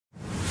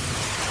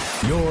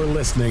You're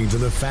listening to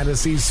the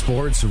Fantasy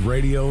Sports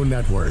Radio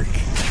Network.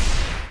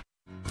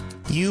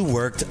 You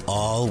worked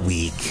all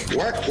week.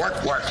 Work.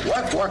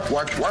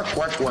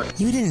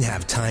 You didn't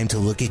have time to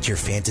look at your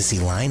fantasy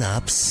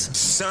lineups.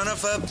 Son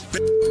of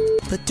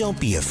a... But don't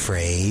be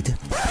afraid.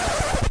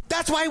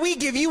 That's why we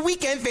give you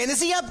Weekend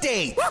Fantasy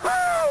Update.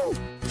 Woo-hoo!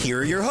 Here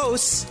are your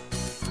hosts,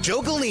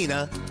 Joe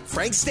Galena,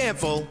 Frank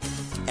Stanfill,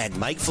 and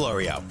Mike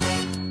Florio.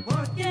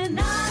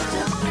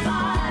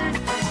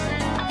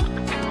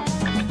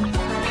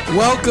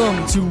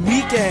 Welcome to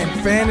Weekend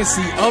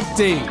Fantasy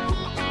Update.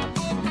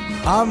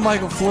 I'm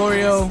Michael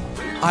Florio.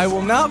 I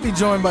will not be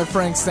joined by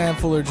Frank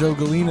Stanfill or Joe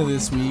Galena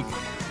this week.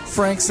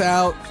 Frank's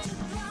out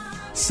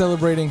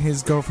celebrating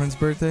his girlfriend's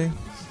birthday.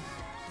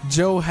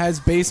 Joe has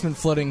basement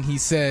flooding, he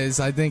says.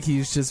 I think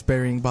he's just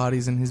burying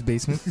bodies in his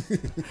basement.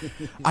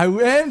 I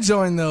am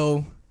joined,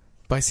 though,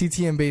 by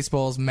CTM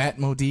Baseball's Matt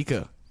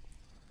Modica,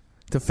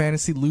 the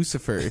fantasy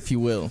Lucifer, if you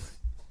will.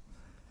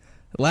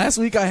 Last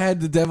week I had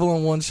the devil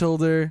on one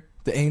shoulder,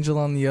 the angel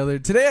on the other.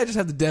 Today I just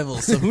have the devil,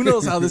 so who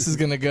knows how this is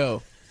going to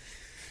go.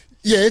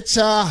 Yeah, it's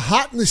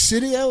hot in the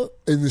city.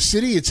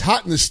 It's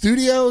hot in the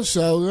studio,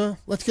 so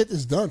let's get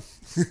this done.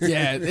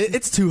 Yeah,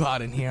 it's too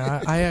hot in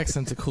here. I asked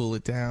them to cool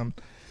it down.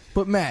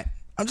 But Matt,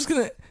 I'm just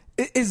going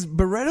to... Is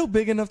Barreto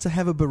big enough to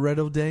have a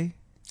Barreto day?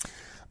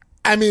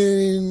 I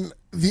mean,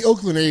 the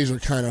Oakland A's are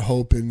kind of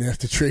hoping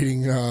after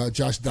trading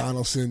Josh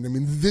Donaldson. I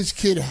mean, this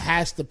kid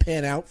has to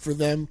pan out for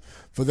them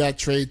for that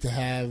trade to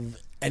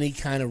have any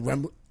kind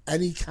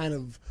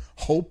of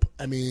hope.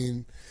 I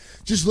mean,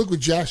 just look what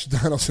Josh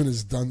Donaldson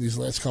has done these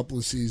last couple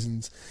of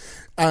seasons.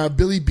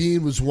 Billy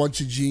Beane was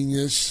once a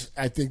genius.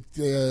 I think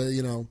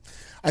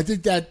I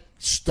think that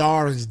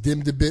star has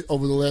dimmed a bit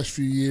over the last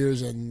few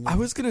years. And I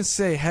was gonna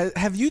say,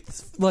 have you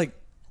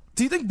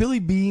do you think Billy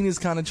Beane is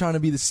kind of trying to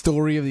be the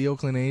story of the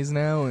Oakland A's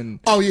now? And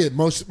oh yeah,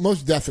 most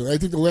definitely. I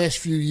think the last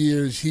few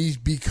years he's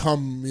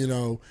become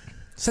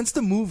since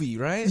the movie,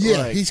 right?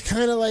 Yeah, he's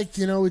kind of like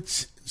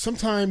it's.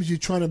 Sometimes you're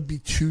trying to be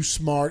too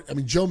smart. I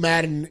mean, Joe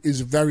Madden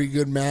is a very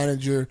good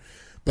manager,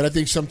 but I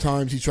think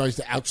sometimes he tries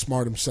to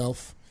outsmart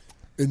himself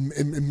in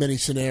many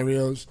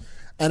scenarios.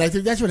 And I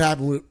think that's what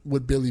happened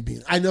with Billy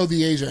Beane. I know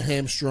the A's are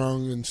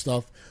hamstrung and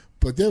stuff,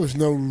 but there was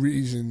no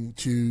reason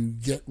to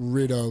get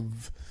rid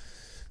of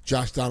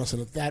Josh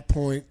Donaldson at that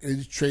point in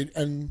his trade.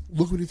 And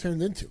look what he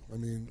turned into. I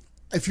mean,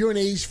 if you're an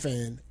A's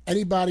fan,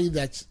 anybody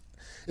that's...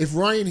 If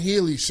Ryan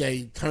Healy,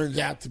 say, turns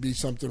out to be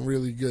something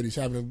really good, he's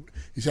having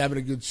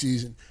a good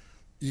season,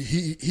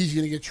 he's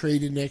going to get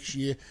traded next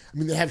year. I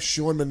mean, they have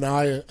Sean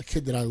Manaea, a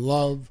kid that I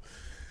love.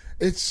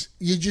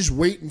 You're just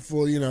waiting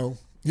for,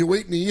 you're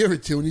waiting a year or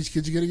two, and these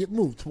kids are going to get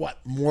moved. What,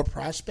 more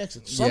prospects?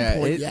 At some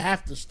point, you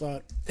have to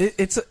start.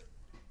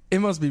 It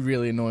must be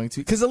really annoying,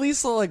 too. Because at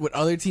least like with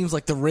other teams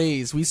like the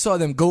Rays, we saw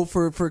them go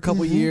for a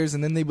couple years,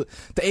 and then the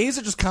A's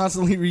are just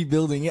constantly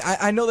rebuilding.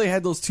 I know they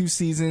had those 2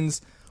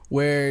 seasons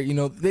where,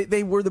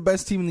 they were the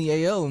best team in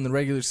the AL in the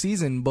regular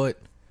season,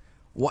 but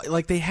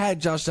they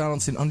had Josh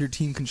Donaldson under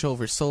team control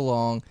for so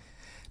long.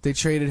 They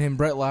traded him.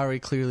 Brett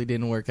Lowry clearly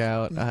didn't work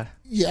out.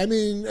 Yeah, I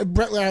mean,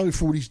 Brett Lowry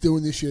for what he's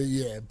doing this year,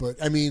 yeah.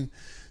 But, I mean,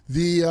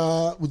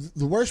 the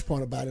worst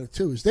part about it,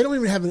 too, is they don't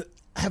even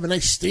have a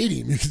nice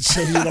stadium. You could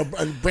say,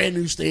 a brand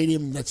new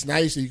stadium that's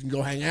nice and you can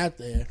go hang out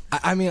there.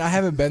 I mean, I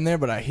haven't been there,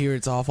 but I hear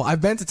it's awful.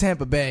 I've been to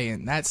Tampa Bay,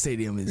 and that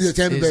stadium is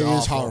Tampa Bay awful.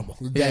 is horrible.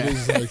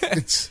 That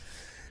is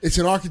It's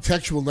an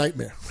architectural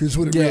nightmare, is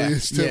what it really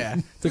is, too.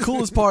 Yeah. The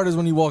coolest part is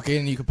when you walk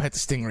in and you can pet the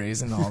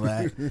stingrays and all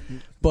that.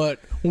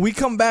 But when we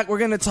come back, we're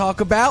going to talk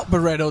about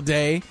Barreto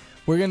Day.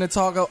 We're going to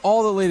talk about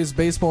all the latest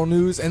baseball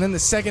news. And then the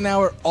second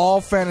hour,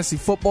 all fantasy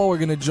football. We're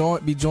going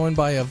to be joined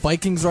by a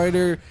Vikings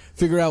writer,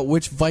 figure out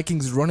which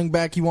Vikings running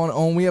back you want to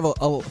own. We have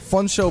a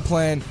fun show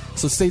planned,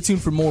 so stay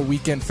tuned for more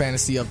Weekend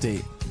Fantasy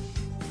Update.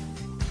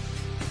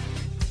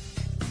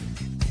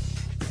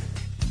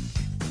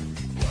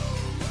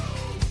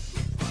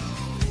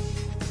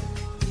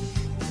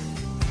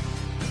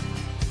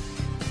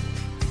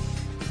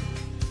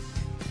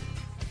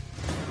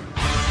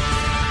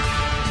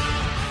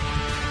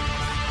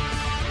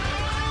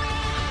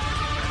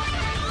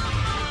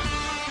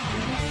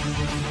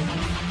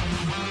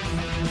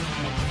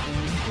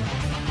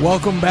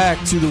 Welcome back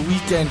to the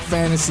Weekend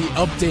Fantasy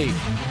Update.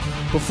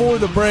 Before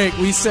the break,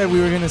 we said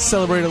we were going to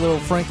celebrate a little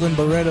Franklin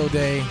Barreto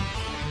Day.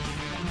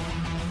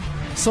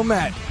 So,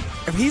 Matt,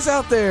 if he's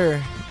out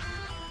there,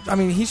 I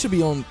mean, he should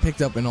be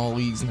picked up in all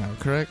leagues now,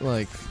 correct?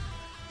 Well,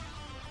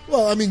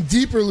 I mean,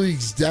 deeper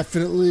leagues,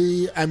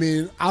 definitely. I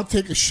mean, I'll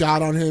take a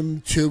shot on him,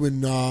 too,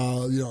 in,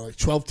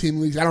 12-team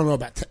leagues. I don't know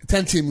about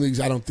 10-team leagues.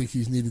 I don't think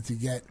he's needed to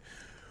get.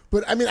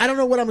 But, I mean, I don't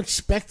know what I'm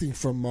expecting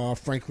from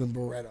Franklin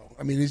Barreto.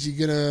 I mean, is he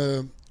going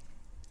to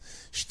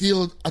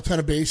steal a ton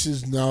of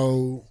bases?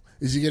 No.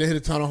 Is he going to hit a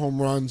ton of home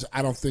runs?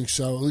 I don't think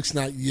so. At least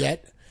not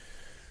yet.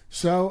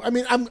 So, I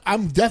mean,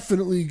 I'm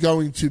definitely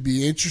going to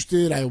be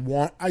interested.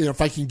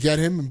 If I can get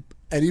him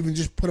and even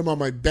just put him on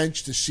my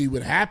bench to see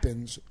what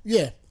happens.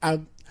 Yeah,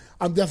 I'm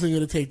definitely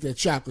going to take that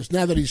shot because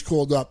now that he's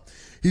called up,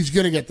 he's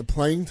going to get the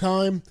playing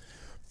time.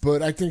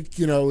 But I think,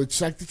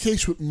 it's like the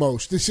case with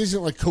most. This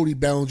isn't like Cody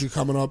Bellinger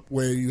coming up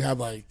where you have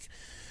like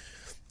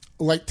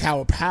light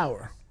tower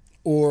power,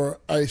 or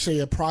I say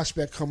a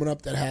prospect coming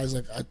up that has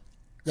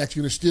that's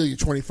going to steal you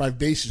 25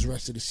 bases the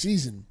rest of the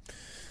season.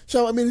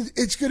 So, I mean,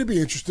 it's going to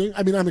be interesting.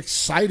 I mean, I'm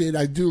excited.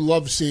 I do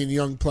love seeing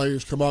young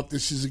players come up.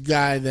 This is a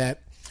guy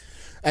that,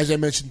 as I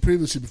mentioned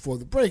previously before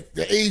the break,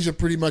 the A's are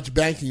pretty much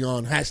banking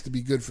on has to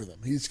be good for them.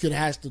 This kid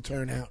has to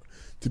turn out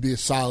to be a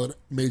solid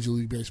Major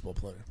League Baseball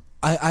player.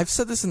 I've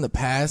said this in the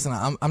past,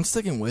 and I'm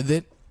sticking with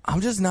it.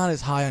 I'm just not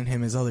as high on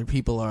him as other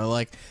people are.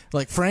 Like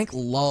Frank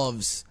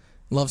loves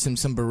him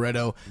some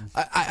Barreto.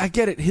 I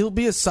get it. He'll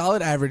be a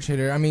solid average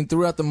hitter. I mean,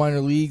 throughout the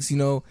minor leagues,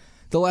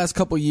 the last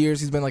couple of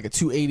years, he's been like a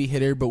 280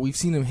 hitter, but we've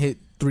seen him hit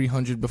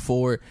 300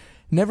 before.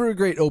 Never a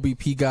great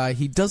OBP guy.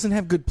 He doesn't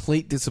have good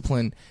plate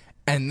discipline,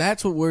 and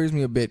that's what worries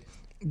me a bit.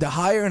 The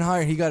higher and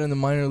higher he got in the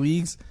minor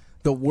leagues,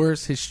 the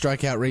worse his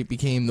strikeout rate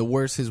became, the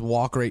worse his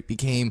walk rate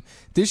became.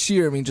 This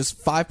year, I mean,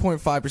 just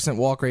 5.5%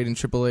 walk rate in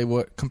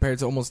AAA compared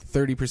to almost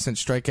 30%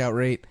 strikeout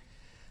rate.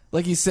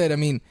 Like you said, I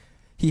mean,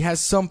 he has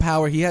some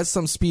power, he has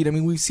some speed. I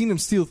mean, we've seen him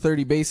steal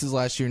 30 bases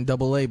last year in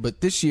AA,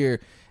 but this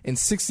year, in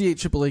 68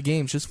 AAA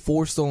games, just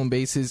 4 stolen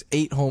bases,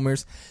 8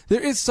 homers.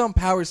 There is some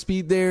power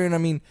speed there, and I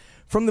mean,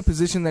 from the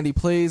position that he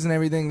plays and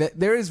everything, that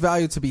there is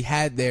value to be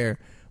had there.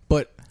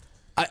 But,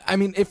 I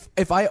mean,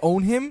 if I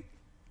own him,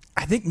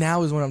 I think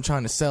now is when I'm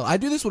trying to sell. I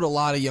do this with a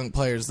lot of young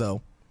players,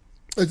 though.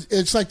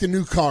 It's like the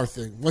new car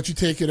thing. Once you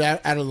take it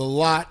out of the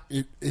lot,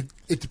 it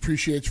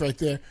depreciates right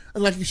there.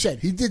 And like you said,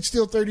 he did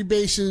steal 30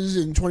 bases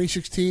in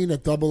 2016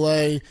 at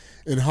AA,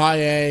 in High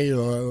A,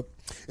 or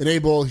in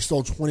A-ball. He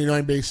stole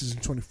 29 bases in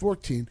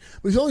 2014,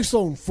 but he's only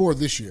stolen 4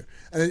 this year.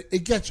 And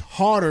it gets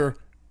harder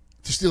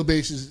to steal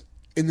bases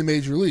in the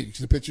major leagues.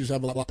 The pitchers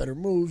have a lot better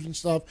moves and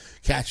stuff.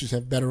 Catchers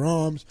have better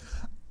arms.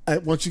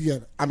 Once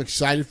again, I'm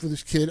excited for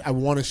this kid. I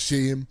want to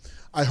see him.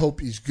 I hope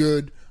he's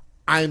good.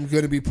 I'm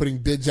going to be putting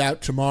bids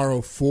out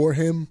tomorrow for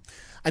him.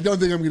 I don't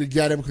think I'm going to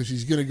get him because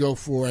he's going to go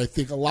for, I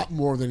think, a lot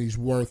more than he's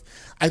worth.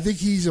 I think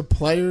he's a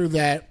player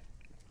that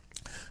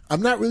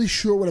I'm not really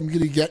sure what I'm going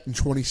to get in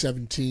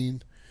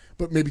 2017,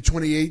 but maybe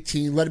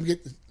 2018. Let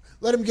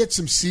him get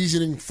some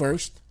seasoning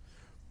first.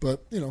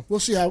 But we'll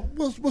see how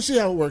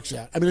it works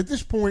out. I mean, at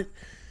this point,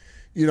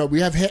 we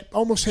have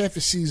almost half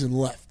a season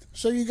left.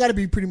 So you got to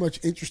be pretty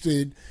much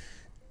interested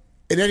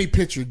in any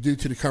pitcher due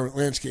to the current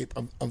landscape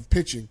of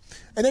pitching.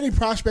 And any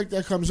prospect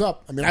that comes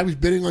up. I mean, I was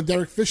bidding on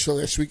Derek Fisher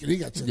last week, and he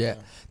got sent down.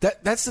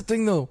 That's the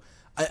thing, though.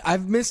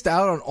 I've missed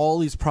out on all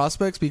these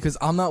prospects because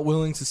I'm not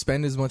willing to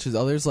spend as much as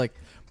others. Like,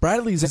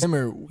 Bradley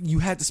Zimmer, you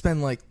had to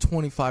spend like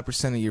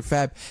 25% of your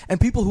fab.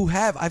 And people who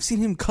have, I've seen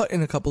him cut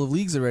in a couple of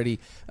leagues already.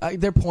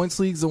 They're points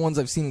leagues, the ones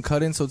I've seen him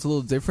cut in, so it's a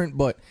little different.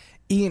 But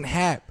Ian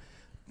Happ,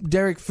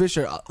 Derek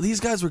Fisher, these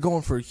guys were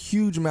going for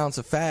huge amounts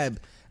of fab,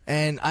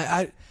 and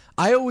I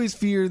always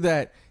fear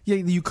that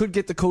you could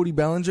get the Cody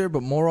Bellinger,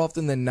 but more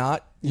often than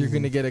not, you're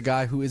going to get a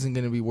guy who isn't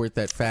going to be worth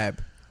that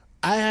fab.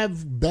 I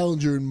have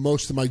Bellinger in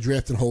most of my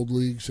draft and hold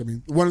leagues. I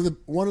mean, one of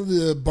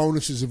the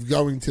bonuses of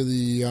going to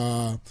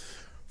the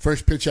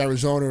First Pitch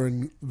Arizona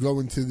and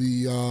going to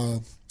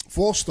the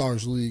Fall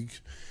Stars League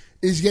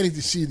is getting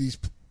to see these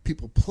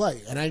people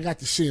play, and I got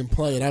to see him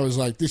play, and I was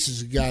like, this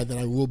is a guy that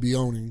I will be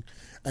owning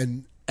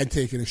and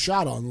taking a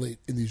shot on late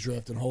in these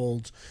draft and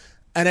holds.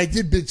 And I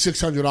did bid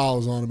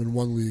 $600 on him in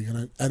one league,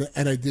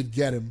 and I did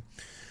get him.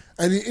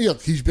 And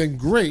he's been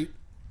great,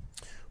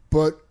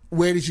 but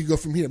where does he go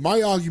from here?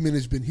 My argument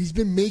has been he's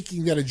been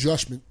making that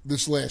adjustment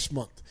this last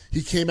month.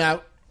 He came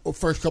out the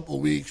first couple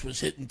of weeks,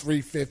 was hitting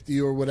 350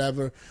 or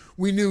whatever.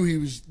 We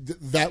knew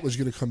that was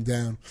going to come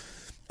down.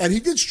 And he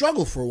did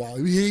struggle for a while.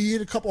 He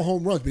hit a couple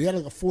home runs, but he had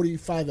like a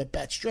 45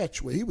 at-bat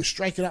stretch where he was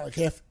striking out like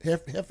half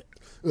of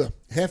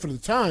the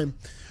time.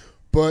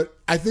 But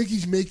I think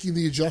he's making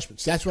the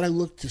adjustments. That's what I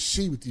look to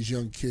see with these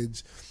young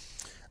kids.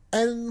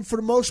 And for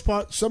the most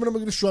part, some of them are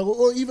going to struggle.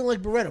 Or even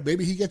like Barreto.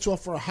 Maybe he gets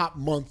off for a hot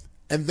month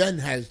and then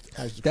has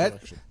the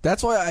correction.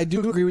 That's why I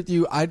do agree with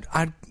you. I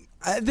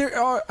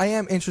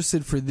am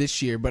interested for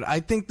this year, but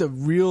I think the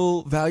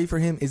real value for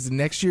him is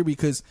next year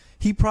because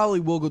he probably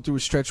will go through a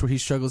stretch where he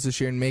struggles this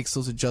year and makes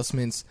those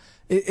adjustments.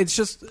 It's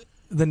just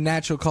the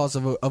natural cause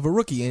of a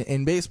rookie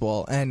in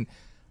baseball. And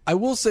I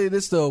will say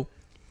this, though.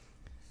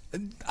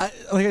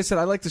 Like I said,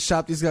 I like to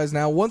shop these guys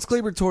now. Once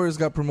Gleyber Torres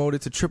got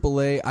promoted to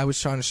AAA, I was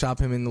trying to shop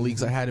him in the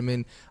leagues I had him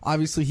in.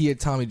 Obviously, he had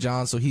Tommy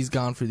John, so he's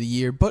gone for the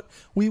year. But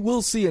we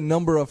will see a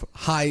number of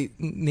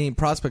high-name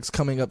prospects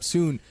coming up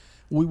soon.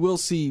 We will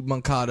see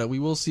Moncada. We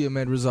will see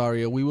Ahmed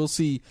Rosario. We will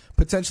see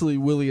potentially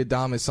Willy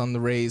Adames on the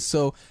Rays.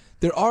 So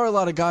there are a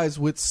lot of guys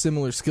with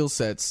similar skill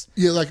sets.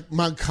 Yeah, like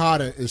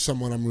Moncada is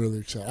someone I'm really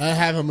excited. I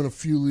have him in a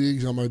few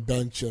leagues on my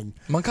bench. And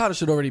Moncada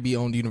should already be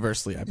owned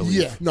universally, I believe.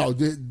 Yeah, no,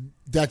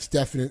 that's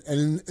definite.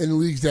 And in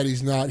leagues that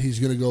he's not, he's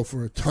going to go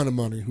for a ton of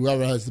money.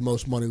 Whoever has the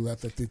most money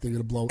left, I think they're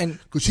going to blow it.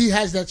 Because he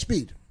has that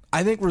speed.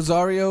 I think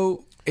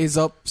Rosario is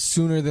up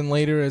sooner than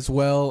later as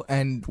well.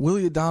 And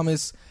Willy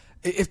Adames,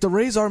 if the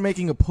Rays are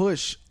making a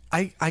push,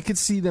 I could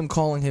see them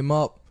calling him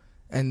up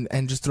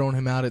and just throwing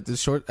him out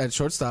at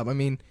shortstop. I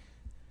mean,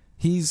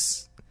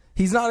 he's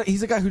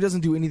a guy who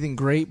doesn't do anything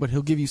great, but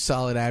he'll give you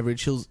solid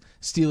average. He'll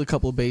steal a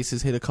couple of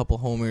bases, hit a couple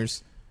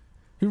homers.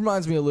 He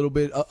reminds me a little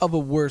bit of a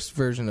worse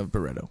version of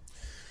Barreto.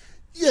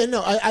 Yeah,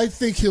 no, I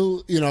think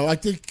he'll, I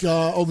think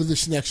over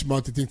this next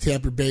month, I think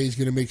Tampa Bay is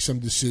going to make some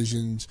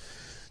decisions.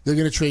 They're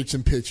going to trade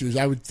some pitchers.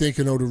 I would think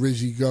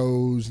Odorizzi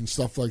goes and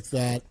stuff like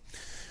that.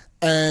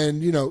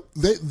 And,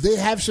 they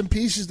have some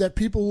pieces that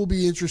people will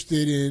be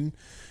interested in,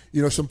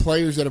 some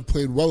players that have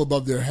played well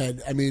above their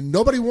head. I mean,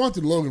 nobody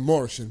wanted Logan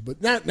Morrison,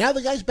 but now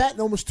the guy's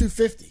batting almost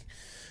 250.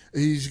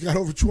 He's got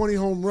over 20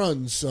 home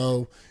runs.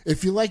 So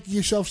if you like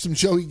yourself some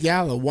Joey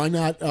Gallo, why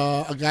not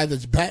a guy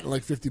that's batting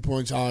like 50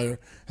 points higher,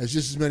 has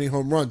just as many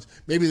home runs?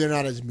 Maybe they're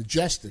not as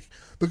majestic.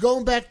 But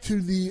going back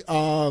to the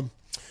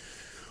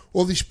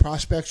all these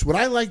prospects, what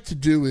I like to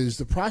do is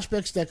the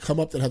prospects that come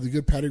up that have the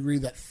good pedigree,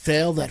 that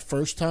fail that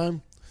first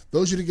time,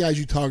 those are the guys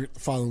you target the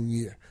following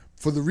year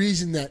for the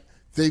reason that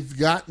they've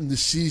gotten the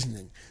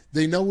seasoning.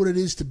 They know what it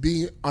is to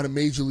be on a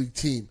major league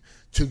team,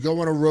 to go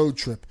on a road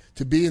trip,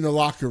 to be in the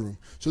locker room.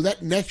 So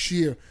that next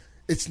year,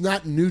 it's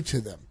not new to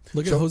them.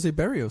 Look at Jose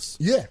Barrios.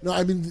 Yeah. No,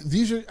 I mean,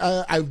 these are,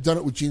 I've done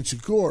it with Gene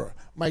Segura,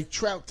 Mike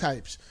Trout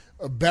types.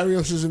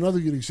 Barrios is another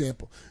good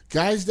example.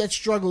 Guys that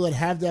struggle, that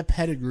have that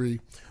pedigree,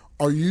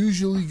 are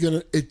usually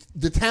going to,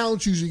 the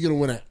talent's usually going to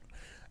win out.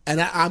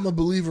 And I'm a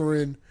believer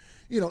in,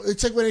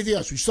 it's like with anything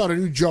else. You start a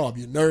new job,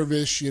 you're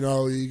nervous, you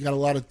got a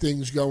lot of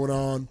things going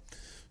on.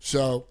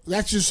 So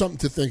that's just something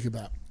to think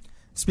about.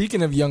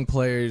 Speaking of young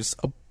players,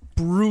 a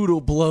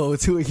brutal blow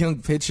to a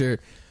young pitcher.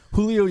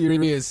 Julio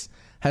Urias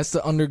has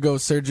to undergo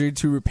surgery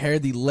to repair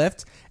the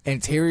left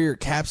anterior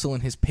capsule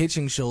in his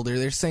pitching shoulder.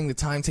 They're saying the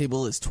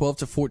timetable is 12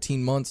 to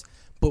 14 months.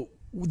 But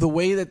the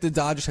way that the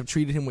Dodgers have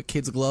treated him with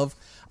kid's glove,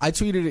 I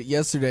tweeted it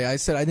yesterday. I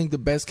said I think the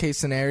best case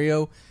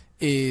scenario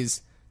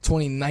is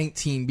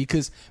 2019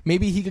 because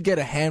maybe he could get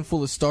a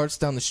handful of starts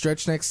down the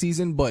stretch next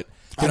season, but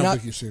I don't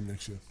think you see him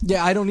next year.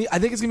 Yeah, I think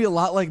it's going to be a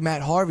lot like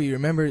Matt Harvey.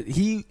 Remember,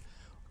 he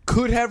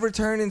could have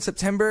returned in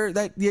September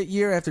that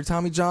year after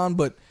Tommy John,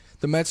 but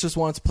the Mets just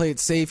wanted to play it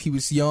safe. He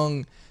was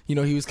young. He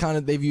was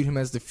they viewed him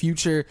as the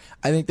future.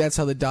 I think that's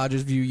how the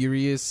Dodgers view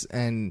Urias.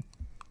 And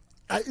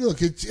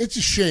look, it's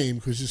a shame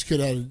because this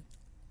kid had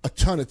a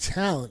ton of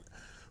talent.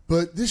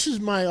 But this is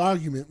my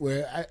argument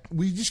where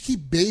we just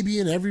keep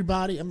babying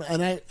everybody. And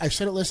I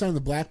said it last time in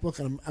the Black Book,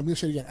 and I'm going to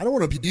say it again. I don't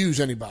want to abuse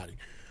anybody.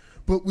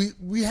 But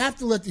we have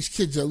to let these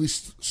kids at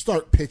least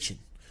start pitching.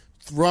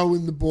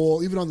 Throwing the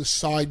ball, even on the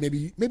side,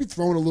 maybe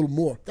throwing a little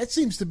more. That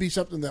seems to be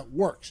something that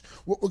works.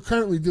 What we're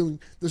currently doing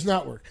does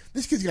not work.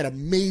 This kid's got a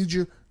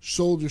major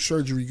shoulder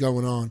surgery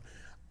going on.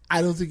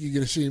 I don't think you're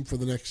going to see him for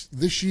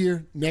this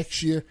year,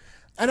 next year.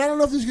 And I don't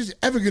know if this kid's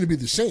ever going to be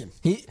the same.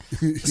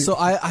 So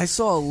I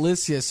saw a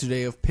list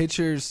yesterday of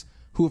pitchers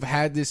who have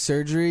had this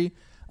surgery.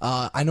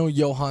 I know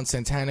Johan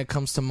Santana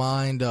comes to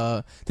mind.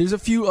 There's a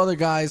few other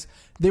guys.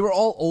 They were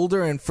all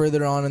older and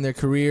further on in their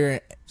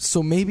career.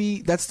 So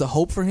maybe that's the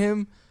hope for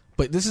him.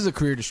 But this is a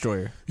career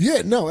destroyer.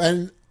 Yeah, no,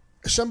 and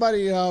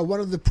somebody,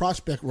 one of the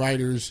prospect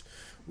writers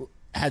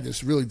had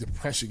this really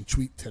depressing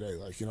tweet today.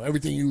 Like,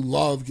 everything you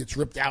love gets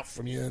ripped out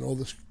from you and all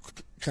this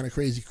kind of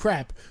crazy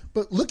crap.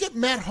 But look at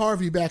Matt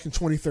Harvey back in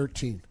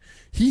 2013.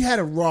 He had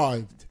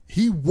arrived.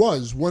 He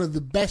was one of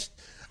the best,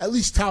 at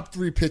least top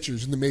 3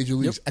 pitchers in the major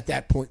leagues at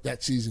that point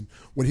that season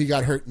when he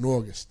got hurt in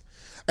August.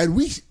 And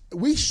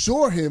we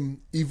saw him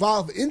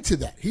evolve into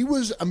that. He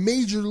was a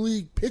major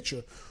league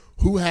pitcher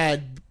who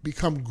had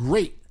become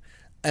great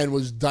and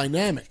was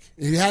dynamic.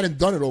 He hadn't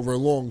done it over a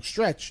long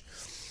stretch.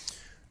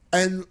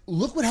 And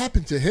look what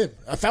happened to him.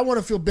 If I want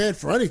to feel bad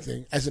for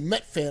anything, as a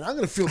Met fan, I'm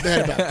going to feel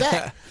bad about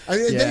that.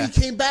 Then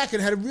he came back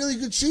and had a really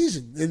good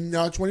season in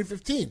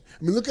 2015.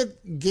 I mean, look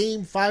at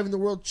Game 5 in the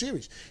World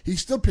Series. He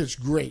still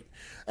pitched great.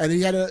 And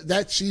he had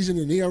that season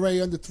in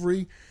ERA under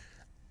 3.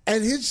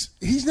 And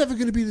he's never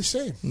going to be the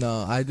same.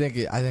 No, I think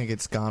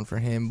it's gone for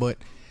him. But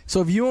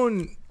so if you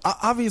own,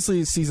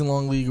 obviously a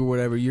season-long league or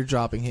whatever, you're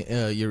dropping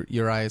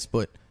Urias,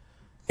 but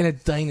in a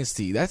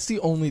dynasty, that's the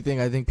only thing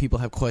I think people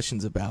have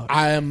questions about.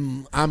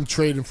 I'm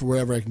trading for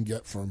whatever I can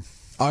get from him.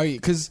 Are you?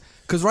 Because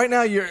right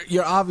now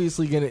you're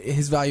obviously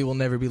his value will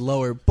never be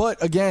lower.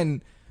 But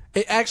again,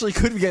 it actually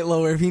could get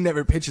lower if he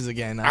never pitches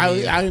again.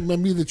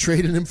 I'm either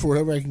trading him for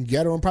whatever I can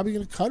get, or I'm probably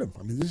going to cut him.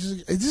 I mean, this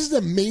is a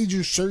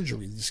major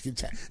surgery. This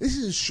kid's had.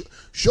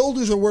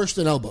 Shoulders are worse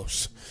than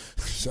elbows.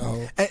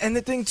 So and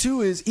the thing too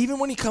is, even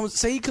when he comes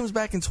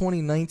back in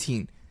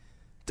 2019.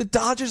 The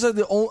Dodgers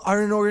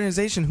are an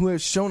organization who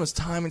has shown us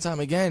time and time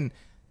again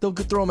they'll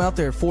throw him out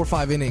there 4 or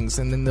 5 innings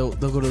and then they'll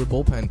go to the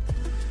bullpen.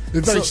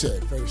 It's very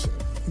sad, very sad.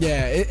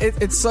 Yeah,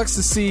 it sucks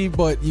to see,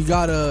 but you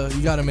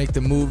gotta make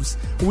the moves.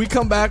 When we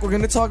come back, we're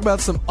gonna talk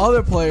about some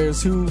other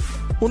players who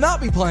will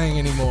not be playing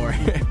anymore.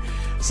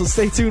 So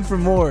stay tuned for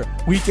more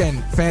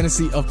Weekend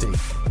Fantasy Update.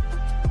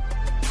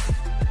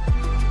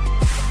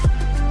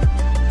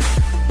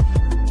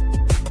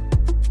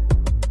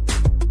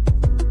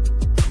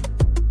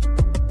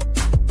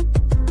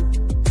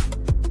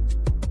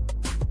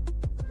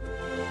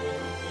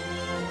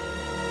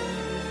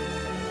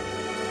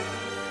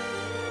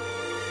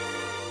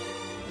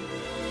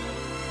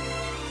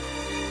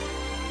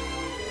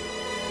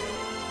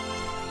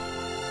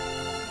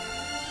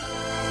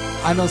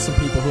 I know some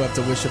people who have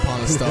to wish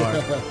upon a star.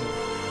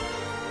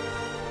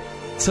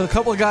 So a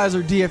couple of guys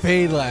were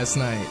DFA'd last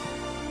night.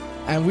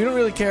 And we don't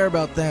really care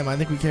about them. I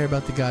think we care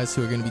about the guys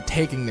who are going to be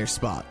taking their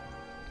spot.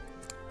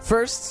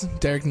 First,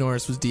 Derek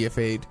Norris was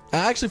DFA'd. I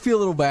actually feel a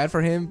little bad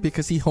for him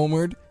because he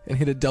homered and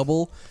hit a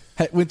double.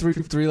 Went 3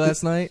 for 3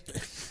 last night.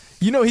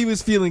 You know he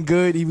was feeling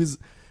good. He was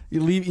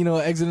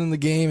exiting the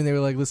game, and they were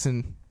like,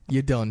 listen,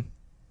 you're done.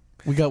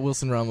 We got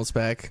Wilson Ramos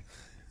back.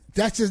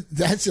 That's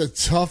a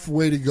tough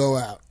way to go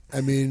out. I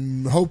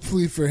mean,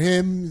 hopefully for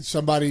him,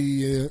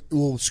 somebody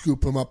will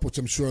scoop him up, which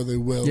I'm sure they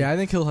will. Yeah, I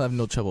think he'll have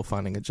no trouble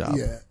finding a job.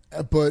 Yeah,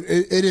 but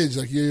it is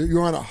like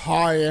you're on a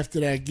high after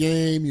that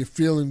game. You're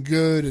feeling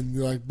good, and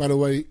you're like, by the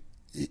way,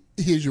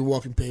 here's your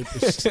walking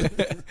papers.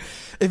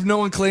 If no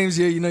one claims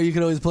you, you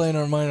can always play in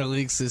our minor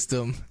league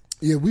system.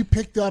 Yeah, we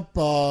picked up,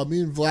 me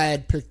and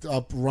Vlad picked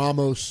up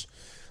Ramos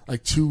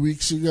like 2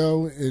 weeks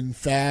ago in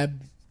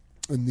Fab,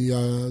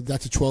 and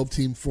that's a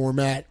 12-team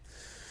format.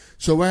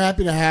 So we're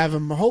happy to have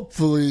him.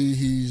 Hopefully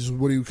he's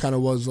what he kind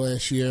of was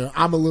last year.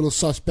 I'm a little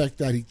suspect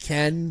that he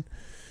can.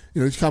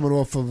 He's coming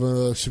off of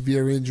a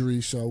severe injury,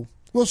 so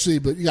we'll see,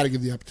 but you got to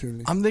give the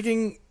opportunity. I'm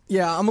thinking,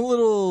 I'm a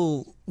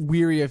little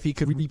weary if he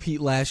could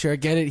repeat last year. I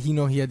get it.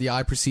 He had the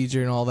eye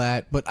procedure and all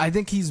that, but I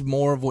think he's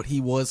more of what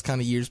he was kind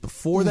of years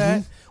before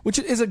that, which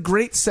is a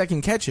great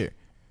second catcher.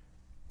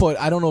 But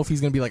I don't know if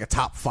he's going to be like a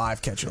top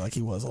 5 catcher like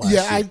he was last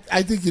year. Yeah,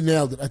 I think you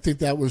nailed it. I think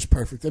that was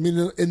perfect. I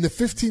mean, in the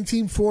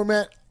 15-team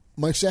format,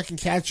 my second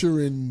catcher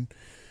in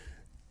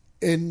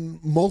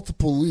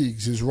multiple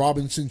leagues is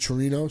Robinson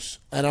Chirinos,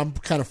 and I'm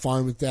kind of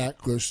fine with that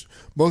because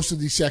most of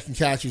these second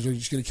catchers are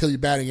just going to kill your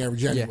batting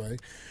average anyway.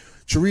 Yeah.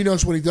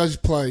 Chirinos, when he does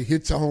play,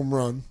 hits a home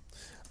run,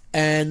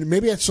 and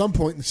maybe at some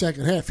point in the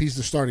second half, he's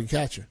the starting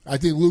catcher. I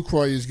think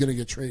Lucroy is going to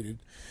get traded,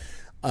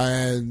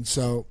 and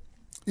so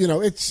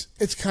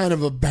it's kind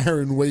of a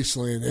barren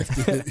wasteland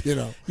after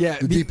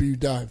the deeper you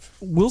dive.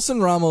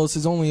 Wilson Ramos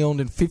is only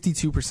owned in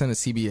 52% of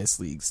CBS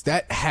leagues.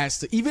 That has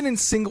to, even in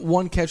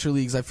one catcher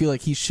leagues, I feel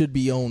like he should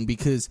be owned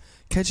because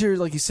catcher,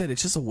 like you said,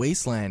 it's just a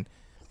wasteland.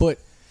 But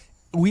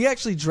we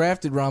actually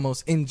drafted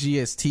Ramos in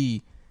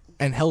GST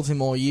and held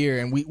him all year,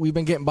 and we've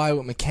been getting by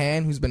with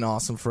McCann, who's been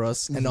awesome for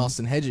us, and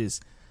Austin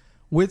Hedges.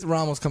 With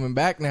Ramos coming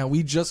back now,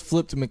 we just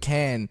flipped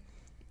McCann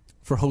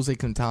for Jose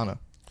Quintana.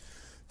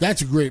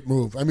 That's a great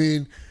move. I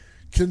mean,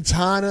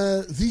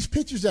 Quintana, these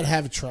pitchers that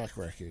have a track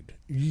record,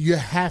 you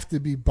have to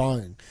be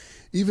buying.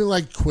 Even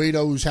like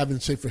Cueto, who's having,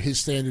 say, for his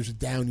standards, a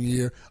down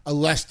year. A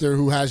Lester,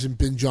 who hasn't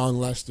been John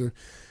Lester.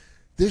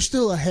 There's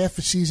still a half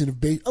a season of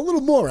base, a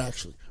little more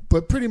actually,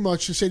 but pretty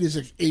much, to say there's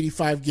like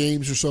 85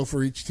 games or so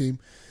for each team.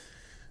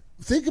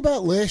 Think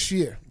about last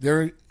year.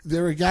 There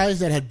are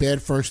guys that had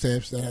bad first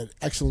halves that had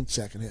excellent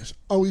second halves.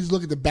 Always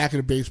look at the back of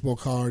the baseball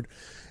card.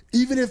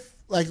 Even if,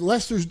 like,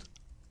 Lester's,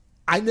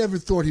 I never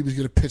thought he was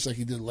going to pitch like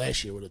he did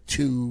last year with a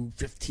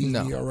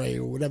 2.15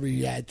 ERA or whatever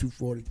he had,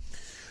 2.40.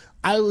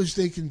 I was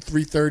thinking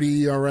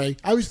 3.30 ERA.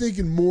 I was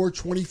thinking more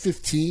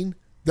 2015.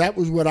 That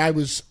was what I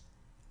was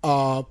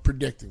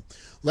predicting.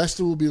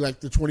 Lester will be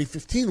like the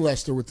 2015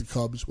 Lester with the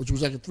Cubs, which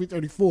was like a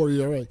 3.34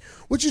 ERA,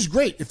 which is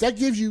great. If that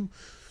gives you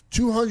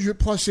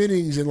 200-plus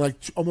innings and like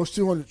almost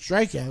 200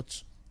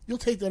 strikeouts, you'll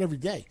take that every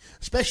day,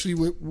 especially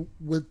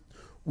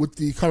with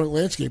the current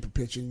landscape of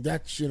pitching.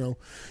 That's, you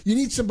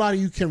need somebody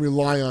you can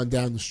rely on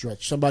down the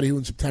stretch, somebody who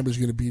in September is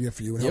going to be there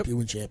for you and help you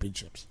win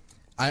championships.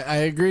 I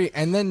agree.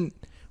 And then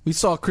we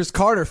saw Chris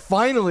Carter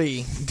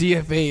finally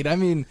DFA'd. I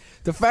mean,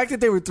 the fact that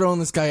they were throwing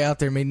this guy out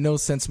there made no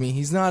sense to me.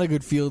 He's not a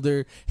good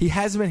fielder. He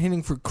hasn't been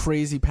hitting for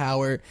crazy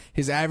power.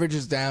 His average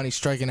is down. He's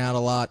striking out a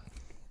lot.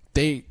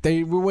 They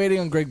were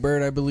waiting on Greg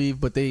Bird, I believe,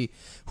 but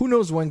who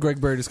knows when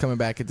Greg Bird is coming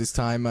back at this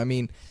time. I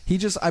mean,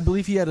 I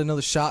believe he had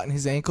another shot in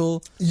his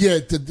ankle. Yeah,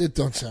 it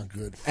don't sound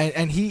good.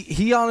 And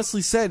he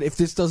honestly said, if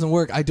this doesn't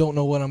work, I don't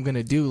know what I'm going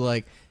to do.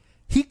 Like,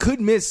 he could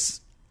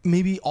miss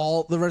maybe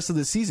all the rest of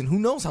the season. Who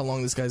knows how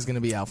long this guy's going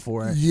to be out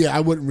for? Yeah, I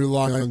wouldn't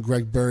rely on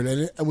Greg Bird.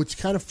 And what's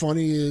kind of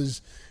funny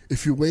is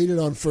if you waited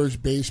on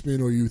first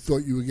baseman or you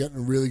thought you were getting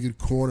a really good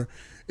corner,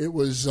 it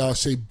was,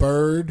 say,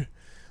 Bird,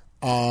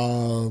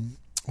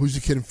 who's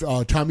the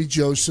kid? Tommy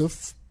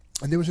Joseph.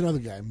 And there was another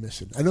guy I'm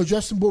missing. I know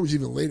Justin Bour was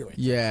even later.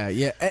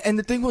 Yeah. And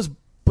the thing was,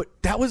 but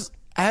that was,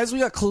 as we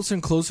got closer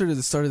and closer to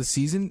the start of the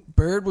season,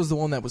 Bird was the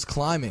one that was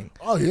climbing.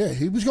 Oh, yeah.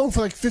 He was going for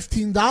like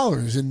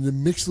 $15 in the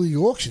mixed league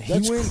auction.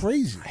 That's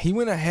crazy. He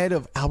went ahead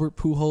of Albert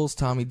Pujols,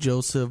 Tommy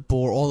Joseph,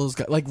 Bour, all those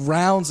guys, like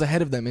rounds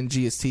ahead of them in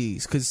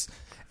GSTs, because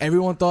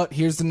everyone thought,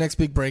 here's the next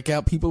big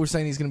breakout. People were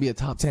saying he's going to be a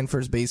top 10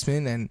 first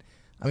baseman, and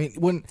I mean,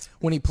 when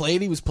he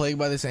played, he was plagued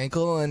by this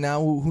ankle, and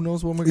now who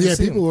knows when we're going to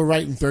see him. Yeah, people were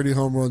writing 30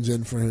 home runs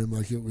in for him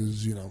like it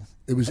was,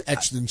 it was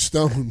etched in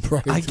stone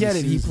prior to the season. I get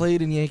it. He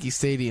played in Yankee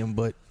Stadium,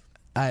 but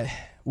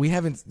we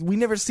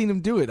never seen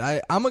him do it.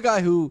 I'm a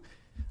guy who,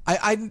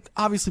 I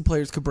obviously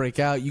players could break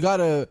out. You got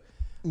to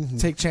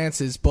take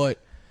chances, but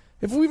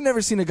if we've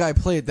never seen a guy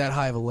play at that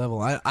high of a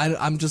level,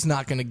 I'm just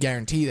not going to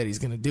guarantee that he's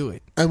going to do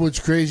it. And what's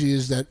crazy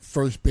is that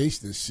first base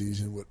this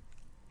season,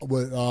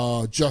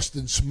 with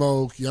Justin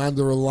Smoke,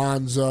 Yonder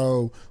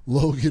Alonso,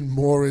 Logan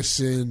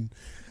Morrison.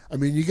 I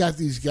mean, you got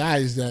these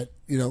guys that,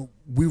 you know,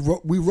 we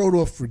wrote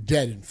off for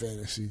dead in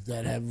fantasy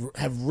that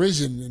have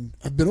risen and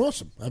have been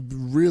awesome. Have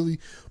really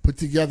put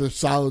together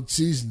solid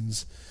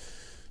seasons.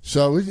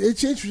 So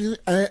it's interesting.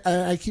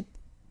 I keep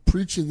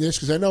preaching this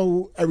because I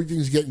know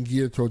everything's getting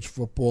geared towards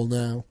football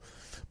now,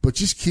 but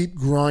just keep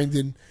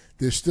grinding.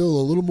 There's still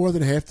a little more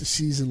than half the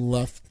season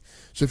left.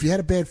 So if you had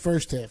a bad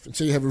first half and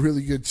say you have a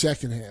really good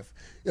second half,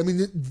 I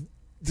mean,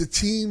 the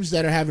teams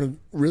that are having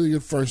a really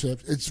good first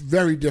half, it's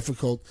very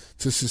difficult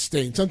to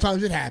sustain.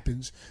 Sometimes it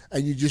happens,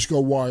 and you just go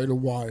wire to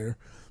wire.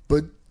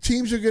 But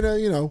teams are going to,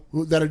 you know,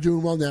 that are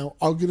doing well now,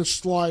 are going to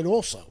slide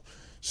also.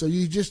 So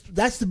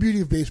that's the beauty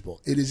of baseball.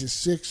 It is a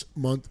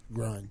 6-month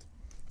grind.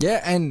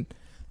 Yeah, and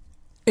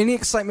any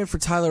excitement for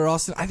Tyler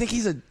Austin? I think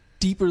he's a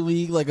deeper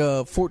league, like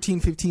a 14,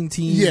 15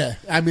 team. Yeah,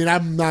 I mean,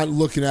 I'm not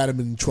looking at him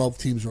in 12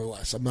 teams or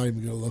less. I'm not even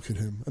going to look at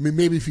him. I mean,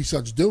 maybe if he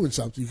starts doing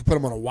something, you can put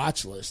him on a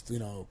watch list, you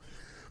know.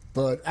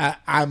 But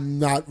I'm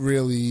not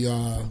really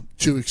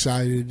too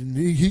excited. And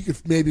he could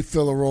maybe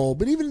fill a role.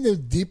 But even in the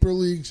deeper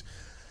leagues,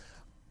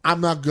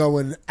 I'm not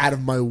going out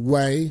of my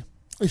way.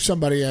 He's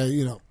somebody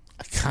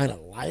I kind of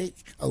like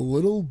a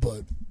little,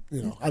 but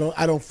you know,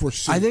 I don't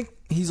foresee. I think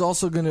he's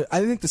also gonna.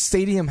 I think the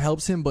stadium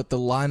helps him, but the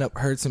lineup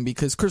hurts him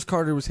because Chris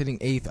Carter was hitting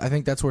 8th. I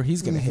think that's where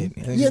he's gonna hit.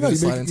 I think he's gonna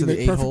slide into the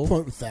 8 hole.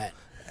 Point with that.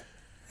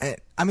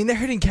 I mean, they're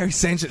hitting Gary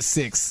Sanchez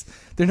 6th.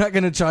 They're not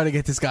going to try to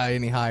get this guy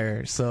any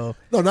higher. So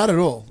no, not at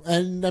all.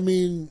 And I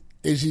mean,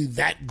 is he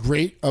that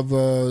great of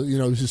a? You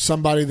know, is he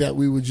somebody that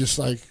we would just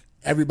like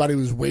everybody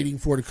was waiting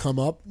for to come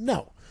up?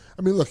 No.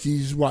 I mean, look,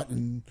 he's what?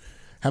 And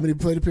how many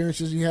plate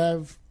appearances does he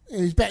have?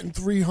 And he's batting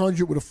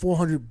 300 with a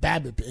 400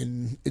 BABIP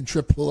in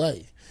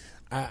AAA.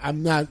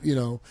 I'm not, you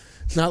know,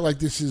 it's not like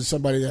this is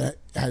somebody that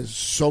has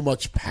so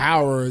much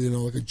power, you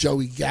know, like a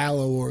Joey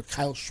Gallo or a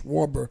Kyle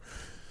Schwarber.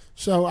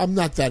 So I'm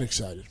not that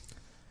excited.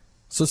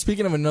 So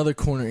speaking of another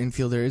corner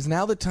infielder, is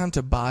now the time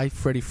to buy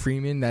Freddie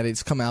Freeman? That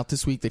it's come out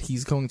this week that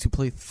he's going to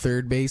play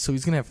third base, so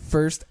he's going to have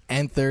first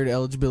and third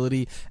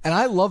eligibility. And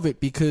I love it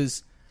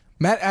because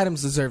Matt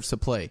Adams deserves to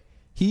play.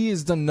 He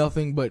has done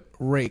nothing but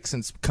rake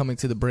since coming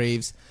to the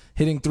Braves,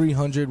 hitting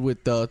 300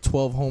 with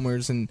 12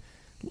 homers in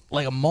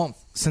like a month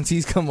since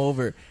he's come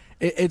over.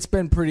 It's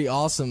been pretty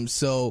awesome.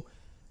 So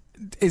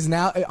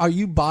are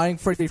you buying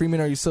Freddie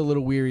Freeman, or are you still a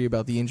little weary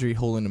about the injury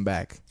holding him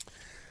back?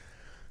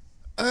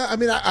 I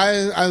mean,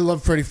 I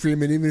love Freddie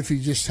Freeman, even if he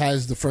just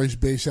has the first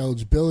base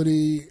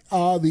eligibility.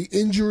 The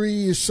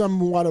injury is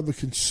somewhat of a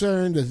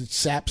concern. Does it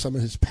sap some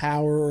of his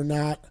power or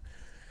not?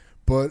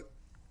 But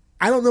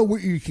I don't know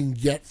what you can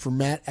get for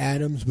Matt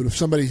Adams, but if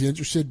somebody's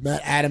interested,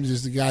 Matt Adams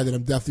is the guy that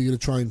I'm definitely going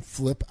to try and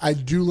flip. I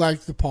do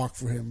like the park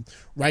for him.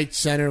 Right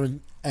center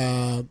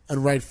and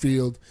right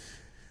field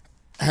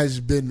has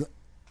been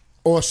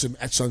awesome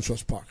at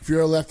SunTrust Park. If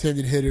you're a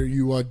left-handed hitter,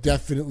 you are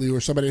definitely, or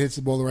somebody hits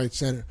the ball to right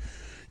center,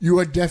 you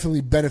are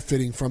definitely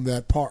benefiting from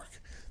that park.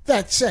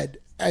 That said,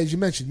 as you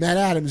mentioned, Matt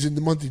Adams in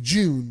the month of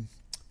June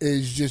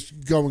is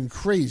just going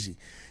crazy.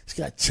 He's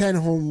got 10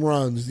 home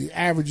runs. The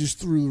average is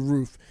through the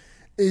roof.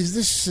 Is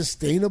this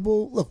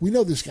sustainable? Look, we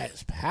know this guy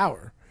has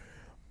power,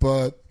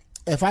 but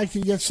if I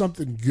can get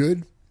something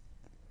good,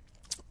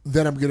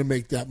 then I'm going to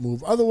make that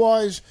move.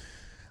 Otherwise,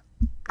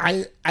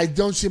 I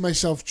don't see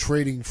myself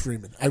trading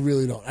Freeman. I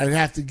really don't. I'd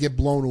have to get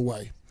blown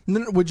away.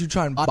 Would you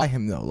try and buy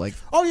him, though?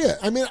 Oh, yeah.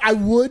 I mean, I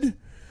would.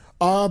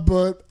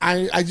 But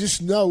I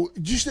just know,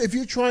 just if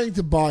you're trying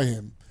to buy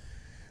him,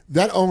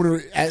 that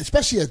owner,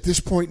 especially at this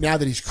point now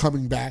that he's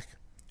coming back,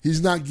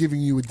 he's not giving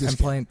you a discount. And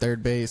playing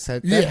third base,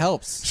 that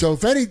helps. So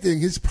if anything,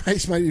 his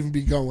price might even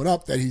be going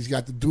up that he's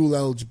got the dual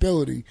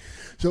eligibility.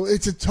 So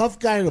it's a tough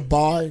guy to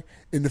buy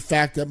in the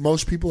fact that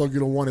most people are going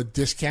to want a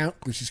discount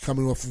because he's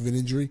coming off of an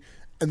injury,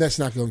 and that's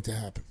not going to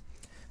happen.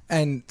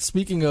 And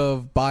speaking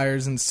of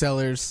buyers and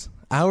sellers,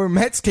 our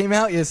Mets came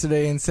out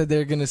yesterday and said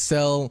they're going to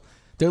sell.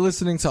 They're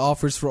listening to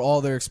offers for all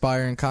their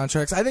expiring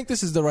contracts. I think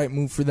this is the right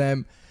move for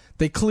them.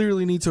 They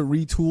clearly need to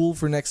retool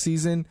for next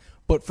season.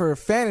 But for a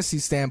fantasy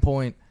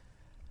standpoint,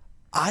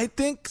 I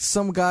think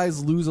some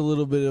guys lose a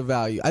little bit of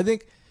value. I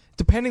think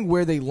depending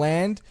where they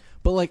land,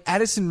 but like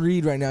Addison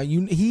Reed right now,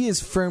 he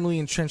is firmly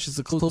entrenched as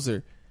a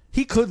closer.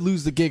 He could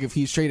lose the gig if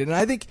he's traded. And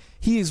I think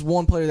he is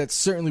one player that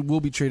certainly will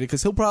be traded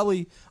because he'll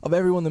probably, of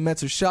everyone the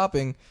Mets are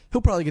shopping,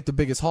 he'll probably get the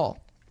biggest haul.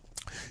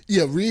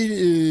 Yeah, Reed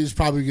is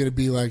probably going to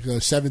be like a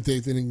 7th,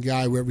 8th inning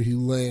guy wherever he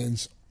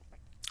lands,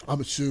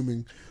 I'm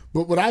assuming.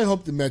 But what I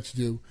hope the Mets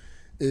do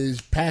is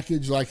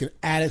package like an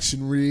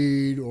Addison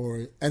Reed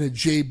and a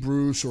Jay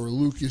Bruce or a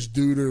Lucas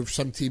Duda if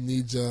some team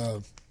needs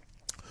a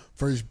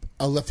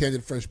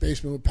left-handed first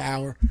baseman with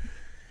power.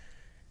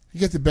 You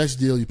get the best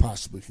deal you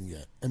possibly can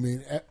get. I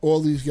mean,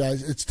 all these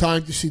guys, it's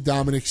time to see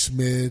Dominic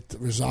Smith,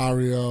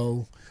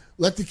 Rosario.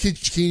 Let the kid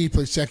Cicchini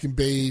play second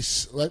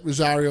base. Let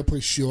Rosario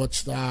play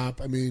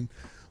shortstop. I mean,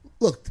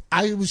 look,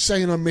 I was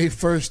saying on May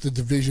 1st the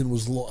division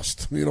was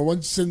lost. You know,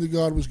 once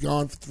Syndergaard was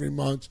gone for 3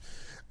 months,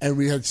 and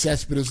we had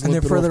Cespedes. And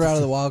they're further out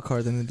of the wild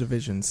card than the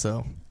division,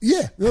 so.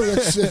 Yeah, no,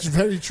 that's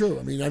very true.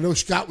 I mean, I know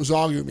Scott was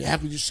arguing me. How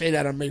could you say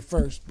that on May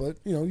 1st? But,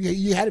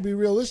 you had to be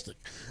realistic.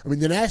 I mean,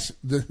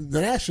 the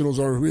Nationals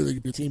are really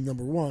team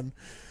number one,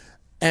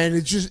 and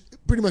it's just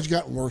pretty much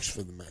gotten worse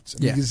for the Mets.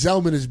 I mean,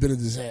 Zellman has been a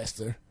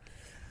disaster.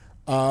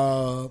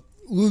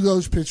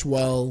 Lugo's pitched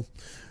well.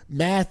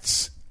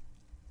 Matz,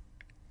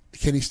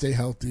 can he stay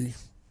healthy?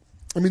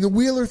 I mean, the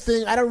Wheeler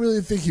thing, I don't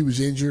really think he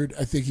was injured.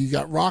 I think he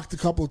got rocked a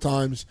couple of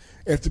times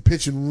after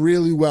pitching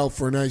really well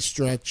for a nice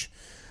stretch,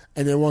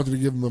 and they wanted to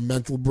give him a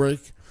mental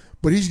break.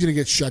 But he's going to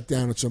get shut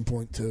down at some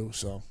point, too.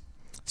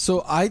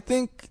 So I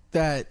think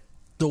that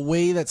the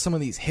way that some of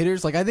these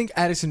hitters, like I think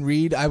Addison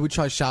Reed, I would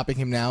try shopping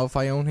him now if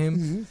I own him.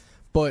 Mm-hmm.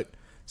 But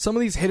some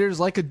of these hitters,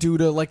 like a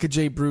Duda, like a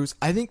Jay Bruce,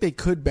 I think they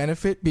could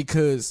benefit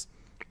because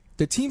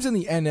the teams in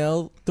the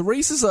NL, the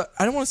races, I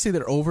don't want to say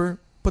they're over,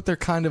 but they're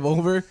kind of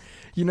over.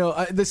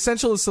 The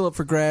Central is still up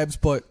for grabs,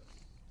 but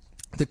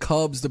the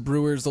Cubs, the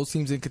Brewers, those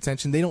teams in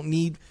contention, they don't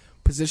need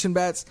position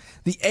bats.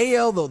 The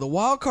AL, though, the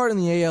wild card in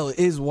the AL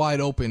is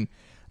wide open.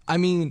 I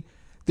mean,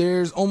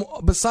 there's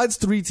besides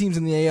 3 teams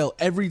in the AL,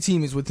 every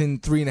team is within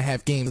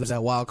 3.5 games of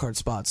that wild card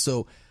spot.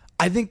 So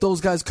I think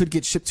those guys could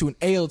get shipped to an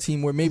AL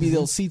team where maybe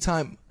they'll see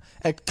time,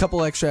 a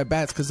couple extra at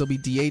bats because they'll be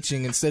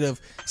DHing instead of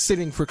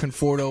sitting for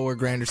Conforto or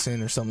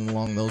Granderson or something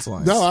along those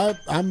lines. No,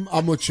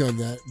 I'm with you on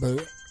that,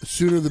 but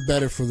sooner the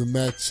better for the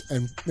Mets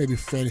and maybe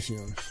fantasy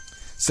owners.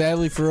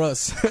 Sadly for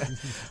us.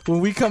 When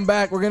we come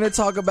back, we're going to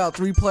talk about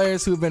 3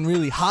 players who have been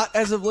really hot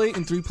as of late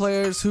and 3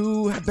 players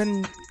who have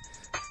been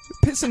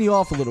pissing you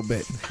off a little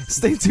bit.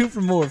 Stay tuned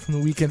for more from the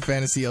Weekend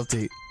Fantasy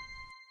Update.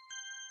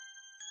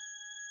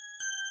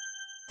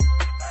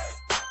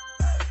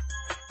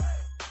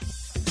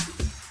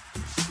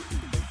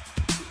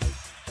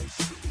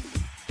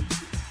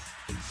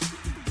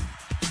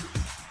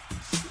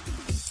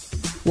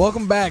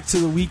 Welcome back to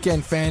the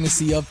Weekend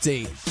Fantasy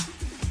Update.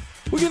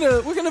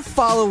 We're gonna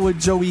follow what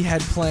Joey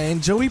had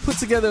planned. Joey put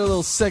together a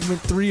little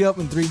segment 3 up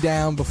and 3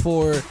 down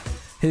before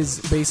his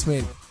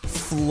basement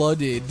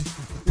flooded.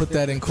 Put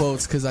that in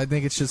quotes because I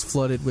think it's just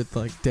flooded with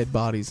like dead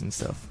bodies and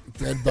stuff.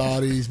 Dead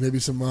bodies, maybe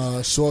some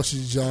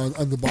sausage on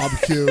the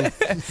barbecue.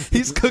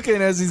 He's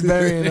cooking as he's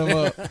burying them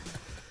up.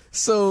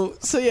 So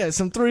yeah,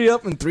 some 3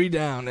 up and 3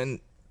 down.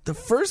 And the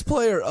first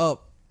player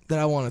up that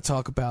I want to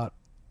talk about,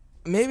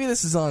 maybe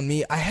this is on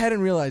me. I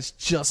hadn't realized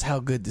just how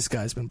good this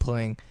guy's been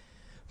playing.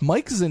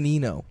 Mike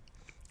Zunino.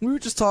 We were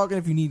just talking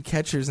if you need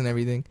catchers and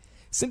everything.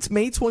 Since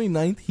May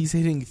 29th, he's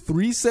hitting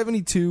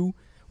 .372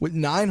 with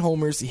 9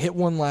 homers. He hit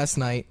 1 last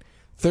night,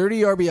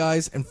 30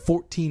 RBIs, and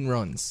 14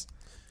 runs.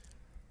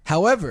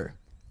 However,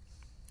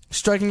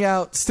 still striking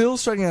out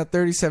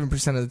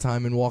 37% of the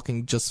time and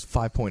walking just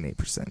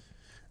 5.8%.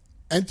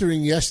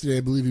 Entering yesterday, I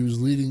believe he was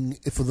leading,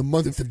 for the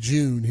month of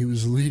June, he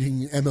was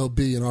leading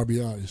MLB in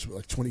RBIs,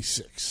 like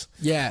 26.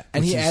 Yeah,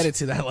 and he added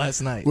to that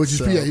last night. Which is,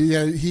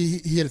 yeah,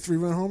 he had a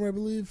 3-run homer, I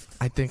believe.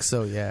 I think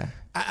so, yeah.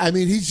 I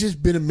mean, he's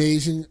just been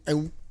amazing.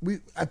 And we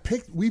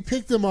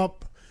picked him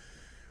up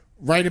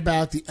right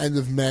about the end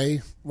of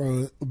May,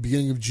 or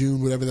beginning of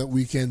June, whatever that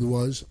weekend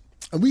was.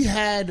 And we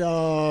had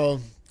the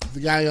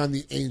guy on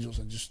the Angels.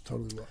 I just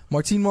totally lost.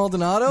 Martin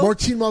Maldonado?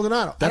 Martin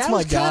Maldonado. That's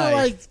my guy. I was kind of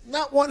like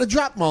not wanting to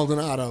drop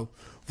Maldonado.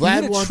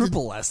 Vlad hit a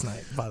triple last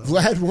night, by the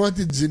way. Vlad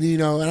wanted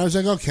Zunino, and I was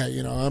like, okay,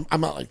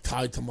 I'm not like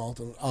tied to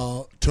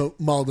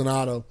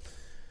Maldonado.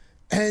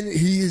 And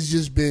he has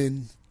just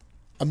been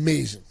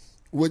amazing.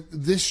 With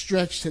this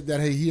stretch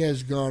that he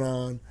has gone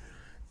on,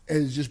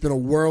 has just been a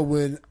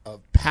whirlwind of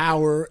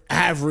power,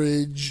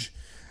 average,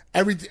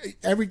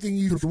 everything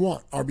you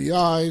want.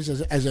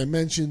 RBIs, as I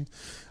mentioned.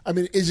 I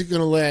mean, is it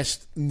going to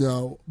last?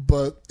 No.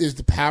 But is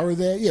the power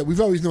there? Yeah, we've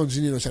always known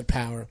Zunino's had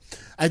power.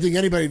 I think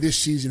anybody this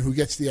season who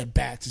gets the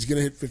at-bats is going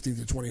to hit 15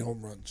 to 20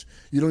 home runs.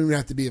 You don't even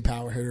have to be a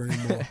power hitter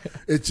anymore.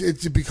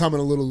 It's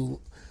becoming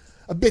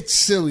a bit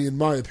silly, in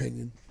my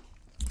opinion.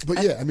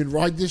 But yeah, I mean,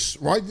 ride this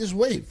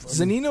wave.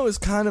 Zunino has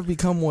kind of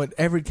become what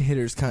every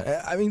hitter's kind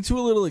of, I mean, to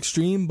a little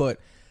extreme, but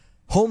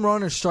home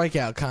run or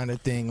strikeout kind of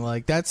thing.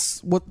 Like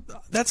that's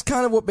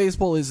kind of what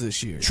baseball is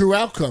this year. True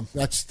outcome.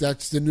 That's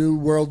the new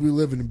world we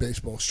live in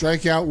baseball.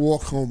 Strikeout,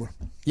 walk, homer.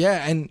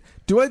 Yeah, and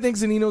do I think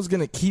Zunino's going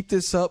to keep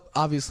this up?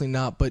 Obviously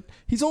not, but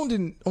he's owned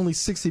in only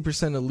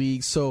 60% of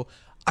leagues, so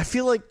I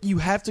feel like you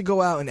have to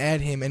go out and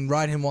add him and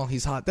ride him while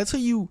he's hot. That's how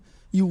you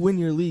win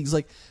your leagues.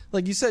 Like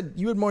you said,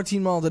 you had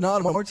Martin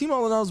Maldonado. Martin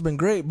Maldonado's been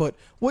great, but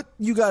what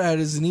you got out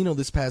of Zunino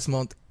this past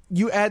month,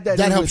 you add that in.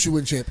 That helps you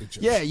win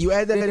championships. Yeah, you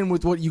add that in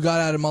with what you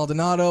got out of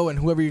Maldonado and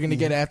whoever you're going to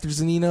get after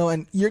Zunino,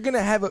 and you're going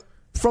to have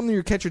from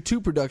your catcher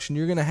 2 production,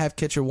 you're going to have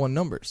catcher 1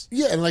 numbers.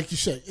 Yeah, and like you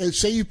said,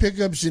 say you pick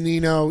up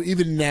Zunino,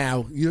 even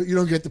now, you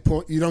don't get the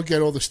point. You don't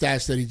get all the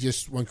stats that he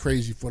just went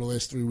crazy for the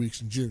last 3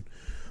 weeks in June.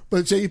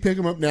 But say you pick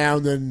him up now,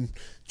 and then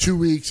 2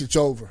 weeks, it's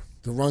over.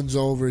 The run's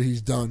over.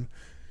 He's done.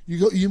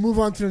 You move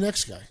on to the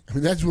next guy. I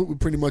mean, that's what we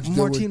pretty much do.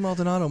 Martin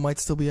Maldonado might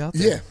still be out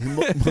there.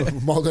 Yeah,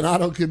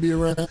 Maldonado could be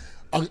around.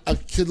 A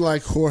kid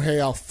like Jorge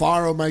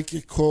Alfaro might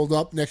get called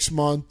up next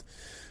month.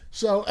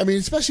 So, I mean,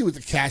 especially with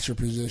the catcher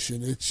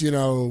position, it's,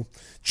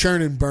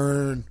 churn and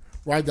burn,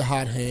 ride the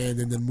hot hand,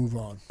 and then move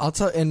on. I'll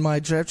tell in my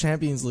Draft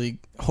Champions League,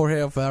 Jorge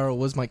Alfaro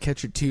was my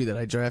catcher 2 that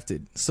I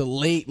drafted. So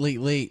late,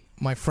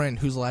 my friend,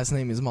 whose last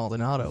name is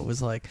Maldonado,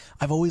 was like,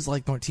 I've always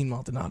liked Martin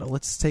Maldonado.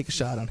 Let's take a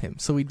shot on him.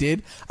 So we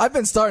did. I've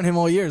been starting him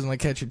all year as my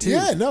catcher 2.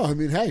 Yeah, no, I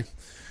mean, hey.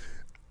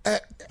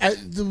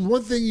 The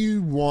one thing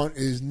you want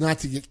is not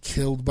to get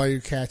killed by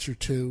your catcher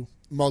 2.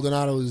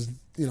 Maldonado is,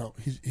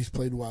 he's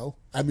played well.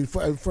 I mean,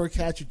 for a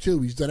catcher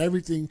 2, he's done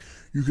everything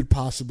you could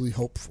possibly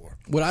hope for.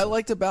 What I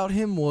liked about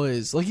him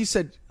was, like you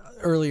said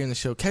earlier in the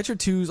show, catcher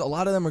 2s, a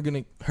lot of them are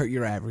going to hurt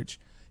your average.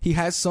 He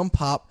has some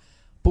pop,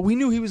 but we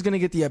knew he was going to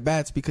get the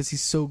at-bats because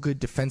he's so good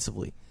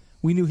defensively.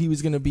 We knew he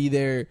was going to be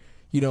there,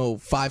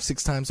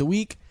 5-6 times a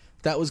week.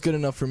 That was good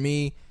enough for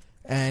me.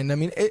 And, I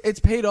mean, it's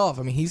paid off.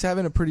 I mean, he's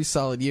having a pretty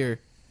solid year.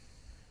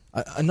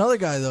 Another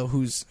guy, though,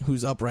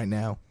 who's up right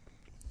now,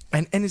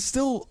 and is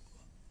still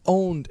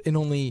owned in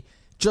only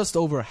just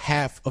over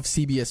half of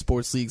CBS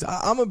sports leagues.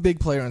 I'm a big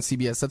player on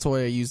CBS. That's why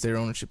I use their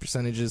ownership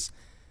percentages.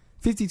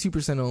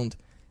 52% owned,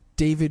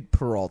 David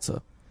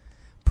Peralta.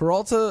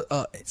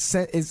 Peralta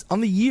is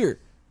on the year,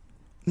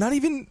 not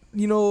even,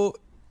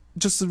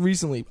 just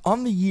recently,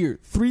 on the year,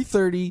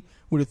 330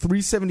 with a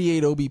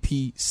 378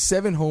 OBP,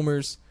 7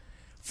 homers,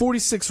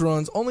 46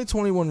 runs, only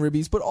 21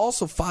 ribbies, but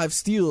also 5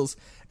 steals.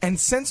 And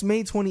since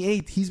May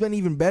 28th, he's been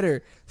even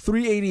better.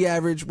 380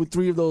 average with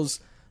 3 of those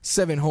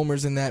 7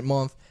 homers in that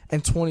month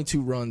and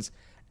 22 runs.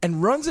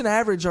 And runs and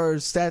average are a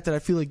stat that I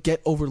feel like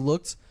get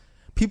overlooked.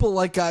 People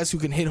like guys who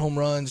can hit home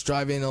runs,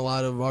 drive in a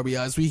lot of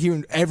RBIs. We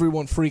hear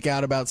everyone freak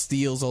out about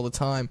steals all the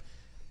time.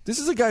 This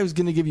is a guy who's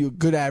going to give you a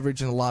good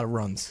average and a lot of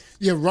runs.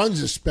 Yeah,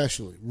 runs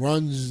especially.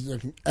 Runs,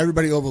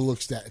 everybody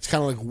overlooks that. It's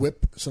kind of like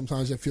whip.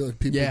 Sometimes I feel like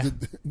people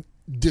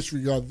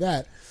disregard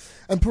that.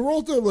 And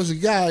Peralta was a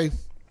guy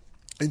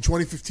in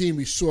 2015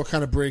 we saw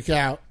kind of break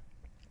out.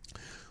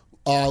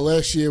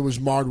 Last year was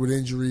marred with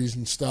injuries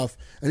and stuff,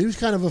 and he was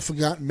kind of a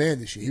forgotten man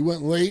this year. He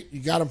went late. You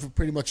got him for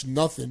pretty much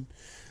nothing,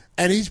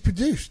 and he's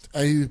produced.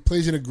 He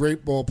plays in a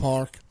great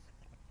ballpark.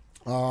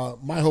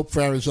 My hope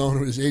for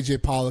Arizona is A.J.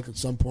 Pollock at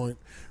some point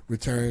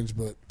returns,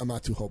 but I'm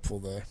not too hopeful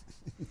there.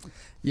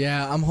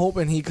 Yeah, I'm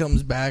hoping he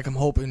comes back. I'm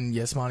hoping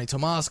Yasmani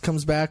Tomas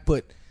comes back,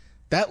 but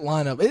that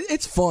lineup,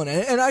 it's fun.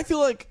 And I feel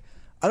like,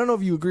 I don't know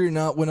if you agree or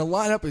not, when a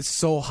lineup is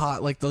so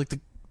hot, like the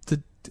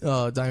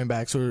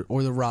Diamondbacks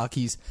or the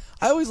Rockies,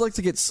 I always like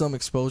to get some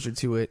exposure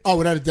to it. Oh,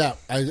 without a doubt.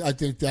 I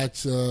think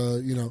that's,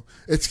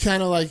 it's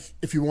kind of like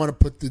if you want to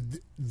put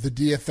the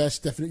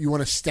DFS definitely, you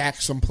want to stack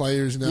some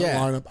players in that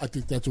lineup, I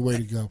think that's a way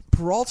to go.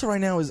 Peralta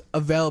right now is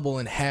available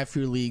in half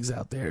your leagues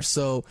out there.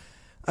 So,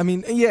 I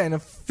mean, yeah, in a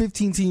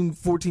 15-team,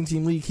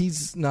 14-team league,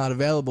 he's not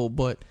available.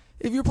 But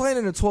if you're playing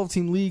in a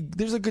 12-team league,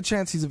 there's a good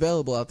chance he's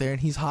available out there,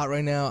 and he's hot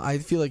right now. I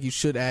feel like you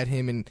should add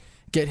him and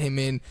get him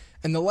in.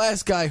 And the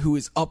last guy who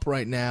is up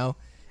right now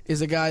is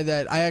a guy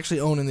that I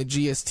actually own in the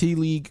GST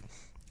league,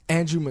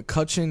 Andrew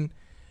McCutchen.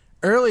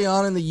 Early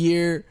on in the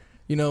year,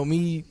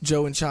 me,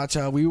 Joe, and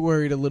Cha-Cha, we were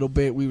worried a little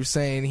bit. We were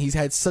saying he's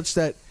had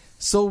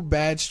so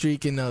bad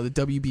streak in the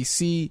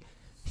WBC.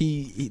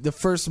 He the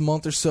first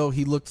month or so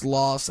he looked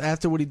lost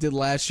after what he did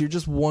last year.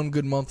 Just one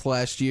good month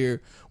last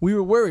year. We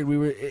were worried.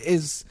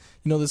 Is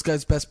this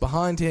guy's best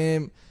behind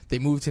him? They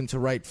moved him to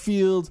right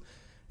field.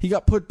 He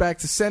got put back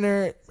to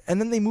center, and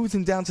then they moved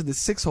him down to the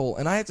 6 hole.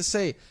 And I have to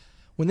say,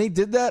 when they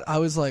did that, I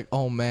was like,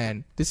 oh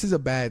man, this is a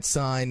bad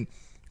sign.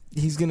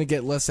 He's going to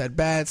get less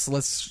at-bats,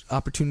 less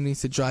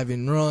opportunities to drive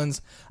in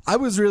runs. I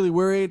was really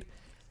worried,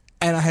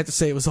 and I had to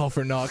say it was all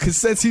for naught, because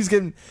since he's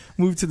getting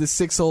moved to the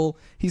 6 hole,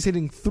 he's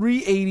hitting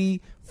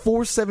 380,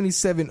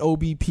 477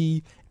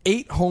 OBP,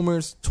 8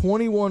 homers,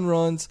 21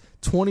 runs,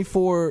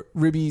 24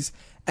 ribbies,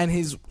 and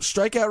his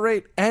strikeout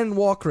rate and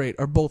walk rate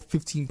are both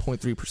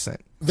 15.3%.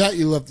 That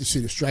you love to see,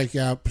 the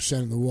strikeout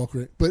percent and the walk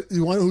rate. But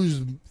the one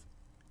who's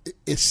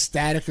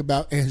ecstatic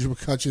about Andrew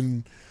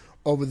McCutchen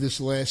over this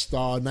last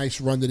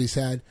nice run that he's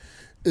had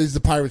is the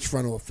Pirates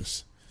front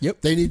office. Yep.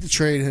 They need to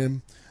trade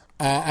him.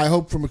 I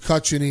hope for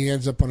McCutchen he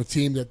ends up on a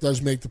team that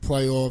does make the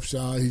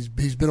playoffs.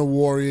 He's been a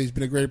warrior. He's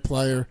been a great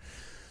player.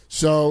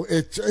 So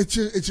it's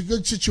a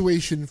good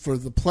situation for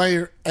the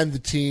player and the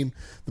team.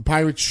 The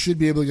Pirates should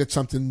be able to get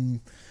something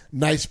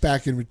nice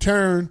back in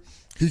return.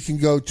 He can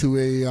go to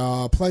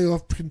a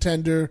playoff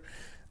contender,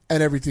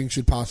 and everything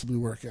should possibly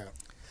work out.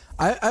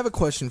 I have a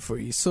question for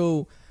you.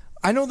 So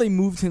I know they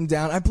moved him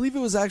down. I believe it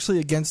was actually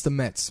against the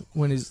Mets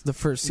when the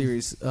first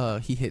series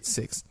he hit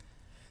 6th.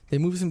 They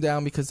moved him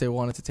down because they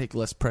wanted to put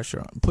less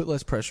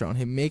pressure on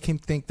him, make him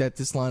think that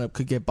this lineup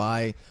could get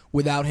by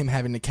without him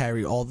having to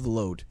carry all the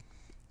load.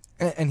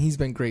 And he's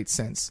been great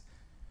since.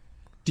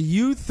 Do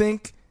you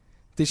think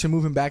they should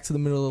move him back to the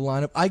middle of the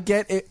lineup? I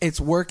get it's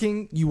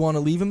working. You want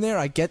to leave him there.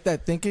 I get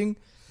that thinking.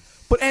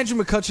 But Andrew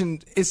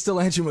McCutchen is still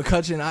Andrew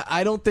McCutchen.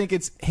 I don't think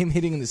it's him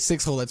hitting in the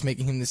 6 hole that's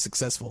making him this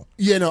successful.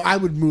 Yeah, no, I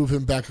would move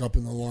him back up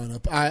in the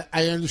lineup.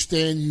 I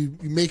understand you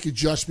make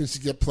adjustments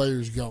to get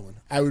players going.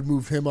 I would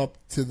move him up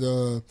to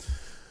the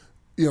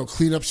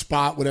clean up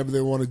spot, whatever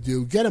they want to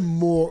do. Get him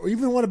more, or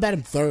even want to bat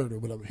him third or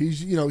whatever.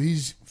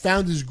 He's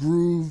found his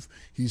groove.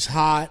 He's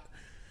hot.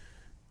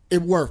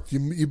 It worked.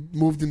 You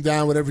moved him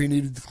down, whatever he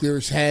needed to clear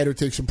his head or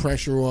take some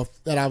pressure off.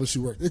 That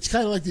obviously worked. It's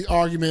kind of like the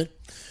argument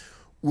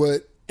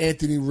with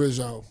Anthony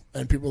Rizzo.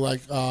 And people are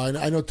like,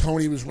 I know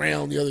Tony was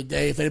railing the other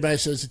day. If anybody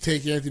says to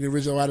take Anthony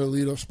Rizzo out of the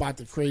leadoff spot,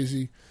 they're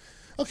crazy.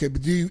 Okay,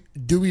 but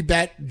do we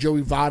bet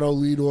Joey Votto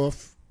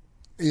leadoff?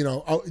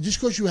 Just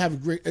because you have a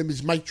great...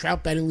 is Mike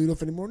Trout batting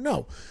leadoff anymore?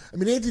 No. I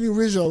mean, Anthony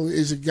Rizzo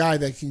is a guy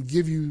that can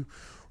give you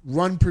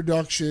run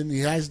production. He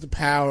has the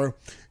power.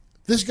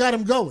 This got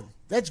him going.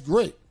 That's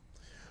great.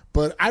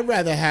 But I'd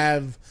rather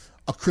have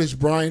a Chris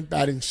Bryant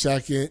batting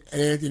second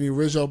and Anthony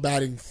Rizzo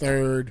batting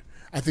third.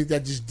 I think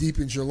that just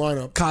deepens your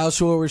lineup. Kyle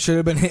Schwarber should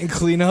have been hitting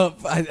cleanup.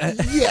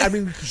 Yeah, I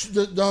mean,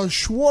 the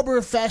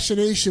Schwarber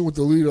fascination with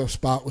the leadoff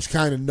spot was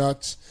kind of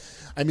nuts.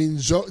 I mean,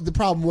 the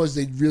problem was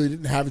they really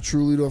didn't have a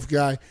true leadoff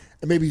guy.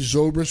 And maybe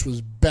Zobrist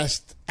was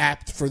best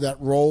apt for that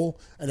role,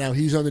 and now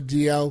he's on the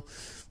DL.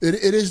 It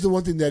is the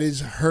one thing that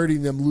is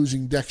hurting them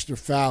losing Dexter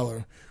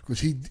Fowler, because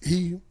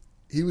he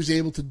was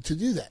able to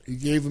do that. He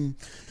gave him,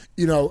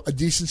 a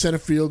decent center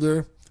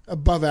fielder,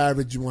 above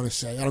average, you want to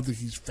say. I don't think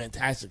he's a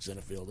fantastic center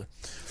fielder.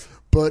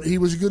 But he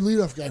was a good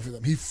leadoff guy for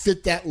them. He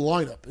fit that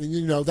lineup.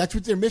 And, that's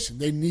what they're missing.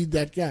 They need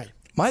that guy.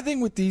 My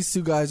thing with these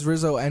two guys,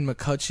 Rizzo and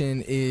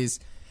McCutchen,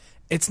 is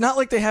it's not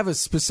like they have a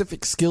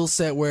specific skill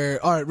set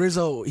where, all right,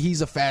 Rizzo,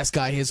 he's a fast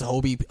guy, he has a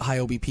high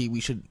OBP,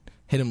 we should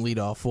hit him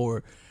leadoff.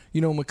 Or,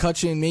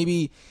 McCutchen,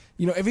 maybe,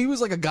 if he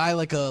was like a guy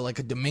like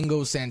a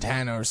Domingo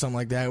Santana or something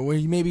like that, where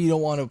maybe you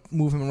don't want to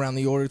move him around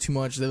the order too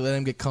much, they let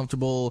him get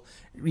comfortable,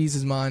 ease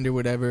his mind or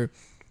whatever.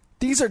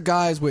 These are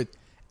guys with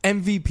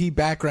MVP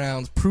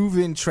backgrounds,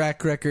 proven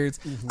track records.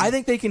 Mm-hmm. I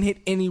think they can hit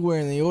anywhere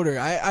in the order.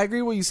 I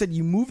agree with what you said.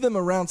 You move them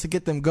around to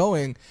get them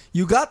going.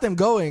 You got them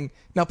going.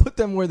 Now put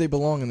them where they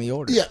belong in the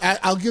order. Yeah,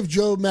 I'll give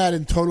Joe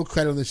Madden total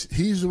credit on this.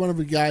 He's one of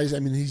the guys,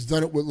 he's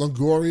done it with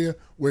Longoria,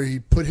 where he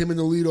put him in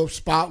the leadoff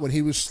spot when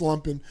he was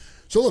slumping.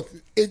 So, look,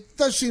 it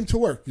does seem to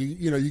work.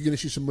 You're going to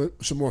see some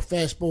more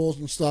fastballs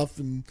and stuff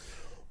and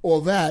all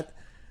that.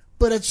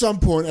 But at some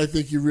point, I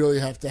think you really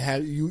have to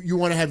have you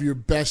want to have your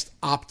best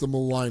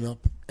optimal lineup,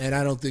 and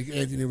I don't think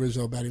Anthony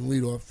Rizzo batting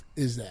leadoff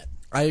is that.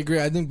 I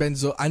agree. I think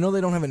I know they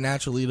don't have a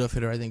natural leadoff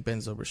hitter. I think Ben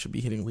Zobrist should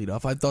be hitting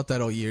leadoff. I thought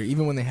that all year,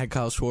 even when they had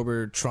Kyle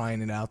Schwarber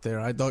trying it out there.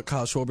 I thought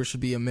Kyle Schwarber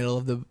should be a middle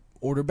of the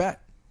order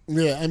bat.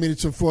 Yeah,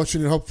 it's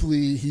unfortunate.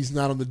 Hopefully, he's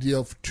not on the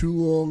DL for too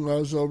long.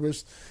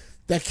 Zobrist.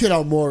 That kid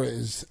Almora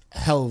is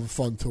hell of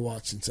fun to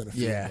watch in center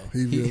field. Yeah, though.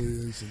 He really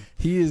is.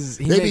 He is.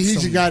 Maybe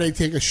he's a guy they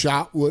take a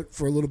shot with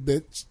for a little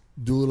bit.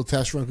 Do a little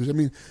test run,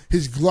 because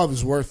his glove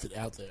is worth it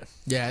out there.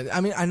 Yeah,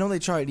 I know they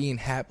tried Ian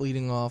Happ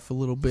leading off a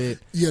little bit.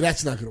 Yeah,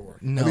 that's not going to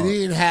work. No.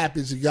 Ian Happ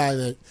is a guy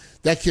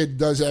that kid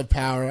does have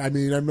power. I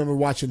remember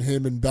watching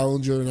him and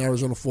Bellinger in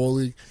Arizona Fall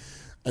League,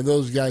 and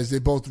those guys, they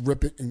both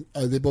rip it and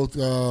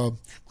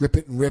grip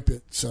it and rip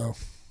it. So,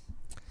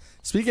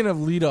 speaking of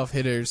leadoff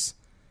hitters,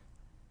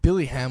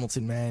 Billy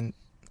Hamilton, man,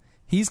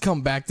 he's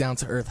come back down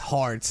to earth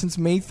hard since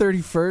May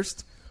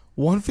 31st.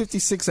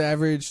 156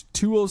 average,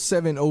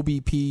 207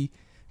 OBP.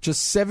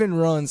 Just 7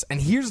 runs,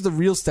 and here's the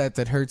real stat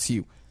that hurts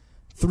you.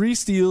 3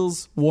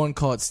 steals, 1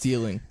 caught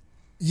stealing.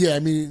 Yeah,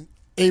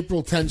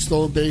 April 10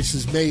 stolen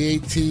bases, May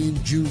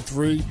 18, June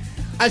 3.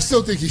 I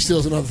still think he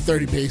steals another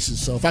 30 bases,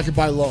 so if I could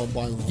buy low, I'm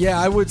buying low. Yeah,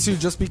 I would too,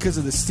 just because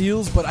of the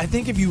steals, but I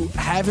think if you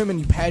have him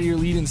and you pad your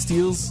lead in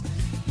steals,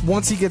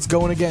 once he gets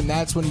going again,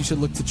 that's when you should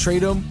look to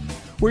trade him.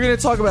 We're going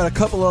to talk about a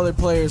couple other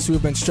players who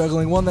have been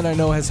struggling, one that I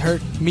know has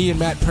hurt me and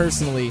Matt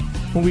personally,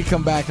 when we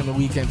come back on the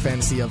Weekend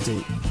Fantasy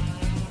Update.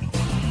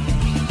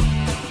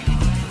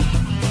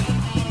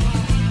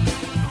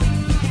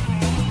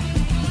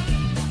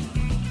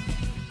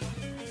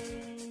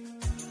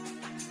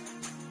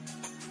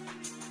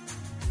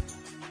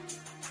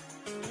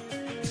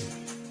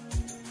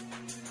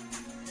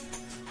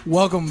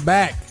 Welcome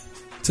back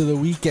to the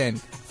Weekend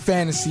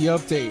Fantasy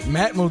Update.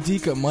 Matt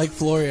Modica, Mike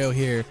Florio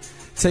here,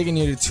 taking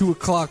you to 2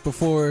 o'clock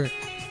before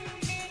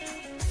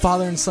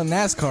father and son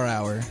NASCAR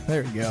hour.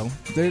 There we go.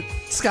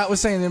 Scott was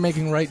saying they're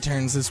making right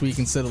turns this week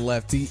instead of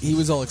left. He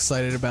was all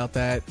excited about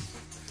that.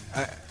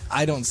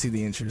 I don't see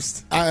the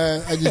interest.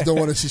 I just don't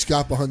want to see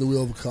Scott behind the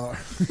wheel of a car.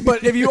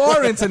 But if you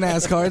are into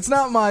NASCAR, it's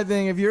not my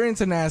thing. If you're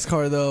into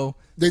NASCAR, though,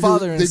 they do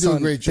a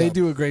great job. They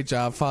do a great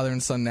job. Father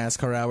and son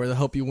NASCAR hour. They'll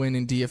help you win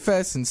in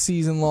DFS and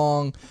season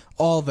long,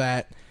 all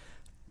that.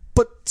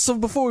 But so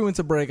before we went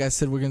to break, I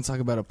said we're going to talk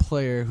about a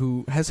player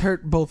who has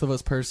hurt both of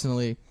us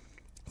personally.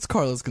 It's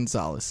Carlos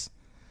Gonzalez.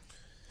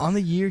 On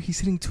the year, he's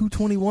hitting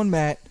 221,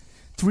 Matt,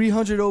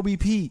 300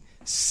 OBP,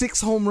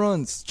 6 home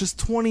runs, just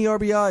 20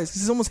 RBIs.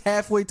 He's almost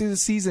halfway through the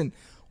season.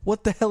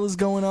 What the hell is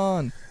going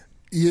on?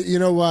 You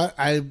know what?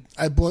 I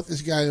bought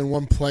this guy in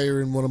one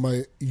player in one of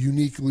my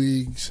unique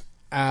leagues.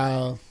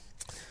 I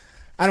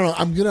don't know.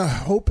 I'm going to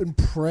hope and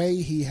pray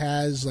he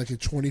has like a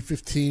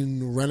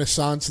 2015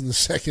 renaissance in the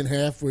second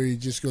half where he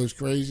just goes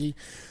crazy.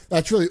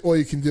 That's really all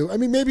you can do.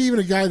 Maybe even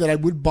a guy that I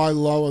would buy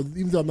low,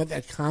 even though I'm not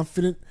that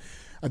confident.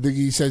 I think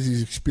he says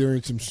he's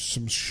experiencing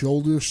some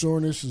shoulder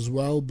soreness as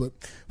well. But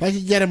if I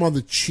could get him on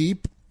the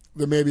cheap,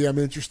 then maybe I'm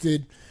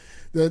interested.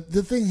 The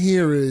thing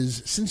here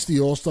is, since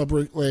the All-Star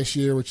break last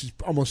year, which is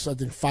almost, I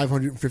think,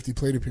 550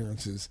 plate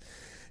appearances,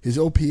 his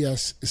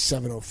OPS is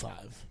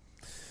 705.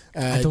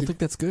 I don't think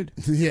that's good.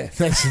 Yeah,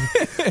 that's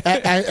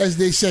as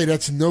they say,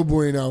 that's no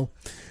bueno.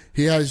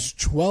 He has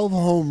 12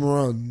 home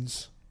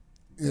runs.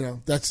 You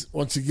know, that's,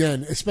 once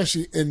again,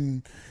 especially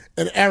in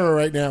an era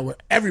right now where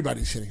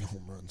everybody's hitting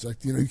home runs.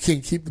 Like, you know, you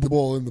can't keep the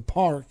ball in the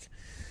park.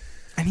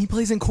 And he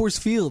plays in Coors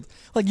Field.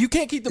 Like, you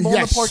can't keep the ball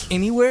in the park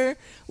anywhere,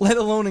 let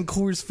alone in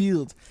Coors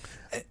Field.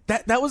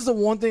 That was the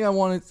one thing I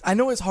wanted. I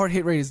know his hard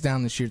hit rate is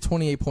down this year,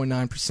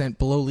 28.9%,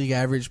 below league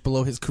average,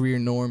 below his career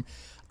norm.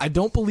 I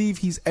don't believe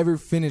he's ever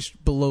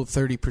finished below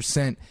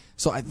 30%,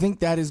 so I think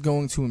that is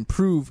going to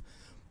improve.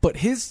 But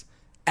his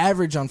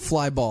average on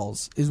fly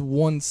balls is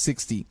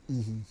 160.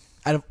 Mm-hmm.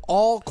 Out of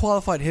all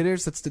qualified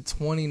hitters, that's the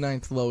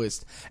 29th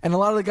lowest. And a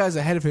lot of the guys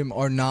ahead of him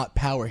are not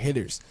power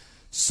hitters.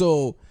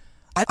 So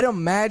I'd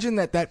imagine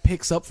that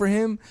picks up for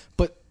him,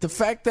 but the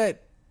fact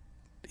that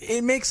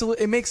it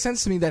makes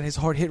sense to me that his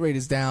hard hit rate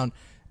is down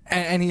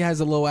and he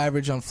has a low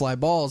average on fly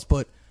balls,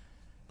 but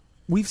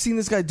we've seen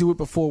this guy do it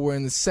before where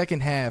in the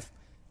second half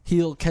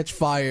he'll catch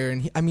fire,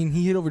 and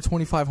he hit over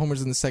 25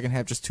 homers in the second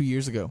half just 2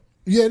 years ago.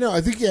 Yeah, no, I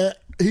think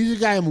he's a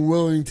guy I'm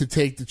willing to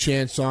take the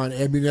chance on.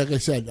 I mean, like I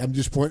said, I'm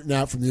just pointing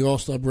out from the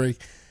All-Star break,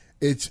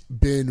 it's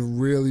been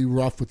really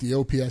rough with the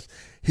OPS.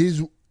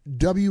 His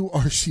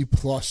WRC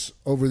plus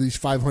over these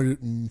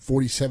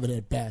 547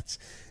 at-bats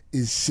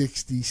is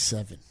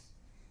 67.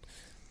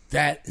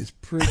 That is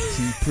pretty.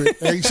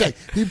 Like you say,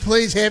 he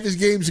plays half his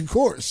games in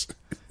Coors.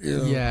 You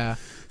know? Yeah.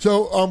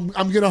 So I'm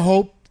going to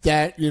hope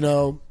that, you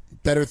know,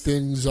 better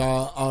things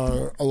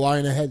are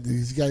lying ahead.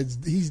 These guys,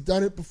 he's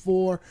done it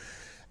before.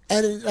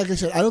 And like I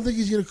said, I don't think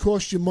he's going to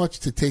cost you much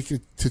to take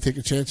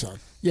a chance on.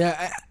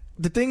 Yeah,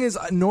 the thing is,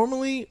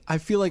 normally I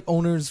feel like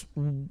owners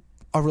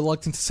are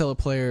reluctant to sell a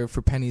player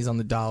for pennies on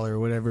the dollar or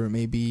whatever it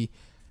may be.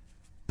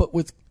 But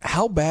with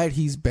how bad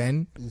he's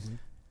been, mm-hmm.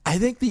 I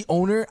think the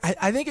owner,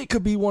 I think it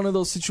could be one of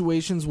those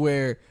situations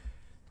where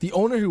the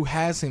owner who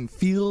has him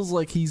feels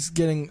like he's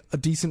getting a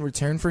decent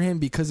return for him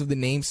because of the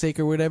namesake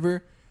or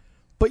whatever.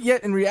 But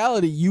yet, in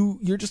reality,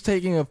 you're just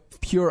taking a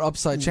pure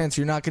upside chance.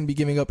 You're not going to be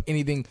giving up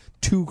anything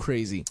too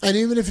crazy. And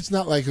even if it's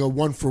not like a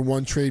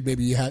 1-for-1 trade,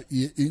 maybe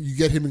you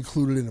get him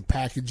included in a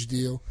package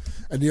deal,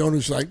 and the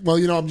owner's like, well,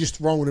 you know, I'm just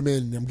throwing him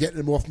in. I'm getting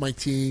him off my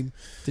team.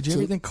 Did you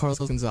ever think Carlos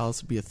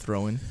Gonzalez would be a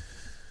throw-in?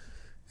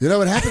 You know,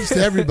 it happens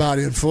to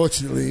everybody,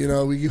 unfortunately. You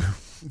know,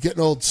 getting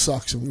old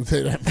sucks. I'm going to tell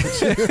you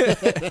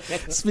that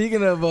much.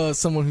 Speaking of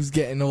someone who's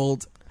getting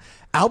old,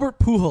 Albert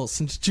Pujols,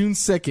 since June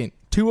 2nd,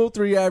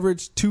 203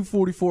 average,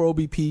 244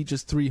 OBP,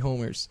 just 3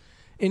 homers.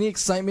 Any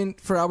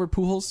excitement for Albert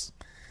Pujols?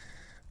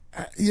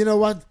 You know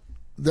what?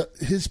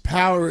 His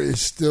power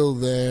is still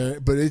there,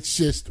 but it's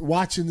just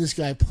watching this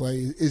guy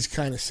play is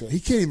kind of silly. He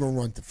can't even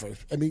run to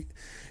first. I mean,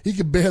 he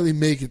can barely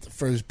make it to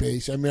first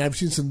base. I mean, I've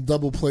seen some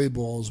double play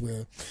balls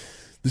where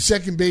the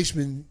second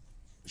baseman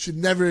should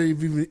never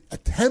have even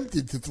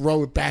attempted to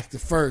throw it back to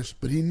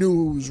first, but he knew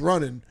who was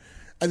running,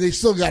 and they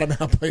still got him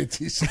out by a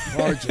decent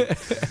margin.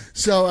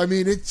 So, I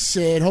mean, it's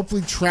sad.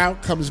 Hopefully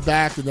Trout comes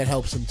back, and that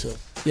helps him too.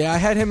 Yeah, I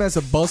had him as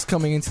a bust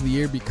coming into the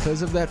year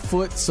because of that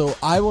foot, so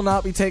I will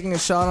not be taking a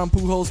shot on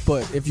Pujols,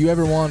 but if you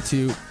ever want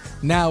to,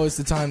 now is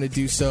the time to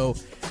do so.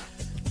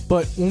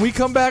 But when we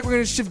come back, we're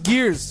going to shift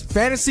gears.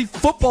 Fantasy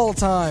football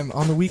time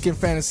on the Weekend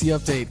Fantasy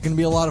Update. Going to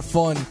be a lot of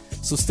fun,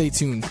 so stay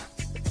tuned.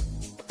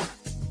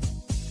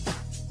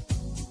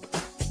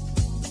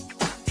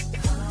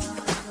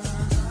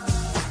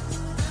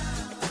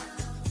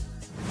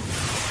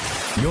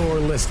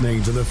 You're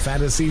listening to the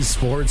Fantasy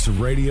Sports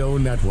Radio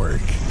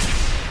Network.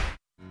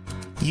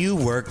 You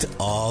worked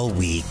all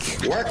week.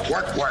 Work.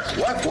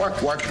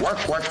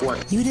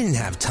 You didn't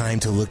have time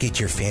to look at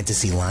your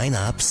fantasy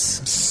lineups.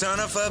 Son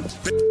of a...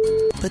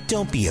 But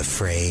don't be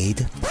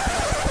afraid.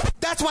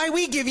 That's why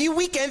we give you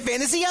Weekend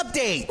Fantasy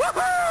Update.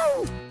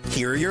 Woo-hoo!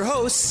 Here are your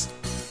hosts,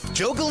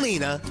 Joe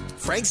Galena,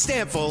 Frank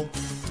Stamfel,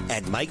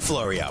 and Mike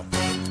Florio.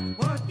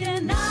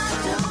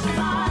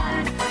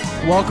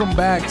 Welcome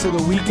back to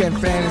the Weekend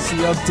Fantasy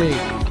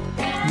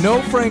Update.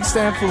 No Frank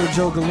Stamfel or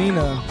Joe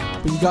Galena,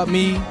 but you got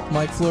me,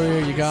 Mike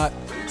Florio, you got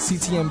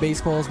CTM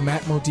Baseball's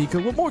Matt Modica.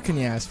 What more can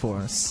you ask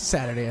for? It's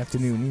Saturday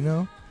afternoon, you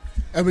know?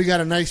 And we got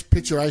a nice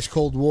pitcher of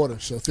ice-cold water,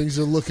 so things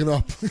are looking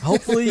up.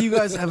 Hopefully you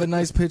guys have a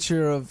nice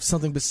picture of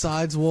something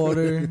besides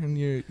water, and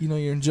you're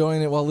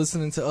enjoying it while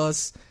listening to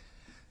us.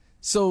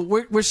 So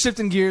we're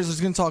shifting gears.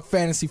 We're going to talk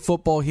fantasy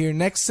football here.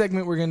 Next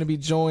segment, we're going to be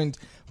joined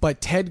by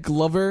Ted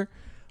Glover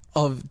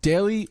of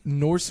Daily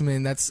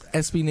Norseman. That's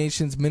SB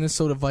Nation's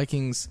Minnesota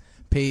Vikings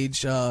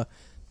page.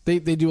 They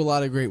do a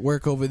lot of great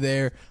work over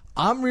there.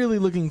 I'm really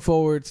looking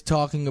forward to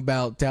talking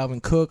about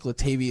Dalvin Cook,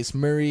 Latavius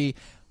Murray,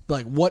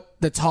 like what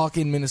the talk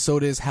in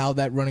Minnesota is, how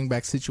that running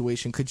back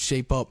situation could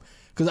shape up.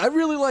 Because I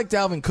really like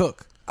Dalvin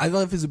Cook. I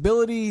love his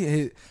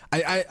ability.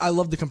 I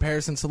love the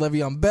comparison to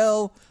Le'Veon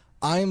Bell.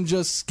 I am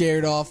just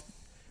scared off.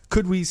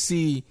 Could we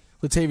see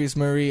Latavius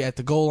Murray at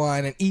the goal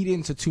line and eat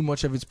into too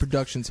much of his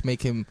production to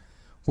make him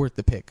worth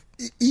the pick.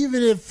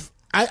 Even if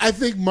I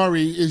think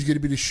Murray is going to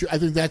be the I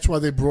think that's why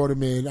they brought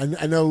him in.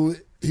 I know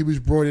he was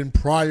brought in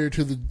prior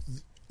to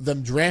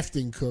them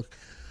drafting Cook,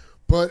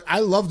 but I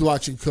loved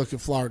watching Cook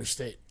at Florida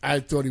State. I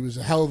thought he was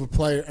a hell of a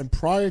player, and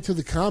prior to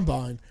the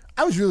Combine,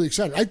 I was really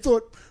excited. I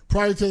thought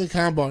prior to the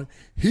Combine,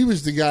 he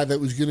was the guy that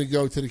was going to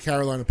go to the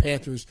Carolina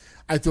Panthers.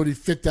 I thought he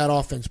fit that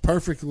offense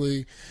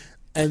perfectly,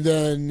 and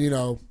then,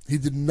 he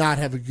did not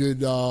have a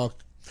good,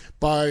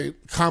 by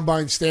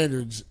Combine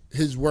standards,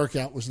 his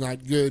workout was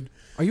not good.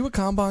 Are you a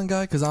Combine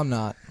guy? Because I'm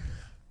not.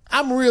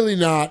 I'm really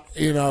not,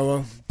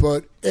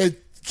 but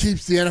it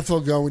keeps the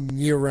NFL going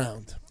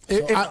year-round.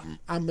 So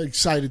I'm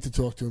excited to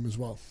talk to him as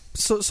well.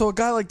 So a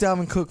guy like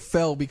Dalvin Cook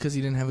fell because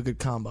he didn't have a good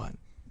Combine.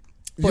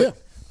 Yeah.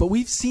 But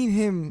we've seen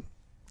him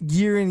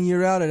year in,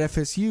 year out at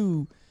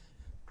FSU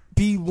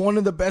be one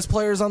of the best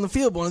players on the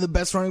field, one of the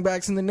best running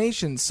backs in the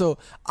nation. So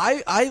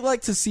I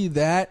like to see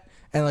that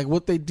and like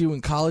what they do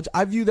in college.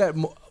 I view that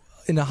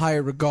in a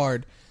higher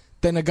regard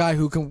than a guy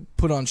who can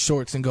put on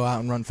shorts and go out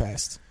and run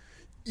fast.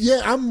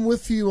 Yeah, I'm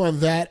with you on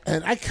that,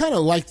 and I kind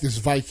of like this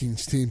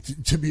Vikings team,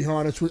 to be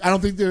honest with you. I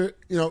don't think they're,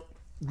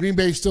 Green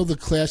Bay is still the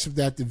class of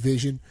that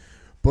division,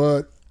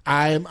 but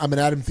I'm an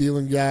Adam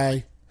Thielen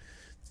guy.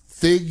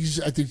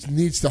 Thiggs, I think,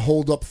 needs to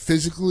hold up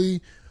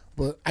physically,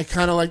 but I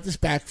kind of like this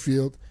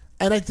backfield.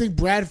 And I think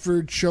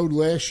Bradford showed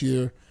last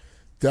year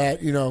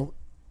that,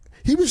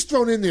 he was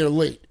thrown in there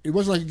late. It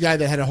wasn't like a guy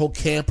that had a whole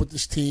camp with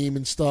this team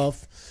and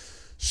stuff.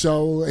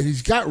 So, and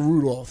he's got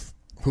Rudolph,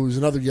 who's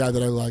another guy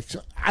that I like.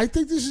 So I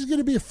think this is going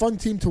to be a fun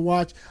team to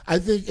watch. I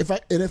think if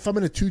I'm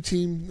in a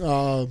two-team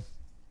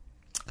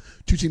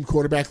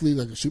quarterback league,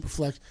 like a super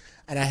flex,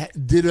 and I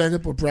did end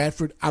up with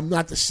Bradford, I'm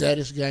not the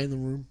saddest guy in the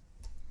room.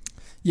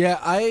 Yeah,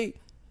 I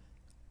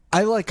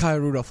like Kyle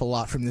Rudolph a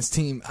lot from this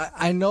team.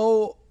 I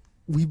know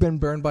we've been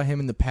burned by him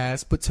in the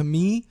past, but to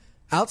me,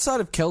 outside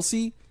of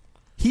Kelsey,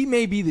 he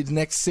may be the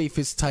next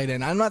safest tight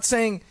end. I'm not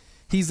saying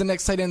he's the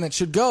next tight end that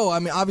should go. I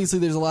mean, obviously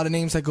there's a lot of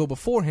names that go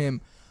before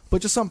him,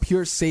 but just on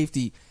pure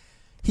safety.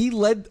 He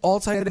led all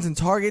tight ends in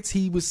targets.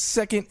 He was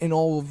second in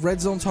all of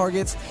red zone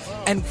targets.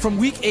 And from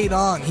week 8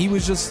 on, he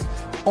was just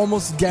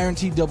almost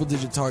guaranteed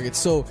double-digit targets.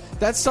 So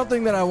that's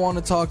something that I want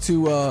to talk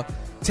to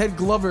Ted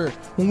Glover.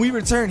 When we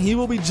return, he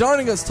will be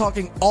joining us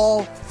talking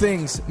all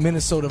things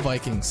Minnesota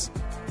Vikings.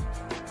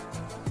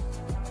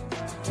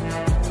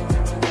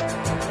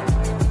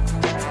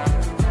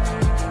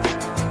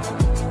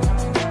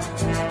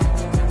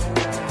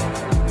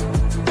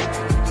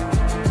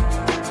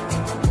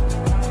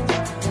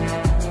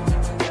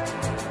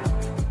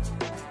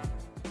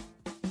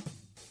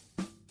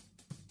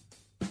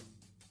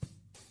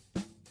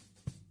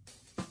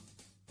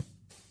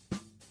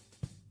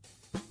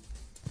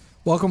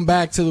 Welcome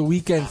back to the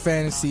Weekend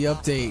Fantasy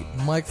Update.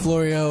 Mike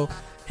Florio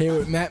here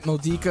with Matt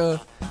Modica.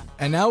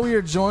 And now we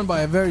are joined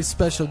by a very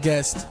special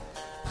guest,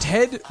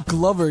 Ted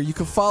Glover. You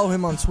can follow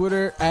him on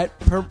Twitter at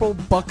Purple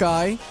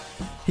Buckeye.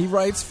 He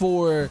writes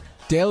for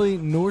Daily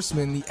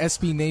Norseman, the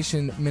SB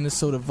Nation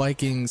Minnesota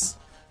Vikings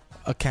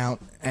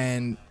account.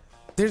 And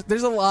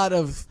there's a lot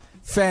of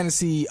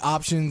fantasy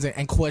options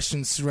and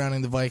questions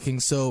surrounding the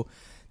Vikings. So,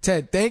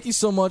 Ted, thank you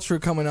so much for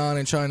coming on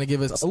and trying to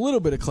give us a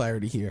little bit of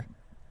clarity here.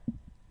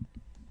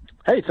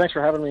 Hey, thanks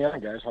for having me on,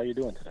 guys. How you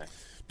doing today?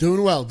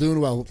 Doing well.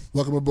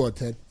 Welcome aboard,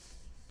 Ted.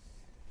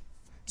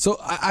 So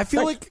I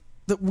feel like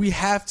that we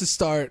have to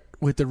start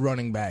with the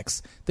running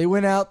backs. They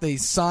went out, they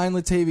signed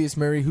Latavius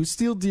Murray, who's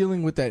still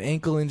dealing with that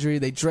ankle injury.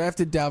 They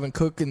drafted Dalvin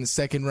Cook in the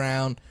second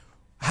round.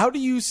 How do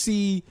you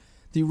see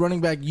the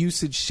running back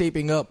usage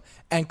shaping up?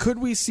 And could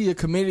we see a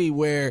committee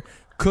where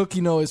Cook,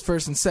 is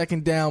first and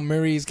second down,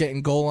 Murray is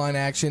getting goal line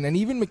action, and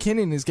even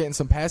McKinnon is getting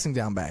some passing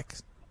down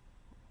backs?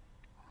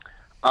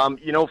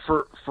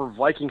 For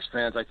Vikings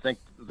fans, I think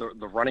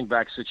the running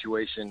back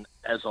situation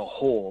as a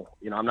whole,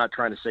 I'm not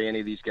trying to say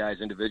any of these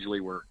guys individually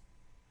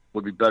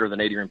would be better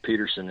than Adrian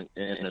Peterson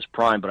in his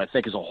prime, but I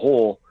think as a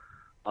whole,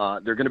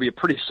 they're going to be a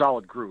pretty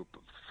solid group.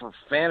 For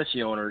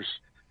fantasy owners,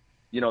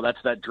 that's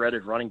that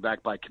dreaded running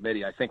back by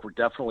committee. I think we're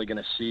definitely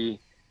going to see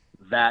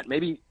that.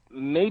 Maybe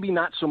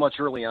not so much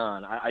early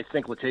on. I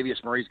think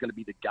Latavius Murray is going to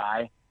be the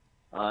guy,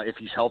 if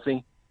he's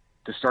healthy,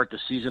 to start the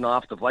season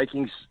off. The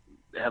Vikings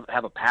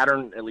have a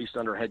pattern, at least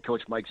under head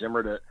coach Mike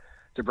Zimmer,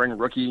 to bring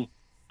rookie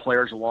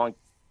players along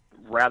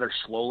rather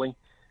slowly.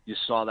 You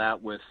saw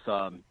that with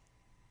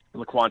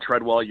Laquan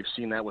Treadwell. You've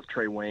seen that with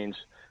Trey Waynes.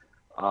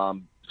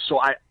 So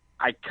I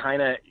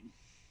kind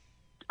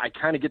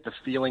of get the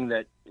feeling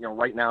that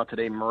right now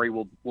today Murray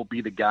will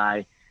be the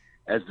guy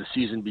as the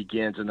season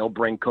begins, and they'll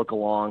bring Cook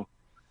along,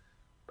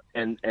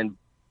 and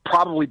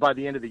probably by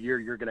the end of the year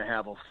you're going to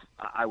have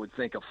I would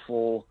think a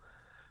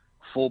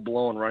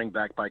full-blown running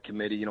back by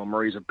committee.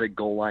 Murray's a big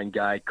goal line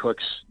guy.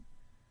 Cook's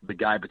the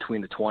guy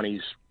between the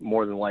 20s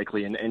more than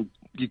likely. And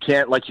you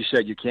can't, like you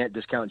said, you can't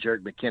discount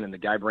Jerick McKinnon. The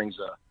guy brings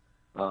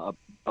a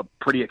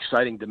pretty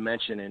exciting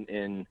dimension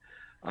in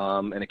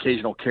an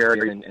occasional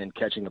carry and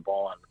catching the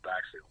ball out of the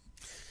backfield.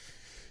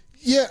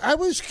 Yeah, I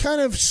was kind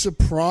of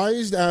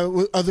surprised.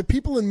 Are the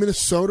people in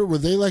Minnesota, were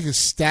they like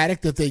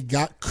ecstatic that they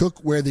got Cook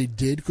where they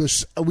did?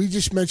 Because we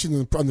just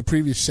mentioned on the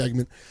previous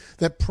segment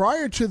that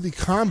prior to the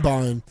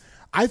Combine,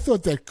 I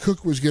thought that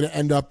Cook was going to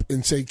end up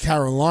in, say,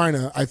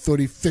 Carolina. I thought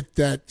he fit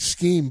that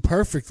scheme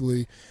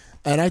perfectly.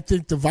 And I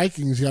think the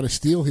Vikings got a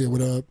steal here.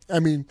 I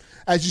mean,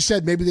 as you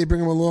said, maybe they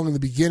bring him along in the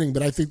beginning,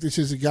 but I think this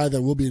is a guy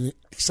that will be an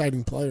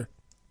exciting player.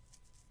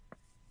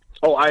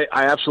 Oh, I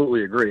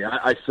absolutely agree.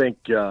 I think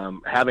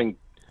having,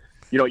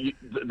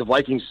 the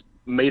Vikings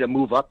made a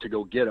move up to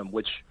go get him,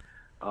 which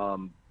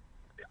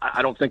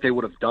I don't think they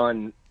would have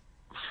done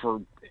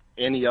for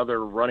any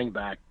other running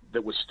back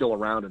that was still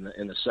around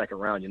in the second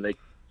round. And they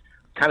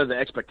kind of the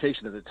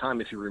expectation at the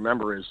time, if you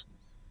remember, is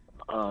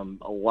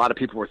a lot of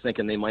people were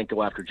thinking they might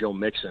go after Joe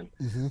Mixon.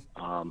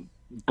 Mm-hmm.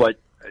 But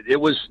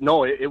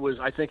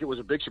I think it was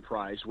a big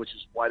surprise, which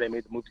is why they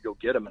made the move to go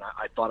get him. And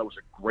I thought it was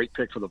a great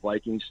pick for the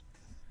Vikings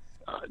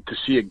to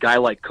see a guy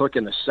like Cook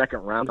in the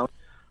second round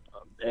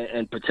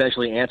and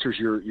potentially answers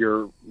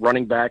your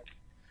running back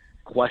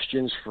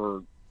questions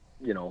for,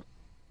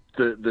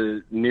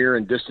 the near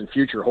and distant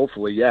future.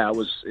 Hopefully. Yeah,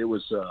 it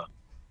was a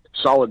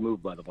solid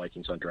move by the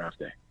Vikings on draft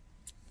day.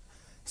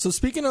 So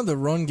speaking of the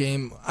run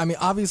game, I mean,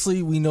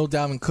 obviously we know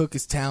Dalvin Cook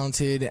is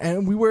talented,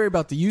 and we worry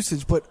about the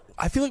usage, but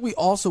I feel like we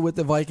also, with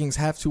the Vikings,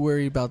 have to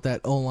worry about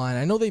that O-line.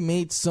 I know they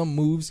made some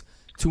moves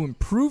to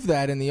improve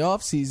that in the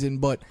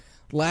offseason, but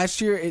last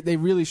year they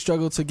really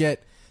struggled to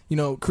get,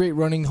 create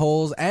running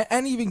holes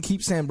and even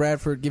keep Sam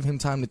Bradford, give him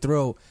time to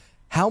throw.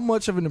 How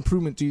much of an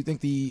improvement do you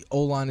think the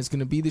O-line is going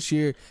to be this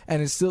year,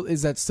 and is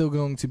that still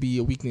going to be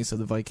a weakness of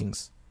the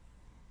Vikings?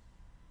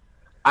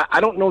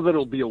 I don't know that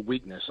it'll be a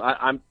weakness.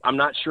 I'm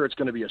not sure it's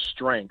going to be a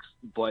strength,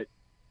 but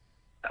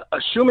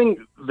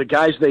assuming the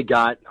guys they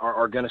got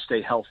are going to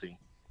stay healthy,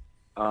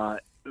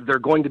 they're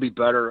going to be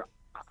better,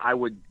 I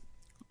would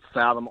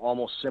fathom,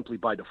 almost simply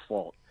by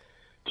default.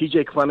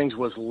 TJ Clemmings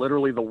was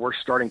literally the worst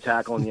starting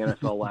tackle in the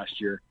NFL last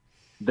year.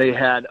 They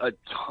had a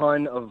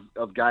ton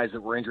of guys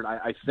that were injured.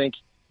 I think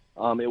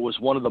it was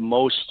one of the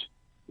most,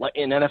 like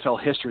in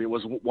NFL history, it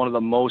was one of the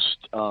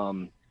most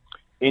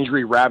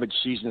injury-ravaged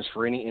seasons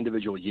for any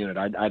individual unit.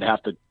 I'd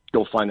have to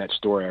go find that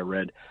story I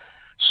read.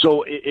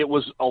 So it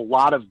was a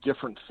lot of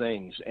different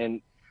things,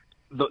 and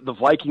the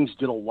Vikings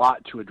did a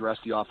lot to address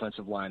the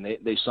offensive line.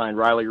 They signed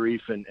Riley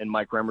Reif and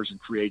Mike Remmers in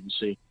free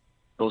agency.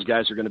 Those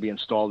guys are going to be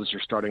installed as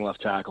your starting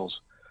left tackles.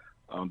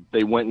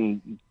 They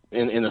went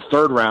in the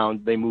third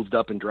round, they moved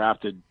up and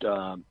drafted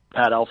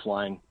Pat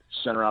Elflein,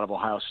 center out of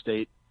Ohio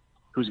State,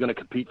 who's going to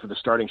compete for the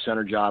starting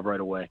center job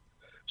right away.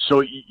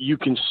 So you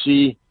can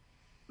see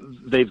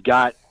they've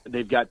got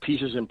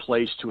pieces in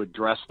place to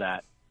address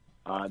that.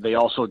 They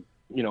also,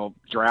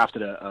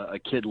 drafted a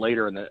kid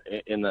later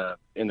in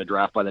the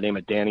draft by the name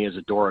of Danny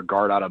Isadora,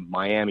 guard out of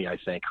Miami, I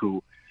think,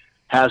 who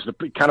has the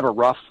kind of a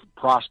rough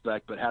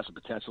prospect, but has the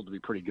potential to be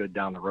pretty good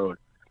down the road.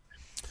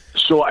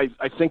 So I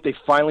think they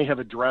finally have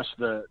addressed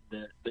the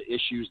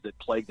issues that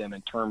plague them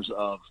in terms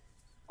of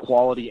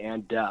quality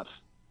and depth.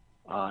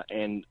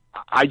 And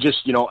I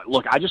just,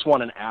 I just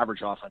want an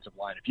average offensive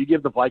line. If you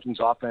give the Vikings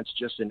offense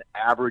just an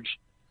average,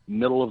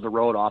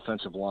 middle-of-the-road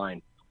offensive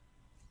line,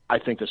 I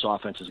think this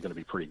offense is going to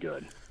be pretty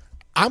good.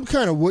 I'm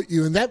kind of with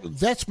you, and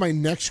that's my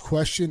next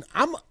question.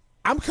 I'm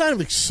kind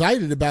of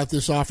excited about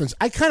this offense.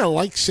 I kind of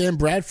like Sam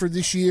Bradford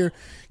this year,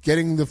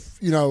 getting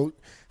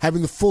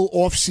having the full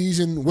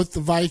offseason with the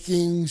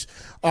Vikings.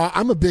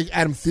 I'm a big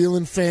Adam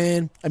Thielen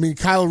fan. I mean,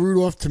 Kyle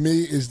Rudolph, to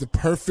me, is the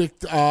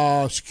perfect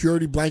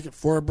security blanket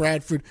for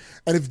Bradford.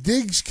 And if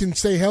Diggs can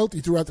stay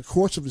healthy throughout the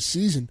course of the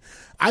season,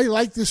 I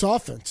like this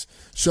offense.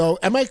 So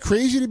am I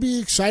crazy to be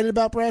excited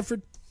about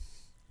Bradford?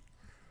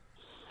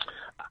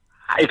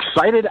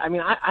 Excited? I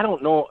mean, I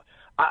don't know.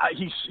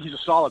 He's a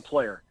solid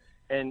player.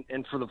 And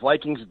for the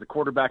Vikings at the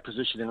quarterback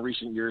position in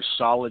recent years,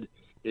 solid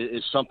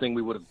is something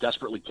we would have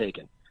desperately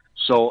taken.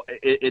 So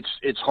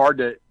it's hard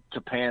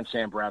to pan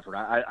Sam Bradford.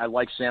 I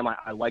like Sam.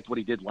 I liked what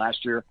he did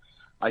last year.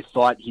 I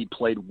thought he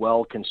played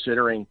well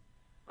considering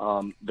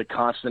the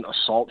constant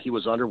assault he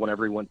was under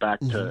whenever he went back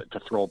to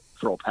throw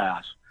a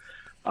pass.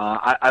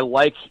 I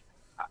like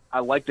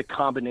the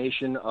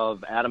combination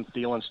of Adam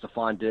Thielen,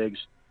 Stephon Diggs,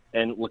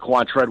 and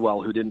Laquan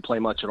Treadwell, who didn't play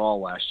much at all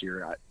last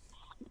year.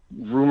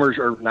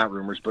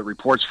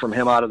 Reports from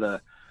him out of the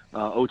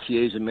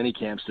OTAs and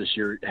minicamps this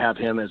year have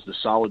him as the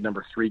solid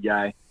number 3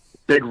 guy.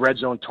 Big red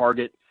zone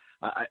target.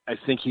 I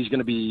think he's going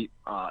to be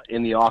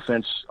in the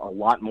offense a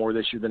lot more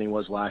this year than he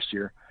was last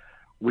year.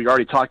 We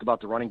already talked about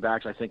the running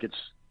backs. I think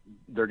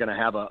they're going to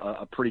have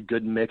a pretty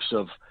good mix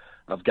of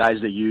guys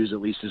they use,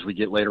 at least as we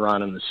get later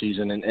on in the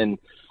season. And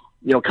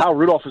Kyle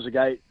Rudolph is a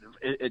guy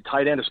at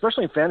tight end,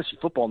 especially in fantasy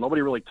football,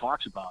 nobody really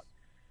talks about.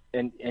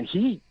 And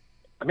he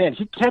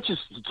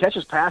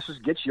catches passes,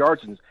 gets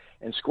yards,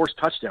 and scores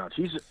touchdowns.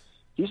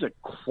 He's a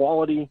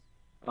quality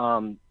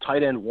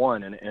tight end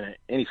one in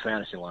any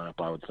fantasy lineup,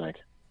 I would think.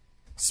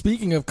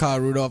 Speaking of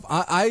Kyle Rudolph,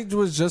 I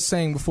was just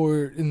saying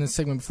before in the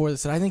segment before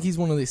this that I think he's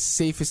one of the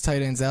safest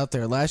tight ends out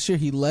there. Last year,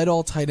 he led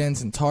all tight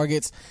ends in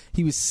targets.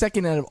 He was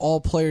second out of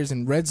all players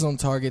in red zone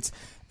targets.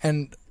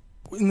 And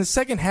in the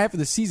second half of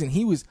the season,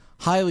 he was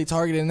highly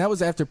targeted, and that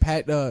was after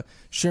Pat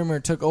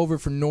Shurmur took over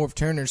for Norv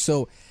Turner.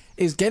 So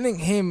is getting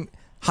him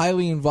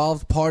highly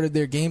involved part of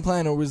their game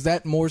plan, or was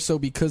that more so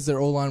because their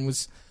O-line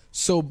was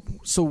so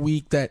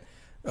weak that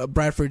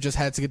Bradford just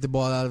had to get the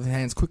ball out of his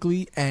hands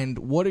quickly? And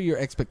what are your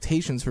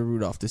expectations for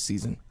Rudolph this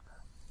season?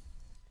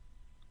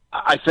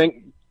 I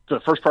think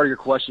the first part of your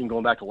question,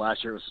 going back to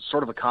last year, was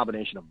sort of a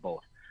combination of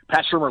both.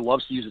 Pat Shurmur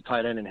loves to use a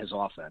tight end in his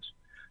offense.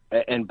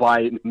 And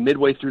by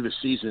midway through the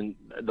season,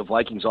 the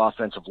Vikings'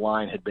 offensive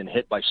line had been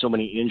hit by so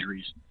many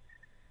injuries,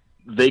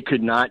 they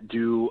could not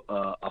do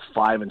a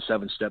 5 and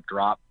 7 step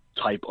drop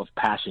type of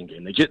passing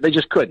game. They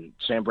just couldn't.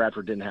 Sam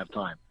Bradford didn't have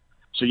time.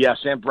 So yeah,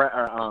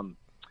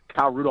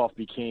 Kyle Rudolph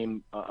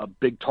became a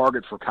big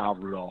target for Kyle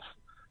Rudolph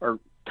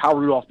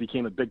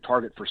became a big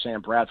target for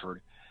Sam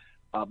Bradford.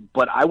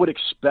 But I would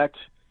expect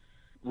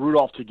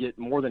Rudolph to get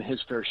more than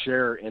his fair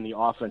share in the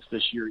offense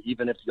this year,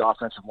 even if the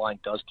offensive line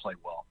does play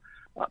well,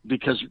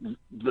 because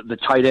the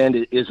tight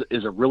end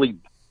is a really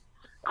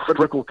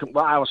critical.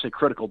 Well, I won't say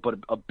critical, but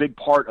a big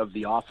part of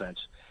the offense,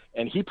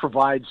 and he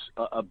provides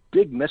a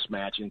big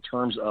mismatch in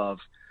terms of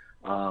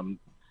guys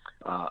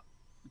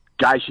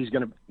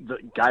the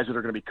guys that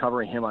are going to be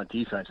covering him on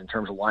defense in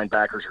terms of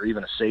linebackers or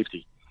even a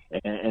safety,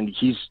 and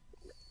he's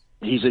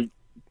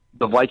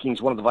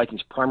one of the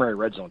Vikings' primary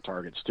red zone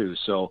targets too.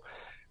 So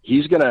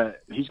he's gonna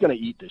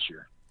eat this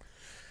year.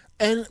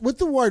 And with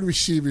the wide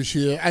receivers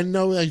here, I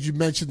know, as you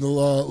mentioned, the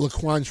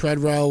Laquan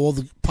Treadwell, all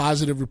the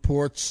positive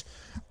reports.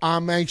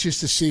 I'm anxious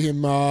to see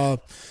him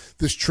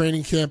this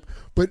training camp.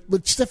 But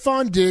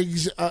Stephon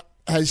Diggs,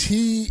 is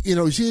he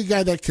a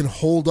guy that can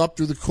hold up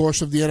through the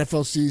course of the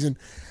NFL season?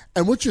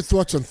 And what's your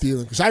thoughts on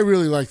Thielen? Because I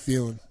really like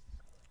Thielen.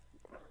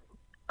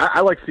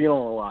 I like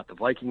Thielen a lot. The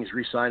Vikings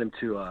re-signed him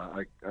to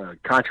a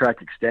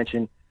contract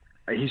extension.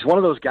 He's one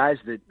of those guys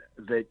that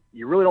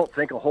you really don't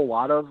think a whole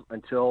lot of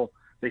until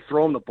they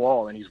throw him the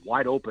ball and he's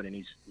wide open and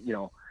he's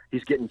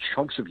getting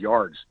chunks of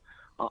yards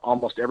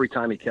almost every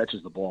time he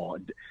catches the ball.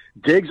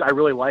 Diggs, I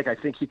really like. I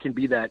think he can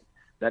be that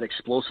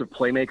explosive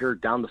playmaker,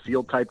 down the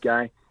field type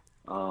guy.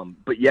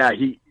 But yeah,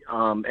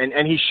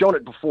 and he's shown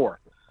it before.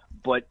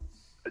 But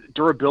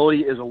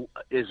durability is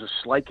a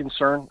slight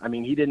concern. I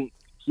mean, he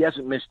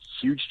hasn't missed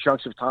huge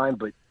chunks of time,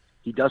 but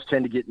he does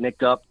tend to get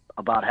nicked up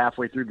about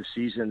halfway through the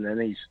season. And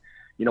then he's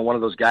one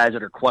of those guys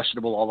that are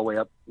questionable all the way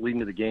up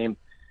leading to the game.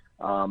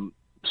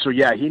 So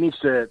yeah, he needs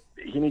to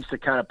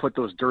kind of put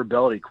those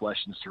durability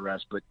questions to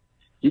rest, but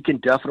he can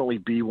definitely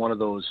be one of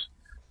those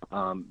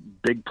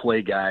big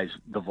play guys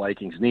the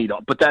Vikings need.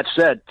 But that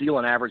said,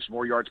 Thielen averaged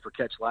more yards per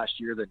catch last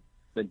year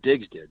than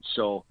Diggs did.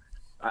 So,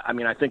 I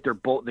mean, I think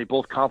they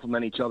both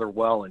complement each other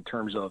well in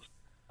terms of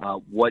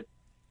what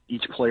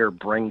each player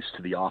brings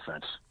to the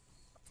offense.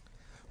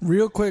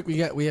 Real quick,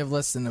 we have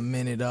less than a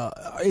minute.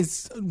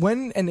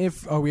 When and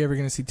if are we ever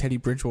going to see Teddy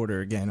Bridgewater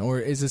again, or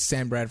is this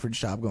Sam Bradford's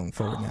job going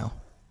forward now?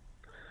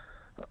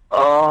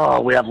 Oh,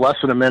 we have less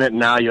than a minute, and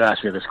now you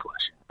ask me this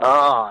question.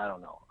 Oh, I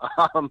don't know.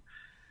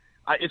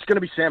 It's going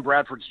to be Sam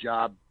Bradford's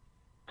job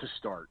to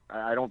start.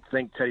 I don't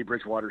think Teddy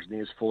Bridgewater's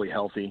knee is fully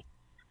healthy,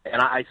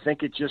 and I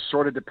think it just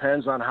sort of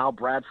depends on how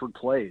Bradford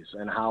plays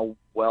and how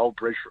well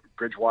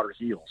Bridgewater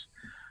heals.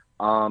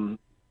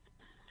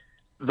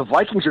 The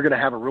Vikings are going to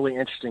have a really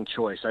interesting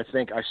choice. I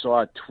think I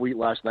saw a tweet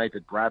last night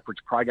that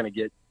Bradford's probably going to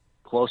get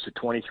close to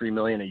 $23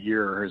 million a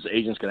year, or his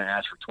agent's going to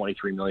ask for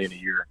 $23 million a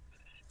year,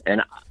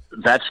 and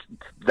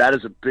that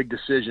is a big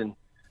decision.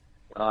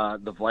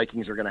 The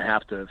Vikings are going to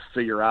have to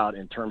figure out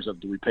in terms of,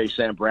 do we pay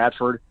Sam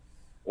Bradford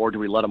or do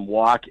we let him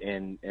walk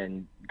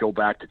and go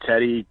back to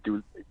Teddy?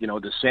 Does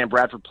Sam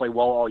Bradford play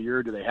well all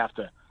year? Do they have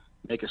to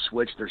make a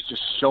switch? There's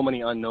just so many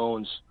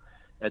unknowns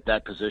at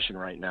that position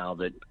right now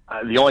that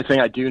the only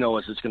thing I do know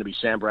is it's going to be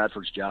Sam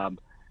Bradford's job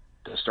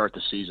to start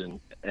the season,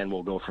 and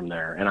we'll go from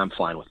there, and I'm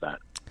fine with that.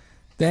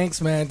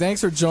 Thanks, man. Thanks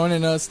for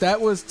joining us.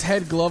 That was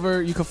Ted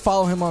Glover. You can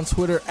follow him on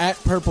Twitter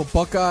at Purple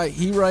Buckeye.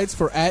 He writes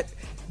for at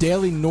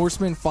Daily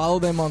Norseman. Follow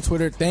them on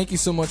Twitter. Thank you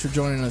so much for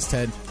joining us,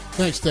 Ted.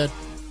 Thanks, Ted.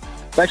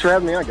 Thanks for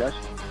having me on, guys.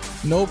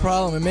 No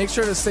problem. And make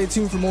sure to stay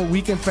tuned for more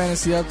Weekend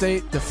Fantasy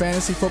Update. The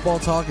fantasy football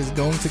talk is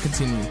going to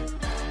continue.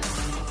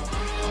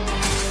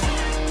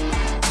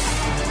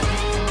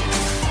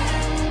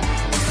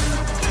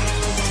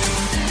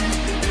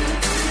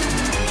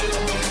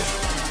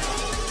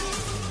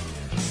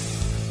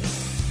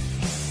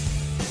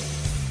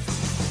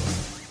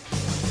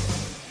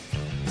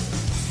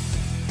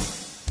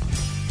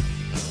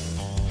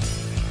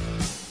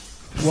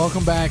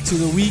 Welcome back to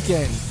the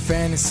Weekend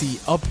Fantasy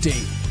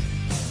Update.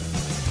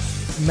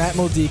 Matt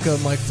Modica,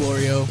 Mike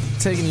Florio,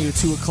 taking you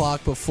to 2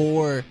 o'clock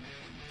before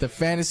the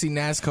Fantasy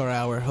NASCAR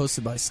Hour,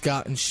 hosted by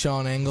Scott and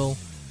Sean Engel,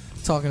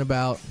 talking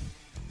about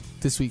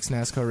this week's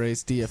NASCAR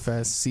race,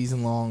 DFS,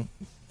 season long,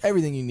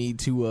 everything you need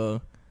to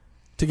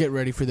get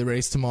ready for the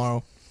race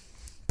tomorrow.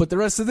 But the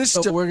rest of this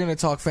show, we're going to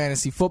talk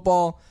fantasy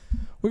football.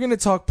 We're going to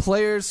talk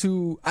players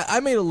who I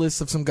made a list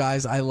of some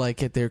guys I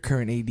like at their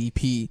current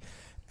ADP,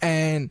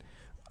 and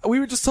we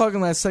were just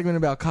talking last segment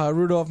about Kyle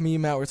Rudolph. Me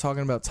and Matt were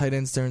talking about tight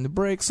ends during the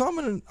break, so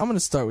I'm gonna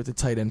start with the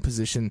tight end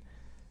position.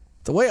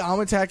 The way I'm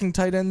attacking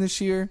tight end this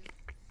year,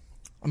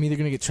 I'm either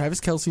gonna get Travis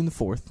Kelce in the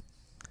 4th.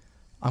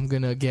 I'm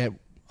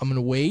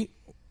gonna wait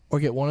or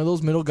get one of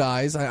those middle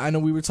guys. I know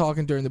we were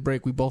talking during the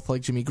break. We both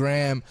like Jimmy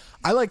Graham.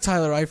 I like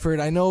Tyler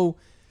Eifert. I know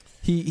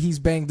he's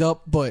banged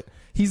up, but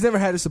he's never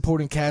had a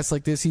supporting cast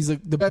like this. He's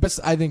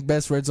the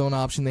best red zone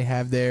option they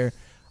have there.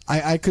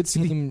 I could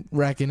see him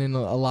racking in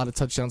a lot of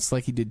touchdowns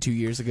like he did 2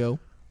 years ago.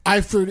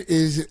 Eifert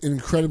is an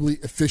incredibly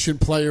efficient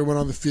player when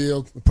on the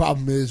field. The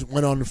problem is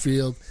when on the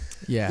field.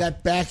 Yeah.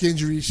 That back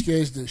injury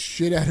scares the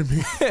shit out of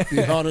me, to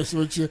be honest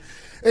with you.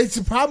 It's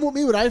the problem with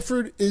me with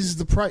Eifert is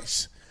the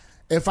price.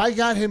 If I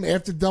got him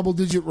after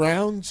double-digit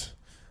rounds,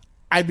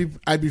 I'd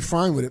be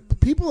fine with it.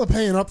 But people are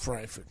paying up for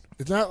Eifert.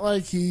 It's not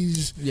like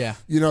he's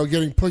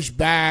getting pushed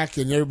back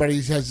and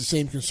everybody has the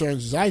same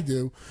concerns as I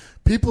do.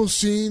 People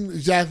seen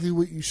exactly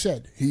what you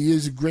said. He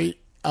is a great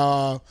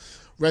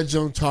red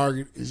zone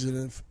target. He's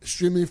an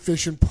extremely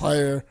efficient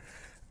player.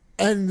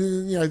 And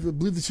I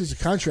believe this is a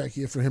contract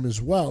year for him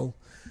as well.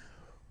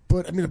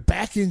 But, a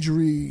back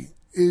injury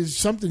is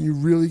something you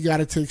really got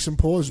to take some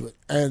pause with.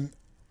 And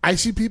I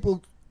see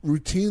people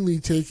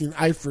routinely taking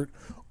Eifert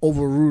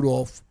over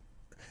Rudolph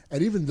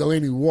and even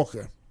Delaney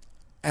Walker.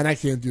 And I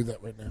can't do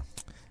that right now.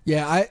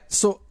 Yeah,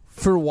 so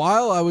for a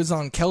while I was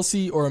on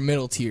Kelce or a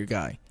middle tier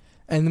guy.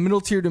 And the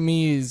middle tier to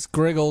me is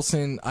Greg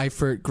Olsen,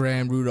 Eifert,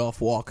 Graham, Rudolph,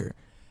 Walker.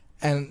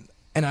 And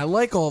I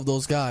like all of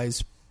those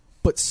guys,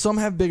 but some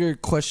have bigger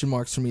question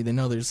marks for me than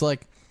others.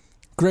 Like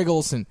Greg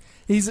Olsen,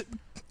 he's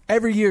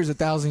every year is a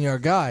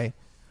 1,000-yard guy,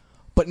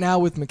 but now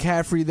with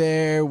McCaffrey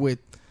there, with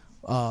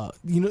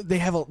they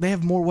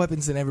have more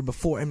weapons than ever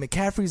before, and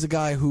McCaffrey's a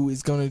guy who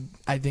is going to,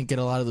 I think, get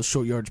a lot of those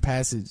short yardage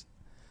passes.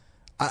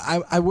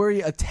 I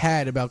worry a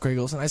tad about Greg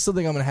Olsen. I still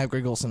think I'm going to have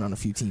Greg Olsen on a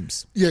few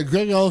teams. Yeah,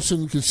 Greg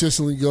Olsen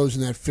consistently goes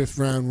in that 5th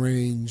round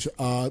range.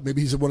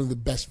 Maybe he's one of the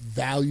best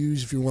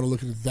values if you want to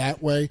look at it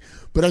that way.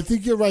 But I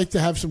think you're right to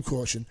have some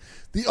caution.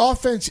 The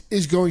offense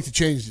is going to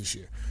change this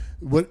year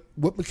with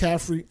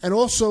McCaffrey and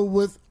also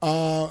with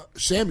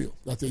Samuel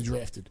that they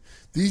drafted.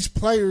 These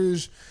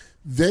players,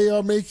 they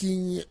are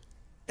making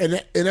an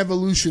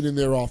evolution in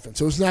their offense.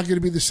 So it's not going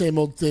to be the same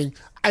old thing.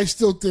 I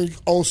still think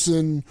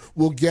Olsen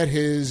will get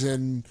his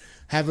and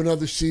have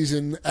another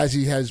season as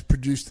he has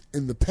produced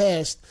in the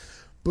past.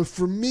 But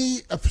for me,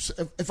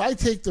 if I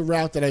take the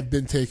route that I've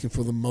been taking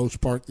for the most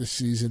part this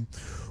season,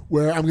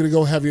 where I'm going to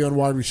go heavy on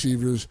wide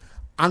receivers,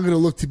 I'm going to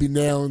look to be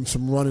nailing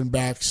some running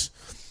backs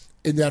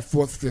in that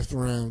 4th, 5th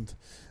round.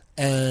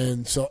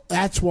 And so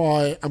that's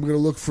why I'm going to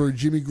look for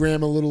Jimmy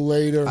Graham a little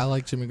later. I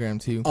like Jimmy Graham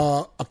too.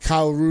 A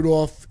Kyle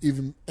Rudolph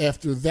even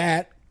after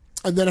that.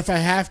 And then if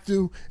I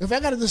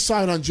got to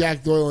decide on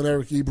Jack Doyle and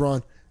Eric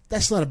Ebron,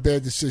 that's not a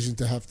bad decision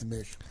to have to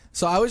make.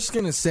 So I was just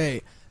going to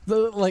say,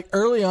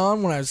 early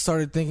on when I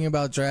started thinking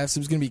about drafts, it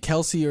was going to be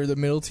Kelce or the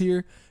middle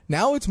tier.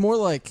 Now it's more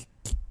like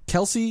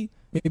Kelce,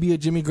 maybe a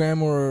Jimmy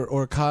Graham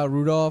or Kyle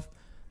Rudolph,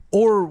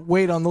 or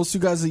wait on those two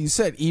guys that you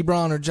said,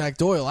 Ebron or Jack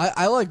Doyle.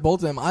 I like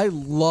both of them. I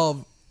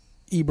love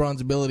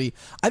Ebron's ability.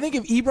 I think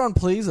if Ebron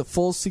plays a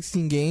full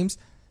 16 games,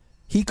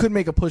 he could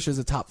make a push as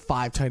a top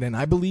 5 tight end.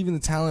 I believe in the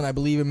talent. I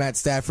believe in Matt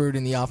Stafford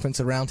and the offense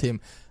around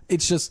him.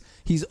 It's just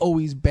he's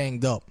always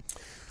banged up.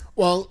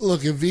 Well,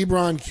 look, if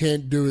Ebron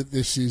can't do it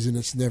this season,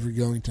 it's never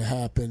going to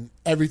happen.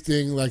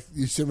 Everything, like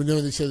you said, when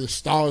they say the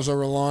stars are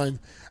aligned,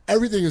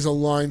 everything is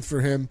aligned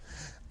for him.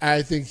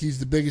 I think he's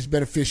the biggest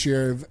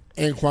beneficiary of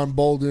Anquan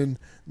Bolden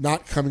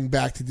not coming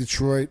back to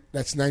Detroit.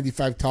 That's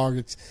 95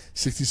 targets,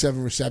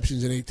 67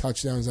 receptions, and 8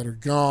 touchdowns that are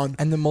gone.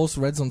 And the most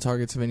red zone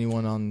targets of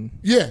anyone on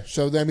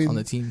on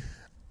the team.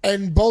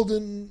 And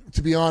Bolden,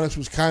 to be honest,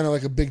 was kind of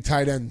like a big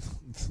tight end.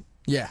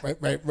 Yeah.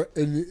 Right.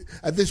 And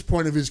at this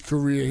point of his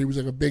career, he was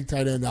like a big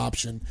tight end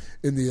option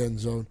in the end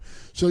zone.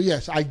 So,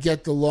 yes, I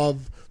get the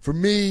love. For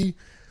me,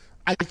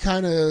 I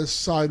kind of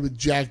side with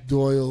Jack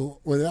Doyle.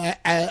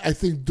 I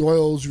think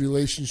Doyle's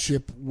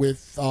relationship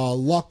with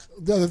Luck.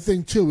 The other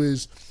thing, too,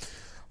 is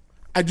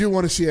I do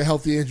want to see a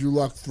healthy Andrew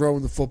Luck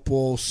throwing the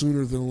football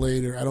sooner than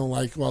later. I don't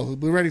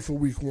we're ready for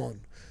week 1.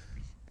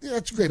 Yeah,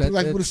 that's great. But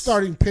with a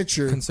starting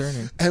pitcher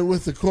concerning. And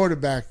with the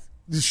quarterback,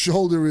 the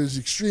shoulder is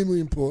extremely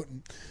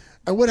important.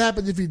 And what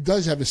happens if he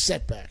does have a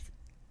setback?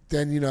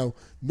 Then,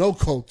 no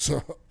Colts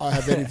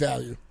have any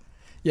value.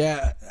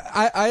 Yeah,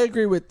 I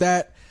agree with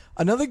that.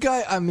 Another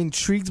guy I'm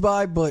intrigued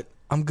by, but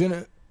I'm going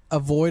to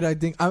avoid, I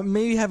think. I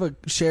maybe have a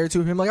share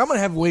to him. I'm going to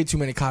have way too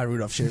many Kyle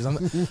Rudolph shares.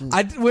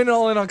 I went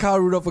all in on Kyle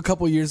Rudolph a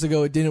couple years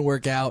ago. It didn't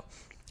work out.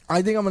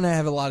 I think I'm going to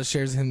have a lot of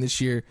shares of him this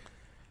year.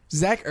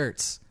 Zach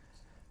Ertz.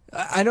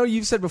 I know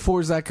you've said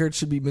before Zach Ertz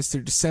should be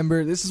Mr.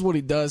 December. This is what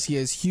he does. He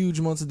has huge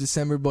months of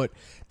December, but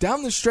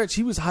down the stretch,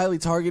 he was highly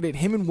targeted.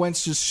 Him and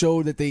Wentz just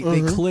showed that they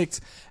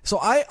clicked. So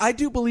I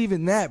do believe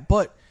in that,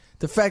 but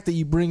the fact that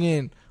you bring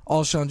in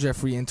Alshon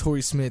Jeffrey and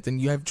Torrey Smith and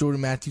you have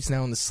Jordan Matthews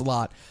now in the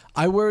slot,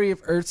 I worry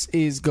if Ertz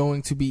is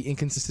going to be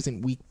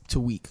inconsistent week to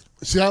week.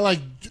 See, I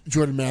like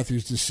Jordan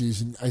Matthews this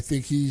season. I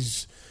think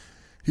he's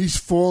he's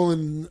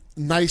fallen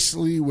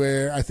nicely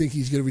where I think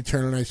he's going to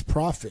return a nice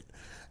profit.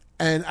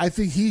 And I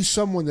think he's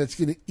someone that's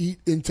going to eat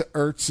into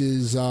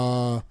Ertz's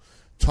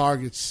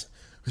targets.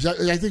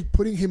 Because I think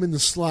putting him in the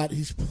slot,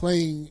 he's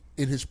playing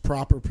in his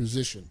proper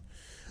position.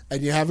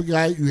 And you have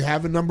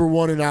a number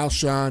one in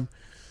Alshon.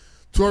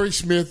 Torrey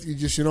Smith,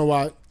 you know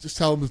what? Just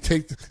tell him to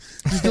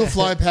just do a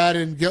fly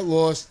pattern, get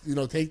lost, keep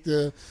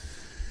the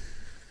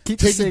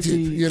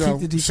safety, keep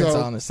the defense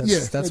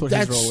honest. That's what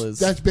his role is.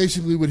 That's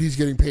basically what he's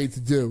getting paid to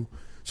do.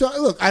 So,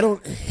 look, I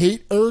don't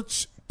hate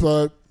Ertz,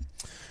 but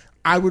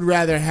I would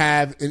rather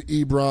have an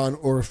Ebron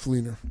or a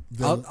Fleener.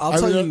 I'll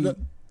tell you.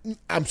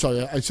 I'm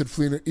sorry, I said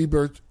Fleener,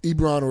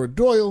 Ebron, or a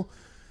Doyle.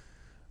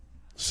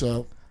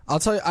 So I'll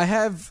tell you, I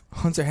have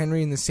Hunter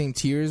Henry in the same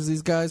tier as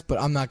these guys, but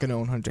I'm not going to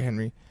own Hunter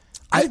Henry.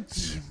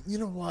 You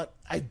know what?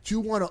 I do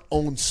want to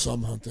own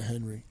some Hunter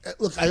Henry.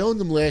 Look, I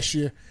owned him last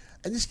year,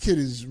 and this kid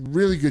is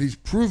really good. He's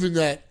proven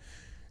that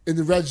in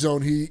the red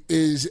zone he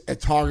is a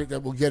target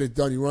that will get it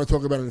done. You want to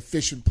talk about an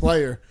efficient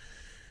player.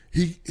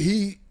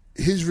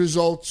 His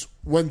results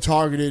when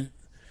targeted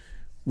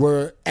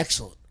were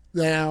excellent.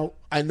 Now,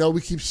 I know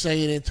we keep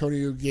saying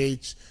Antonio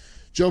Gates.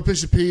 Joe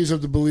Pisapia is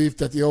of the belief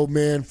that the old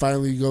man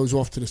finally goes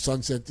off to the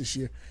sunset this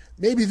year.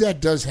 Maybe that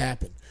does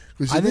happen.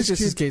 I think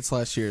this is Gates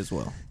last year as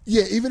well.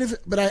 Yeah,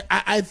 but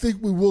I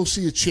think we will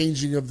see a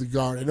changing of the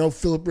guard. I know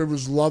Phillip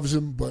Rivers loves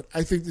him, but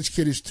I think this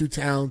kid is too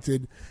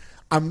talented.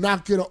 I'm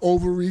not going to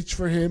overreach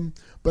for him,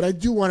 but I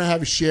do want to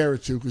have a share or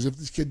two because if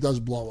this kid does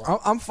blow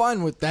up. I'm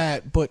fine with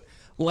that, but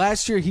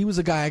last year he was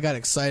a guy I got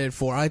excited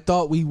for. I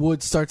thought we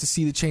would start to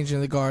see the changing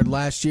of the guard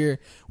last year.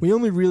 We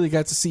only really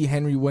got to see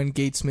Henry when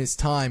Gates missed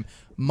time.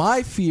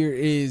 My fear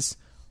is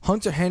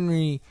Hunter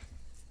Henry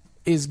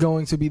is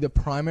going to be the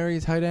primary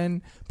tight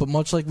end, but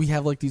much like we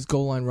have like these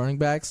goal line running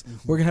backs,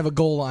 we're going to have a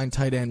goal line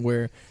tight end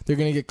where they're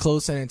going to get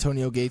close and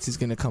Antonio Gates is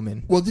going to come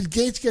in. Well, did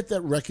Gates get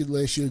that record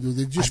last year?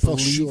 They just fell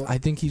short. I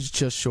think he's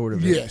just short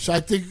of it. Yeah, so I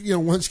think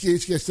once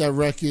Gates gets that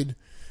record,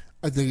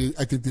 I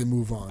think they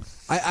move on.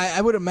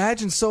 I would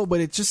imagine so, but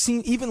it just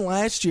seemed even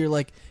last year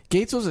like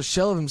Gates was a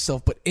shell of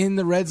himself, but in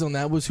the red zone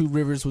that was who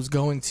Rivers was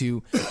going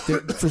to.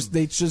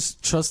 They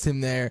just trust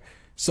him there.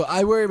 So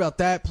I worry about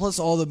that, plus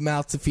all the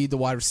mouth to feed the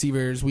wide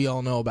receivers. We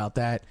all know about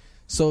that.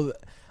 So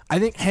I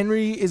think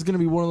Henry is going to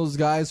be one of those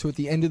guys who at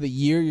the end of the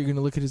year, you're going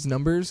to look at his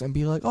numbers and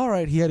be like, all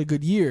right, he had a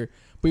good year.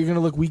 But you're going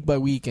to look week by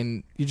week,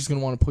 and you're just going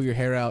to want to pull your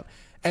hair out.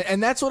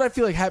 And that's what I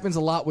feel like happens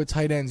a lot with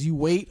tight ends. You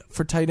wait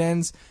for tight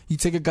ends. You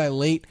take a guy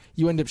late.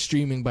 You end up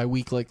streaming by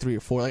week like 3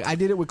 or 4. Like I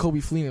did it with Coby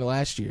Fleener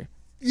last year.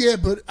 Yeah,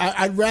 but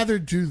I'd rather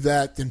do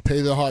that than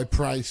pay the high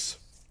price.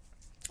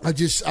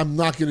 I'm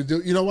not going to do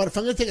it. You know what? If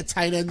I'm going to take a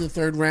tight end in the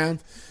third round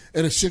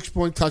in a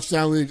 6-point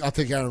touchdown league, I'll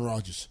take Aaron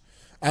Rodgers.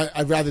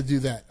 I'd rather do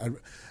that.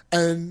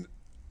 And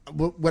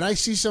when I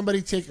see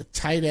somebody take a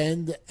tight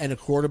end and a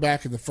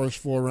quarterback in the first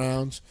 4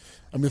 rounds,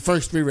 the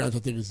first 3 rounds I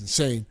think is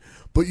insane.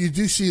 But you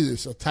do see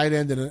this, a tight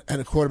end and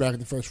a quarterback in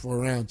the first 4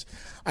 rounds.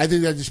 I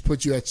think that just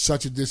puts you at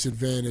such a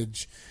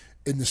disadvantage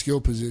in the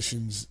skill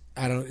positions.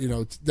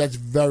 That's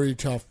very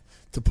tough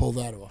to pull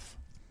that off.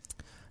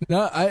 No,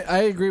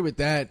 I agree with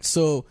that.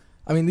 So,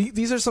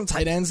 these are some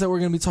tight ends that we're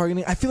going to be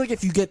targeting. I feel like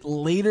if you get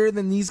later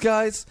than these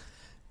guys,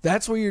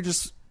 that's where you're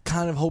just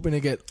kind of hoping to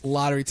get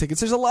lottery tickets.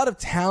 There's a lot of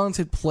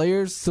talented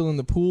players still in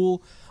the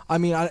pool.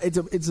 It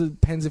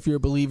depends if you're a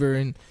believer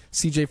in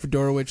C.J.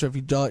 Fedorowicz or if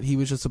you thought he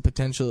was just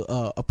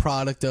a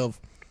product of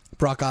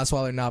Brock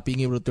Osweiler not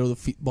being able to throw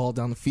the ball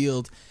down the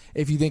field.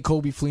 If you think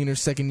Coby Fleener's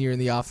second year in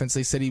the offense,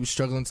 they said he was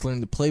struggling to learn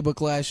the playbook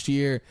last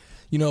year.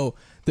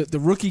 The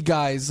rookie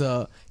guys,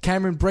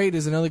 Cameron Brate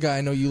is another guy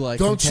I know you like.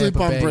 Don't sleep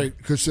on Brate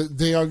because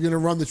they are going to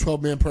run the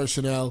 12-man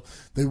personnel.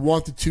 They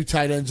want the 2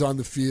 tight ends on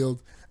the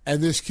field,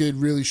 and this kid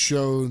really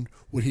showed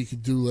what he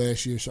could do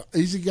last year. So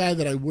he's a guy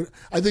that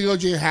I think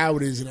O.J.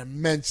 Howard is an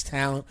immense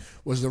talent,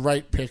 was the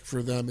right pick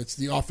for them. It's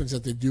the offense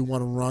that they do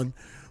want to run,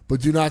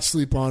 but do not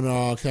sleep on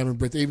Cameron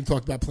Brate. They even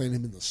talked about playing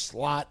him in the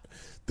slot.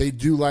 They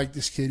do like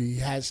this kid. He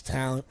has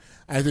talent.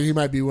 I think he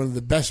might be one of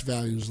the best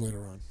values later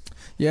on.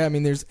 Yeah,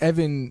 there's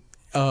Evan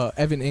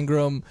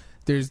Ingram.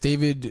 There's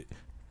David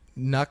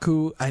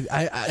Naku. I'm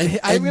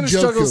going to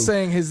struggle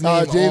saying his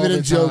name David all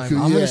the Njoku,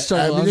 time. I'm going to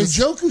struggle.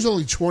 Njoku's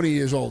only 20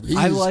 years old.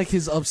 I like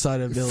his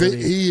upside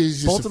ability. He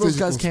is just both of those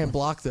guys can't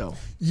block, though.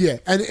 Yeah,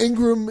 and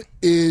Ingram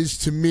is,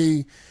 to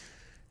me,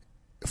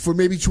 for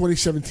maybe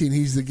 2017,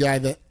 he's the guy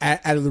that,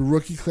 out of the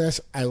rookie class,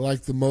 I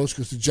like the most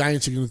because the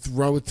Giants are going to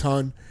throw a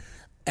ton,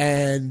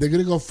 and they're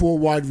going to go 4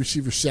 wide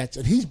receiver sets.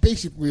 And he's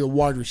basically a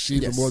wide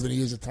receiver more than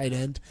he is a tight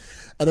end.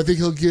 And I think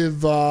he'll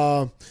give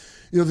the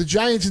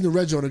Giants in the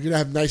red zone are going to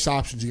have nice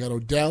options. You got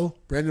Odell,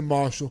 Brandon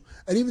Marshall,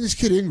 and even this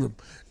kid Ingram.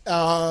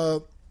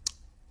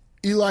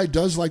 Eli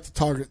does like to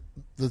target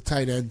the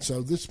tight end,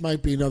 so this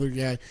might be another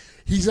guy.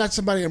 He's not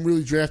somebody I'm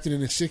really drafting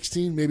in a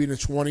 16, maybe in a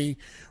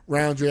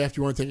 20-round draft.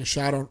 You want to take a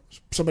shot on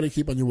somebody to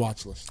keep on your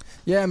watch list.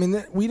 Yeah,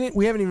 we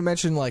haven't even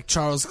mentioned like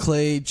Charles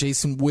Clay,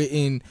 Jason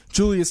Witten,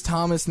 Julius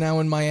Thomas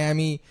now in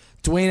Miami,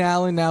 Dwayne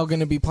Allen now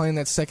going to be playing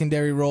that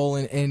secondary role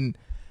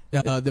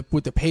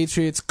with the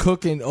Patriots,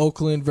 Cook in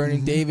Oakland,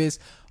 Vernon Davis.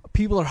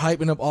 people are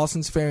hyping up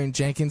Austin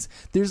Seferian-Jenkins.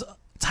 There's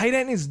tight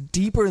end is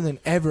deeper than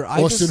ever.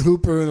 Austin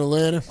Hooper in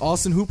Atlanta.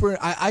 Austin Hooper.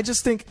 I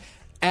just think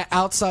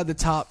outside the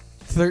top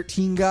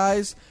 13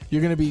 guys,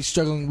 you're going to be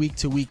struggling week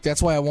to week.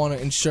 That's why I want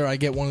to ensure I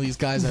get one of these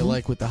guys I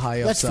like with the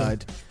high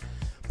upside.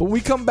 But when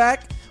we come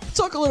back, we'll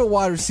talk a little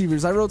wide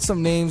receivers. I wrote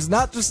some names,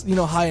 not just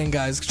high-end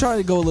guys, trying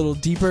to go a little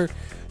deeper.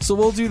 So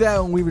we'll do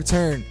that when we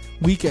return.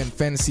 Weekend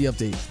Fantasy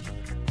Update.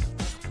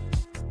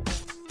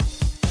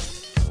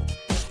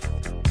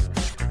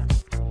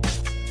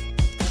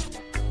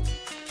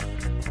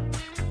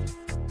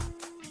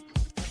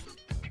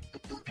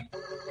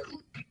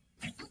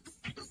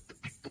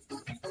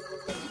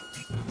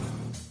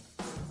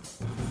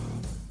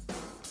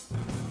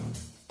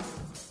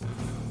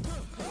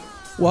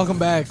 Welcome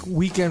back.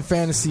 Weekend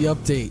Fantasy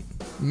Update.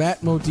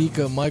 Matt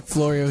Modica, Mike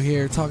Florio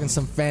here, talking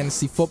some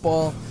fantasy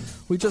football.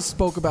 We just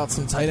spoke about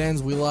some tight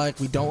ends we like,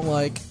 we don't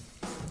like.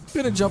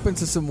 Going to jump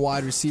into some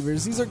wide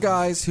receivers. These are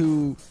guys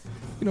who,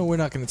 we're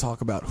not going to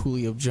talk about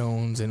Julio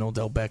Jones and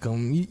Odell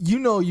Beckham.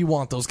 You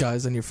want those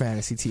guys on your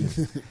fantasy team.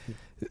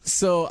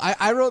 So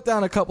I wrote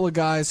down a couple of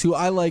guys who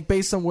I like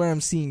based on where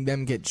I'm seeing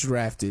them get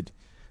drafted.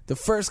 The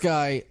first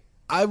guy,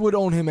 I would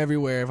own him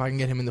everywhere if I can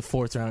get him in the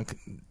 4th round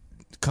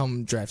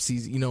come draft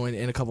season,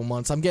 in a couple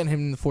months. I'm getting him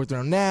in the 4th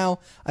round now.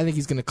 I think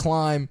he's going to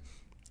climb.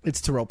 It's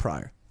Terrell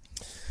Pryor.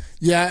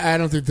 Yeah, I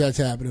don't think that's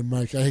happening,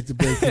 Mike. I hate to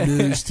break the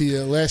news to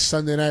you. Last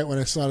Sunday night when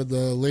I started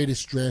the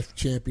latest draft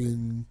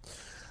champion,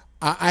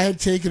 I had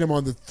taken him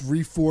on the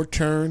 3-4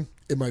 turn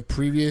in my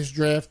previous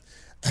draft,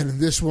 and in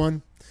this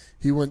one,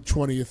 he went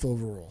 20th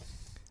overall.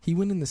 He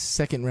went in the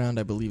 2nd round,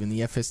 I believe, in the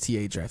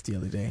FSTA draft the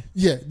other day.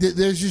 Yeah,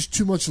 there's just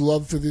too much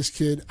love for this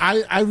kid.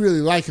 I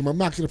really like him. I'm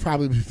not going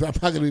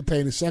to be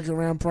paying a 2nd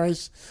round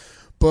price,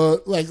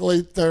 but like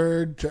late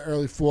 3rd to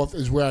early 4th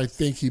is where I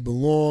think he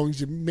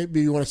belongs.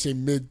 Maybe you want to say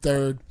mid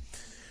 3rd.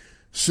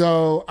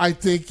 So I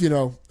think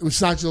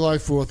it's not July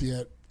 4th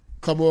yet.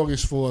 Come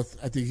August 4th,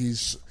 I think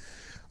he's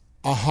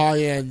a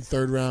high-end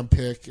 3rd round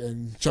pick,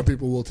 and some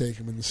people will take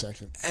him in the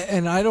 2nd.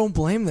 And I don't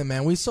blame them,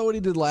 man. We saw what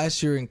he did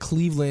last year in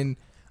Cleveland.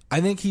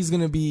 I think he's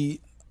going to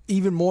be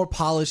even more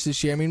polished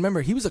this year. I mean,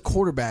 remember, he was a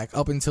quarterback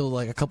up until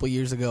like a couple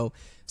years ago.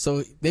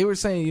 So they were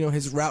saying,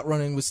 his route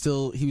running he was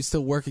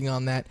still working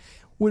on that.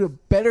 With a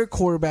better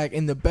quarterback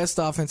in the best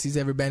offense he's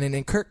ever been in.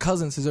 And Kirk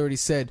Cousins has already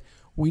said,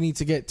 we need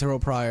to get Terrell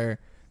Pryor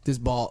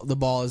the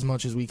ball as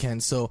much as we can.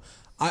 So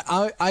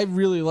I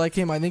really like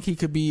him. I think he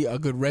could be a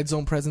good red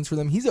zone presence for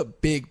them. He's a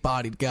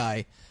big-bodied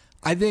guy.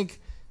 I think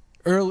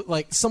early,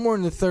 like somewhere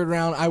in the 3rd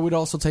round, I would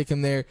also take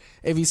him there.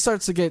 If he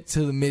starts to get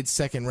to the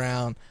mid-2nd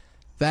round,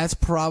 that's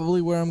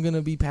probably where I'm going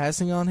to be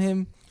passing on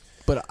him.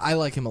 But I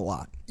like him a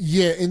lot.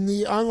 Yeah, in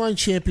the online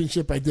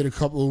championship I did a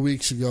couple of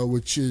weeks ago,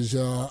 which is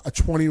a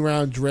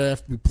 20-round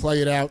draft. We play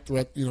it out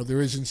throughout,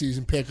 there is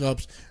in-season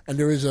pickups, and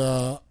there is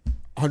a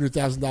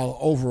 $100,000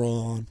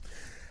 overall on.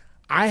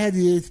 I had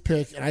the 8th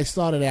pick, and I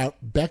started out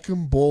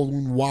Beckham,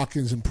 Baldwin,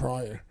 Watkins, and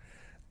Pryor.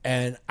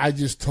 And I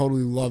just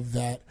totally loved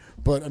that.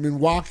 But,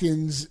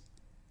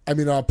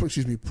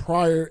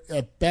 Pryor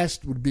at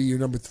best would be your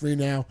number 3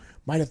 now.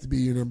 Might have to be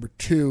your number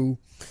 2.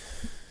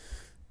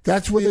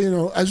 That's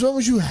where, as long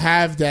as you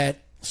have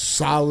that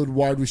solid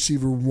wide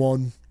receiver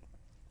 1,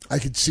 I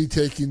could see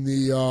taking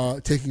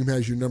him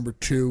as your number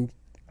 2.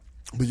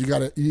 But you got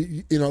to,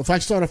 if I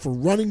start off a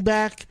running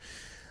back,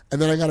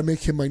 and then I got to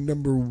make him my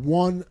number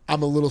 1,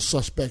 I'm a little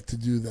suspect to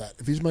do that.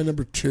 If he's my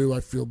number 2, I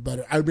feel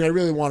better. I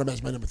really want him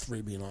as my number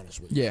 3, being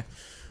honest with you. Yeah.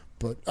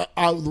 But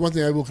the one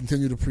thing I will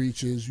continue to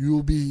preach is you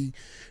will be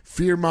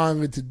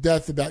fear-mongering to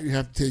death about you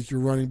have to take your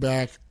running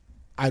back.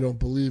 I don't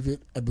believe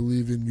it. I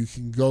believe in you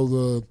can go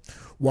the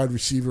wide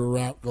receiver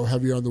route, go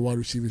heavier on the wide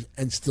receivers,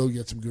 and still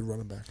get some good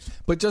running backs.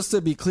 But just to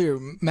be clear,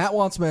 Matt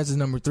wants him as his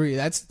number 3.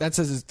 That's as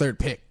his 3rd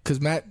pick.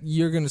 Because Matt,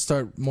 you're going to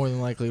start more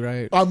than likely,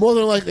 right? More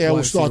than likely, I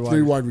will start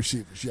 3 wide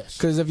receivers. Yes.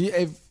 Because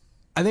if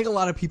I think a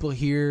lot of people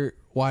hear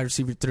wide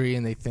receiver 3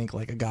 and they think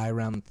like a guy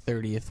around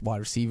 30th wide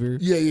receiver.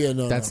 Yeah,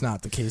 that's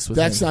not the case with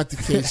That's him. not the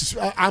case.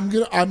 I'm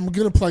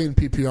gonna play in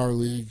PPR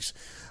leagues.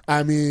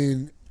 I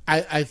mean,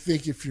 I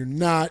think if you're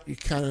not, you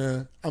kind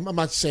of. I'm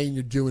not saying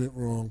you're doing it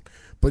wrong,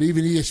 but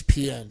even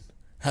ESPN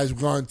has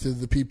gone to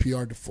the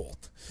PPR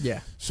default. Yeah.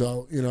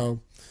 So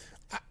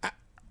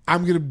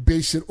I'm gonna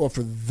base it off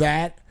of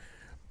that.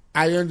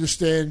 I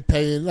understand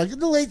paying, like in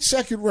the late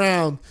 2nd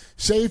round,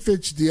 say if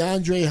it's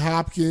DeAndre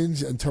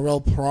Hopkins and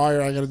Terrell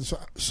Pryor, I got to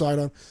decide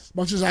on. As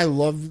much as I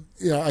love,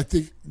 I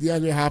think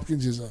DeAndre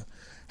Hopkins is a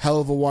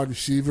hell of a wide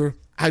receiver.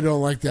 I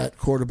don't like that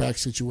quarterback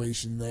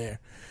situation there.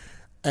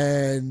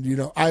 And,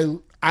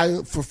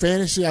 I for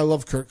fantasy, I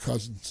love Kirk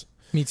Cousins.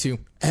 Me too.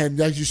 And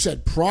as you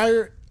said,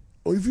 Pryor,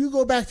 if you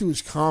go back to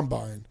his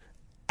combine,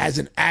 as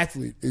an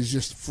athlete, is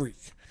just a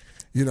freak.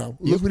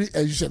 Look what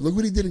as you said, look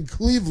what he did in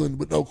Cleveland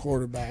with no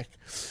quarterback.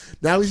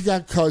 Now he's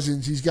got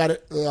Cousins. He's got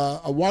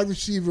a wide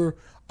receiver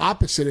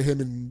opposite of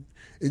him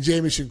and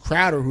Jamison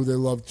Crowder, who they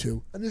love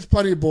too. And there's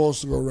plenty of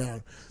balls to go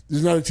around.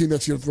 There's not a team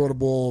that's going to throw the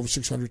ball over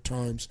 600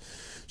 times.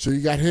 So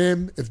you got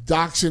him. If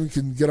Doxson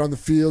can get on the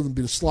field and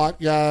be the slot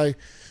guy,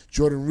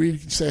 Jordan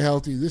Reed can stay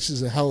healthy. This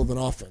is a hell of an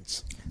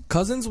offense.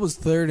 Cousins was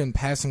third in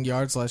passing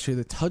yards last year.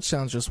 The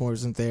touchdowns just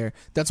wasn't there.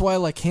 That's why I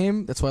like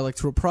him. That's why I like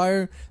Terrell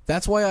Pryor.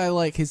 That's why I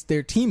like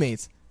their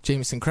teammates,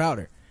 Jamison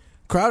Crowder.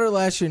 Crowder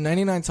last year,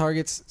 99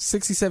 targets,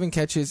 67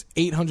 catches,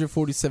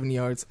 847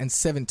 yards, and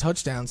 7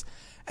 touchdowns.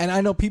 And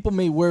I know people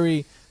may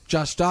worry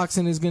Josh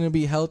Doxson is going to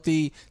be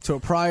healthy. Terrell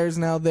Pryor's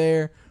now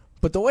there.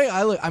 But the way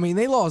I look, I mean,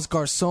 they lost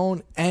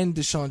Garcon and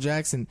Deshaun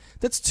Jackson.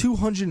 That's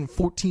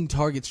 214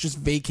 targets just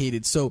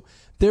vacated. So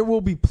there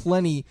will be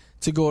plenty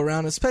to go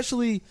around,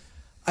 especially,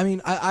 I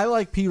mean, I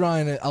like P.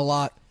 Ryan a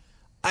lot.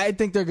 I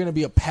think they're going to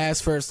be a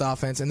pass-first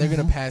offense, and they're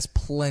going to pass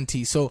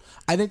plenty. So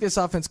I think this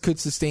offense could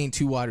sustain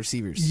 2 wide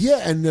receivers.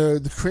 Yeah, and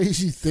the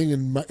crazy thing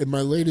in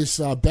my latest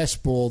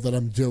best ball that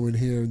I'm doing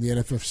here in the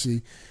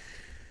NFFC,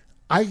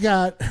 I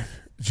got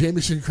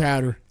Jamison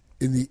Crowder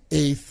in the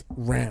 8th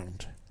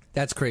round.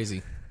 That's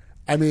crazy.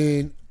 I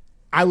mean,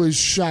 I was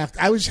shocked.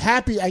 I was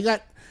happy.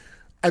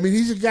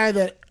 He's a guy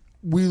that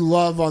we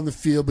love on the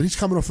field, but he's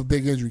coming off a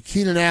big injury.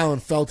 Keenan Allen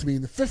fell to me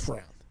in the 5th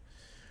round.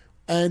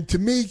 And to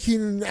me,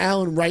 Keenan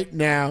Allen right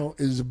now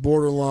is a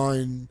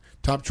borderline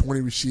top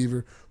 20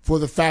 receiver for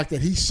the fact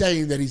that he's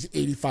saying that he's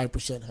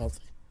 85%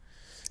 healthy.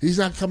 He's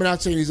not coming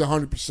out saying he's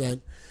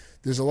 100%.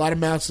 There's a lot of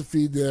mouths to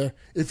feed there.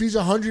 If he's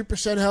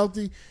 100%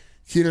 healthy,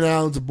 Keenan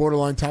Allen's a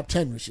borderline top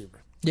 10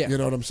 receiver. Yeah. You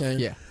know what I'm saying?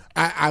 Yeah.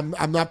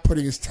 I'm not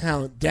putting his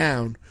talent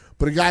down,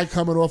 but a guy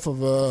coming off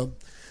of a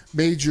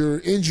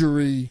major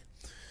injury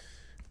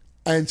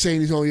and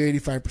saying he's only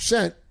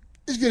 85%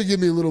 is going to give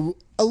me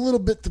a little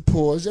bit to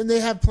pause, and they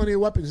have plenty of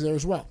weapons there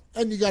as well.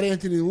 And you got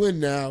Anthony Lynn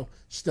now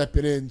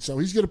stepping in, so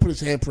he's going to put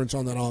his handprints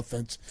on that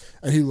offense,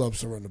 and he loves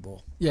to run the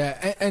ball.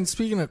 Yeah, and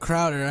speaking of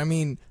Crowder, I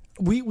mean,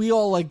 we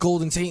all like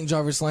Golden Tate and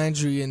Jarvis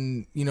Landry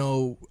in,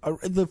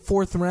 the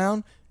 4th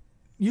round.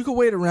 You could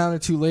wait a round or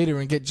 2 later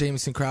and get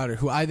Jamison Crowder,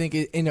 who I think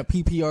in a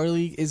PPR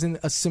league is in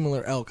a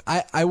similar ilk.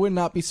 I would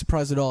not be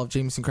surprised at all if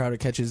Jamison Crowder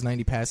catches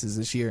 90 passes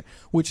this year,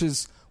 which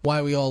is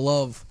why we all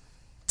love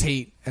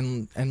Tate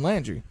and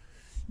Landry.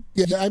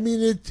 Yeah, I mean,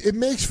 it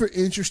makes for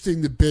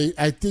interesting debate.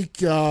 I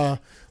think,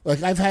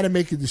 I've had to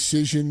make a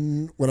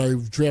decision when I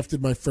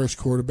drafted my first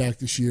quarterback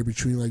this year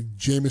between,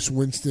 Jameis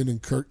Winston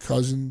and Kirk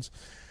Cousins.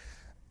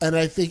 And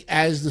I think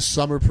as the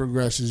summer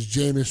progresses,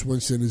 Jameis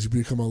Winston has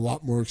become a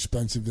lot more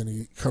expensive than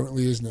he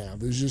currently is now.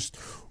 There's just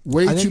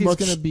way too much. I think he's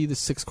going to be the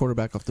 6th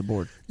quarterback off the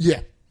board.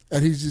 Yeah,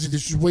 and there's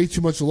just way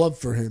too much love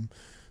for him.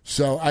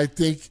 So I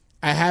think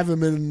I have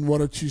him in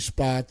 1 or 2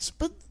 spots,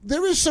 but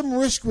there is some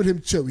risk with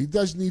him too. He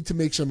does need to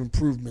make some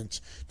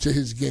improvements to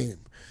his game.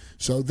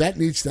 So that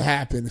needs to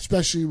happen,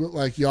 especially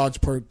with yards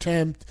per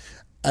attempt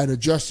and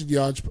adjusted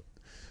yards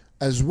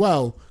as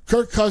well.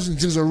 Kirk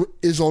Cousins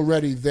is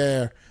already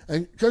there.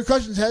 And Kirk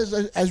Cousins has,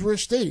 as we're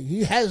stating,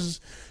 he has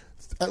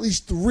at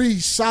least 3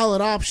 solid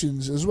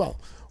options as well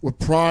with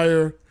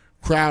Pryor,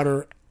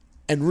 Crowder,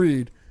 and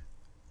Reed.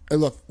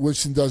 And look,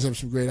 Winston does have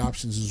some great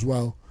options as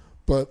well.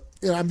 But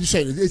I'm just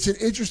saying, it's an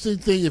interesting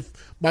thing. If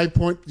my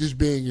point just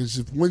being is,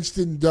 if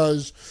Winston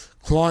does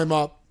climb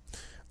up,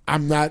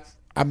 I'm not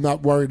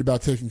worried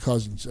about taking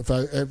Cousins.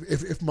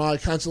 If my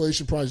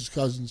consolation prize is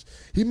Cousins,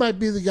 he might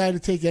be the guy to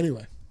take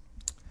anyway.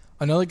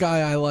 Another guy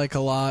I like a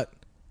lot.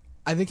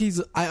 I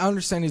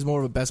understand he's more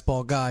of a best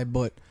ball guy,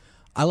 but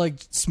I like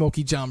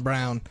Smokey John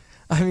Brown.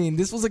 I mean,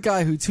 this was a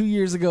guy who 2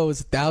 years ago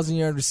was a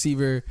 1,000-yard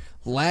receiver.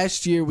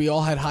 Last year, we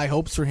all had high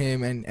hopes for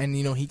him, and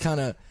he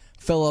kind of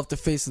fell off the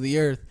face of the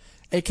earth.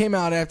 It came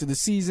out after the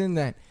season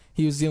that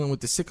he was dealing with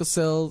the sickle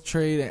cell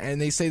trade,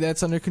 and they say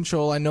that's under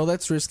control. I know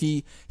that's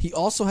risky. He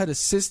also had a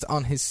cyst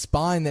on his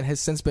spine that has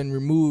since been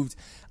removed.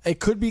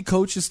 It could be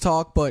coach's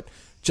talk, but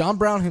John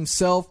Brown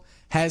himself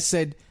has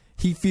said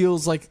he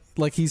feels like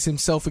he's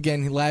himself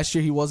again. Last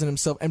year he wasn't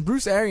himself. And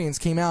Bruce Arians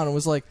came out and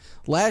was like,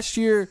 last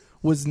year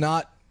was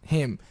not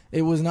him.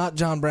 It was not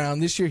John Brown.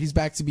 This year he's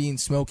back to being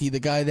Smokey, the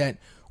guy that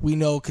we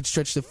know could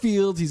stretch the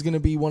field. He's going to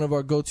be one of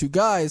our go-to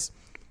guys.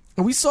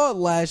 And we saw it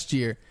last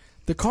year.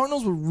 The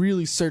Cardinals were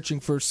really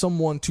searching for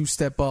someone to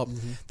step up.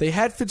 Mm-hmm. They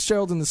had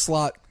Fitzgerald in the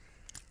slot.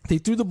 They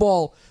threw the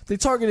ball. They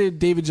targeted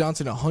David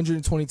Johnson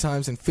 120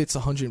 times and Fitz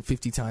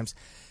 150 times.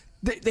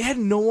 They had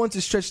no one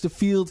to stretch the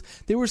field.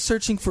 They were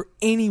searching for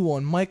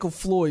anyone, Michael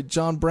Floyd,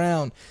 John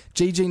Brown,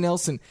 J.J.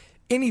 Nelson,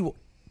 anyone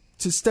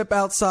to step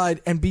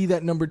outside and be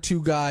that number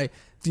 2 guy,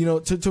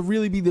 to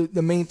really be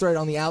the main threat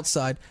on the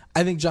outside.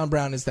 I think John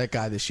Brown is that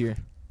guy this year.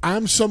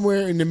 I'm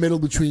somewhere in the middle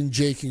between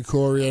Jake and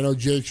Corey. I know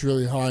Jake's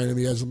really high on him.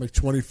 He has him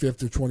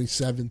 25th or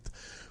 27th.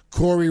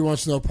 Corey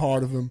wants no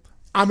part of him.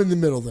 I'm in the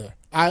middle there.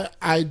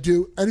 I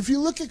do. And if you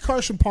look at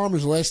Carson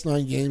Palmer's last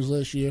 9 games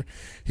last year,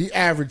 he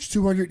averaged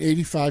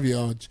 285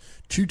 yards,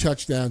 2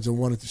 touchdowns, and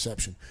 1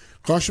 interception.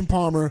 Carson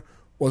Palmer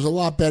was a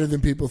lot better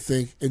than people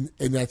think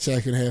in that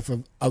second half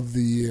of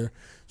the year.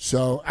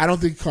 So I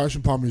don't think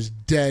Carson Palmer is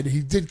dead.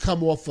 He did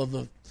come off of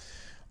an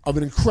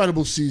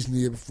incredible season the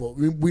year before.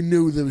 We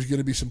knew there was going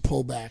to be some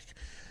pullback.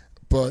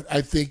 But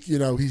I think,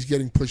 he's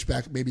getting pushed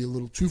back maybe a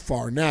little too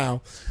far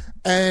now.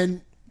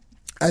 And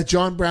at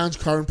John Brown's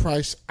current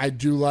price, I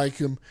do like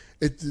him.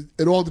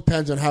 It all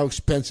depends on how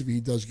expensive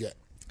he does get.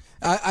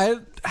 I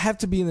have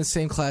to be in the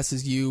same class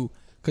as you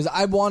because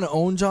I want to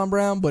own John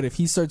Brown, but if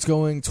he starts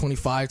going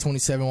 25,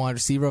 27 wide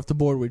receiver off the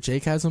board where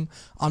Jake has him,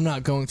 I'm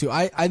not going to.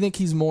 I think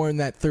he's more in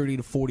that 30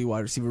 to 40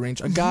 wide receiver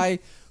range. A guy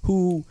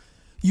who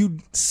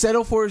you'd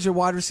settle for as your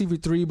wide receiver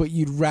 3, but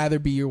you'd rather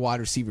be your wide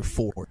receiver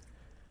 4.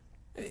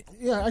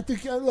 Yeah, I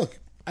think. Look,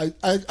 I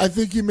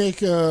think you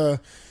make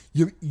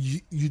you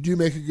do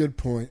make a good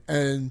point,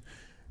 and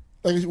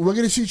we're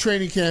going to see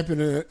training camp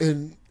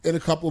in a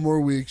couple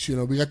more weeks.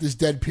 We got this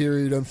dead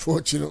period.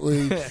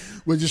 Unfortunately,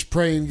 we're just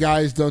praying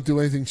guys don't do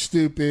anything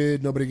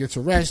stupid. Nobody gets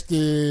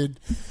arrested.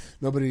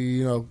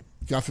 Nobody,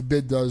 God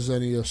forbid, does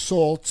any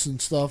assaults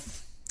and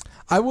stuff.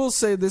 I will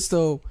say this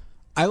though.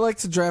 I like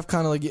to draft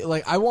kind of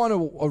like I want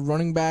a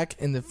running back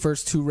in the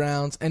first 2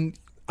 rounds, and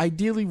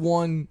ideally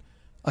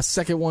a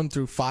second 1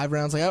 through 5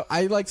 rounds.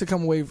 I like to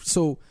come away.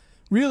 So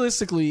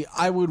realistically,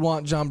 I would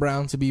want John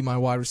Brown to be my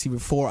wide receiver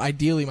 4,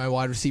 ideally my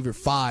wide receiver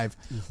 5.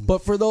 Mm-hmm.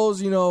 But for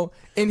those,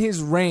 in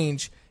his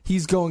range,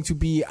 he's going to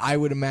be, I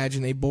would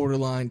imagine, a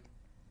borderline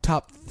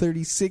top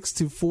 36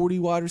 to 40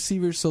 wide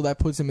receiver. So that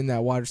puts him in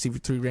that wide receiver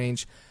 3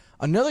 range.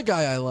 Another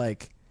guy I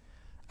like,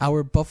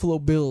 our Buffalo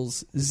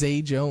Bills,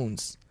 Zay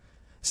Jones.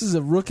 This is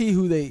a rookie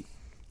who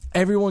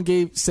everyone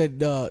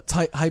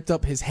hyped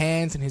up his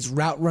hands and his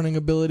route running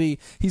ability.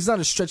 He's not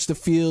a stretch the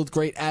field,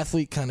 great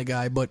athlete kind of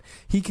guy, but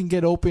he can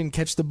get open,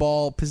 catch the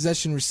ball,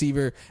 possession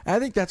receiver. And I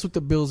think that's what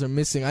the Bills are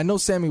missing. I know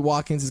Sammy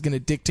Watkins is going to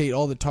dictate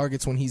all the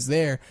targets when he's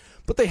there,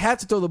 but they have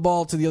to throw the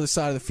ball to the other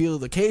side of the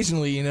field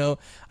occasionally,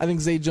 I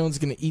think Zay Jones is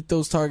going to eat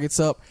those targets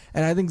up,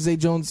 and I think Zay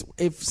Jones,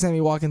 if Sammy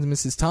Watkins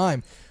misses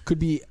time, could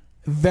be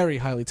very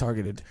highly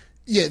targeted.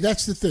 Yeah,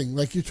 that's the thing.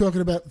 Like you're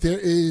talking about, there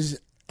is,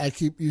 I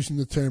keep using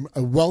the term,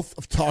 a wealth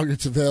of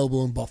targets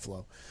available in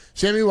Buffalo.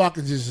 Sammy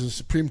Watkins is a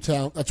supreme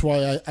talent. That's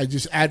why I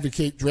just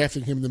advocate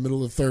drafting him in the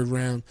middle of the 3rd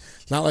round.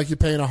 Not like you're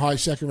paying a high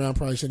 2nd round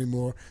price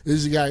anymore. This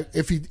is a guy,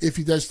 if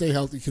he does stay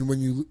healthy, can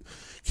win you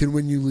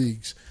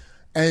leagues.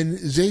 And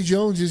Zay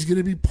Jones is going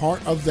to be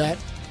part of that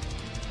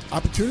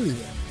opportunity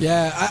there.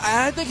 Yeah,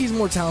 I think he's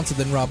more talented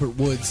than Robert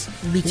Woods.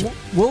 Me too.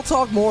 We'll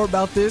talk more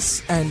about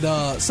this and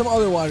some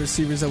other wide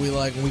receivers that we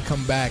like when we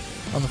come back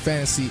on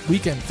the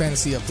Weekend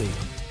Fantasy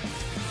Update.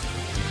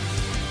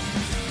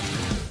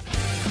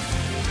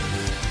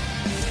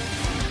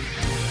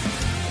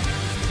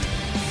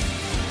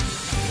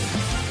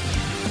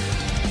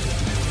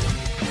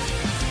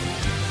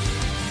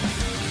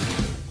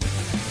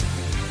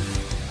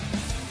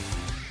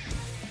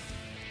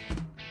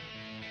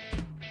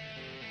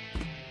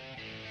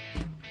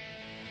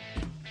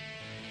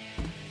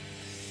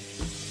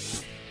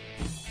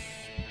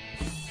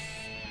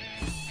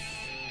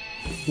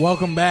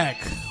 Welcome back.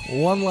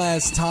 One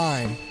last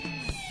time.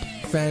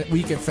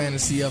 Weekend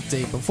Fantasy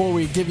Update. Before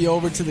we give you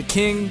over to the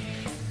King,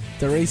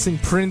 the Racing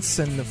Prince,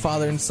 and the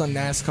Father and Son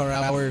NASCAR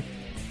Hour,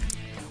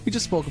 we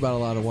just spoke about a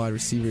lot of wide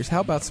receivers.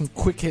 How about some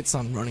quick hits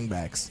on running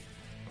backs?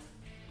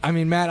 I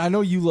mean, Matt, I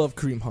know you love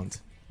Kareem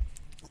Hunt.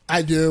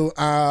 I do.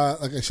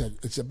 Like I said,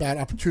 it's a bad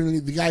opportunity.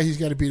 The guy he's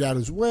got to beat out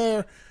is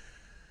Ware.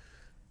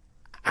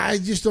 I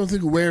just don't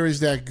think Ware is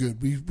that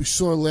good. We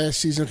saw last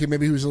season, okay,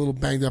 maybe he was a little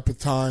banged up at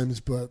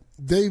times, but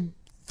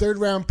 3rd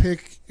round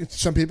pick,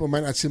 some people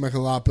might not seem like a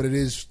lot, but it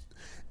is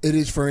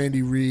for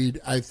Andy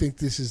Reid. I think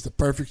this is the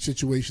perfect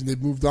situation.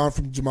 They've moved on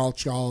from Jamal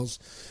Charles.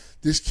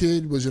 This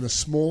kid was in a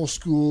small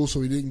school,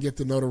 so he didn't get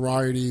the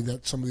notoriety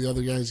that some of the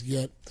other guys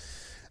get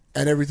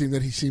and everything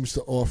that he seems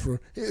to offer.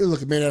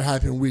 Look, it may not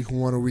happen week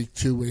 1 or week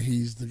 2 where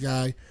he's the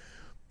guy,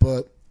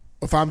 but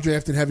if I'm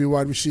drafting heavy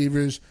wide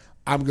receivers,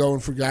 I'm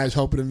going for guys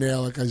hoping to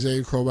nail like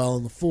Isaiah Crowell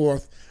in the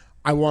 4th.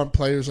 I want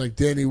players like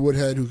Danny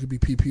Woodhead, who could be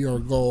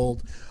PPR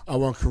gold. I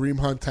want Kareem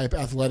Hunt-type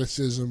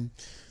athleticism.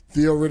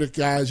 Theo Riddick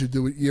guys who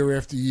do it year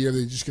after year.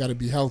 They just got to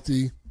be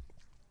healthy.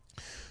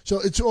 So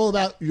it's all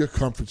about your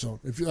comfort zone.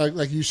 If you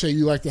like you say,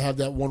 you like to have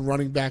that one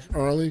running back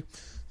early.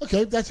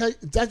 Okay, that's how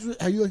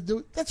you like to do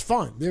it. That's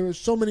fine. There are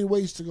so many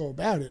ways to go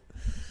about it.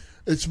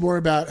 It's more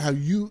about how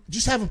you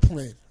just have a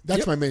plan.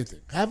 That's my main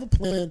thing. Have a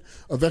plan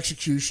of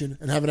execution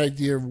and have an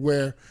idea of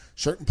where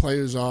certain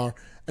players are,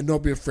 and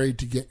don't be afraid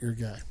to get your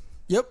guy.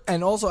 Yep,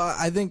 and also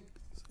I think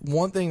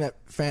one thing that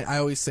I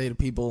always say to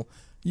people,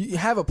 you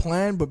have a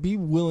plan, but be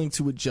willing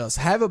to adjust.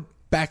 Have a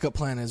backup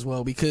plan as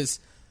well, because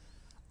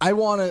I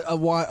want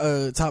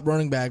a top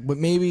running back, but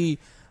maybe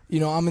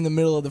I'm in the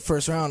middle of the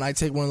 1st round. I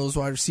take one of those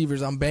wide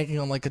receivers. I'm banking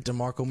on like a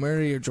DeMarco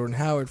Murray or Jordan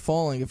Howard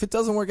falling. If it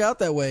doesn't work out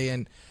that way,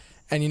 and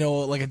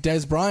like a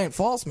Dez Bryant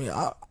falls me,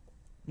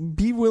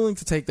 be willing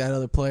to take that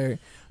other player.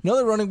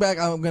 Another running back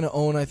I'm going to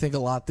own, I think, a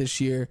lot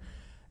this year.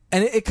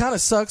 And it kind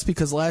of sucks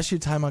because last year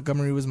Ty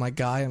Montgomery was my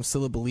guy. I'm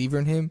still a believer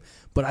in him.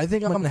 But I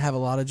think I'm going to have a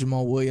lot of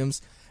Jamal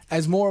Williams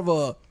as more of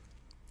a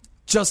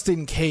just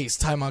in case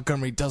Ty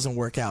Montgomery doesn't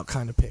work out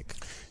kind of pick.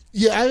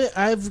 Yeah,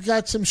 I've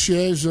got some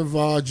shares of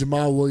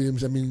Jamal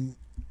Williams. I mean,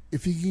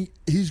 if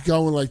he's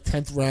going like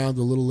 10th round,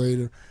 a little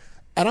later,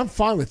 And I'm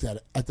fine with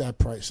that at that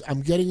price.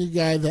 I'm getting a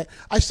guy that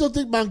I still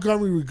think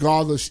Montgomery,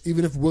 regardless,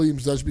 even if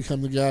Williams does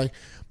become the guy,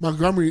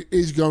 Montgomery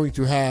is going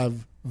to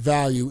have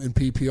value in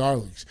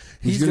PPR leagues.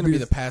 He's going to be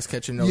the pass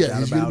catcher, no doubt about it. Yeah,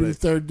 he's going to be the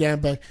third down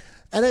back.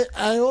 And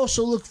I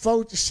also look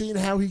forward to seeing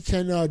how he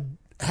can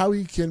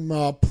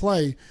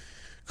play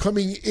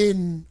coming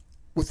in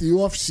with the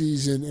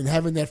offseason and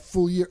having that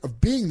full year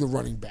of being the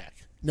running back.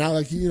 Now,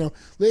 last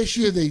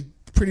year they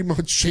pretty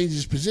much changed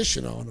his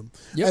position on him.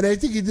 Yep. And I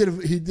think he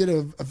did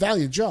a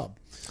valiant job.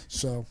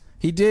 So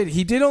He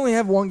did only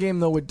have one game,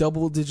 though, with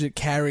double-digit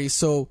carries.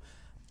 So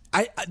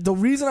the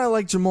reason I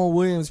like Jamal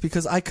Williams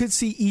because I could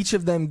see each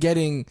of them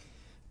getting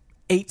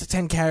 8 to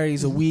 10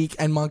 carries a week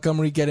and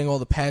Montgomery getting all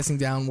the passing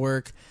down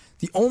work.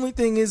 The only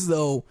thing is,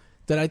 though,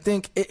 that I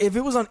think if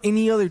it was on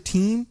any other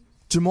team,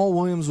 Jamal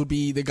Williams would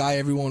be the guy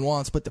everyone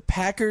wants. But the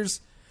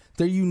Packers,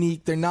 they're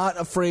unique. They're not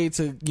afraid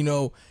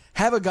to,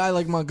 have a guy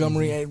like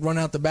Montgomery and run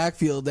out the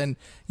backfield. And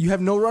you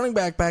have no running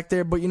back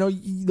there, but,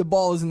 the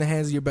ball is in the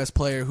hands of your best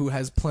player who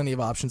has plenty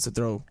of options to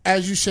throw.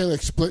 As you say,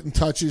 like splitting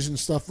touches and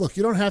stuff, look,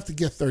 you don't have to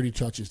get 30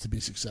 touches to be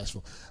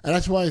successful. And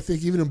that's why I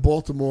think even in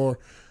Baltimore,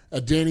 a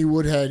Danny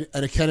Woodhead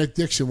and a Kenneth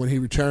Dixon, when he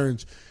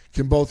returns,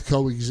 can both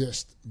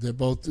coexist. They're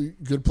both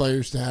good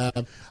players to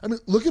have. I mean,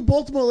 look at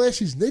Baltimore last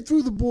season. They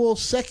threw the ball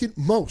second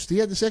most. He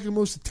had the second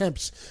most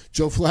attempts,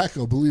 Joe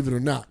Flacco, believe it or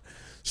not.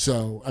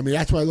 So, I mean,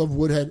 that's why I love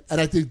Woodhead. And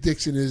I think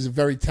Dixon is a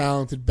very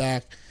talented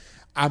back.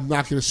 I'm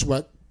not going to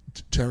sweat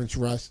Terrence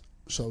Ross.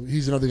 So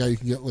he's another guy you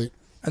can get late.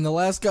 And the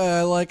last guy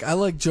I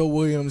like Joe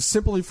Williams,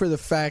 simply for the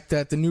fact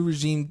that the new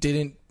regime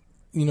didn't,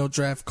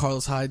 draft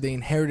Carlos Hyde. They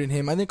inherited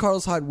him. I think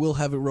Carlos Hyde will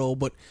have a role,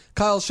 but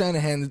Kyle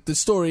Shanahan, the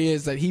story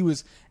is that he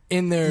was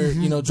in their,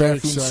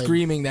 draft room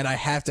screaming that I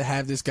have to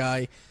have this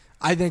guy.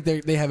 I think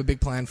they have a big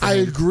plan for him. I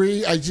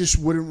agree. I just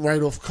wouldn't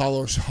write off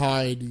Carlos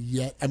Hyde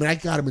yet. I mean, I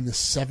got him in the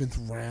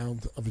 7th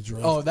round of a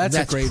draft. Oh, that's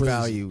a great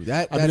value.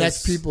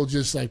 That's people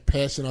just like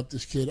passing up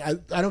this kid.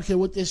 I don't care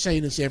what they're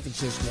saying in San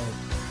Francisco.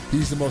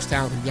 He's the most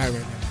talented guy right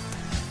now.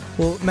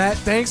 Well, Matt,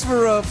 thanks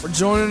for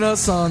joining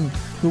us on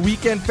the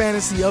Weekend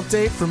Fantasy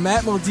Update. For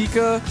Matt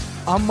Modica,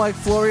 I'm Mike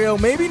Florio.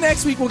 Maybe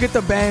next week we'll get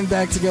the band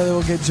back together.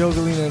 We'll get Joe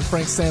Galena and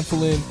Frank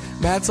Stanfel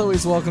in. Matt's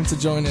always welcome to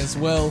join as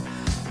well.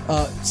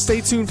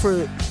 Stay tuned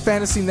for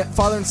Fantasy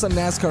Father and Son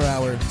NASCAR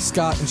Hour,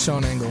 Scott and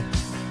Sean Engel.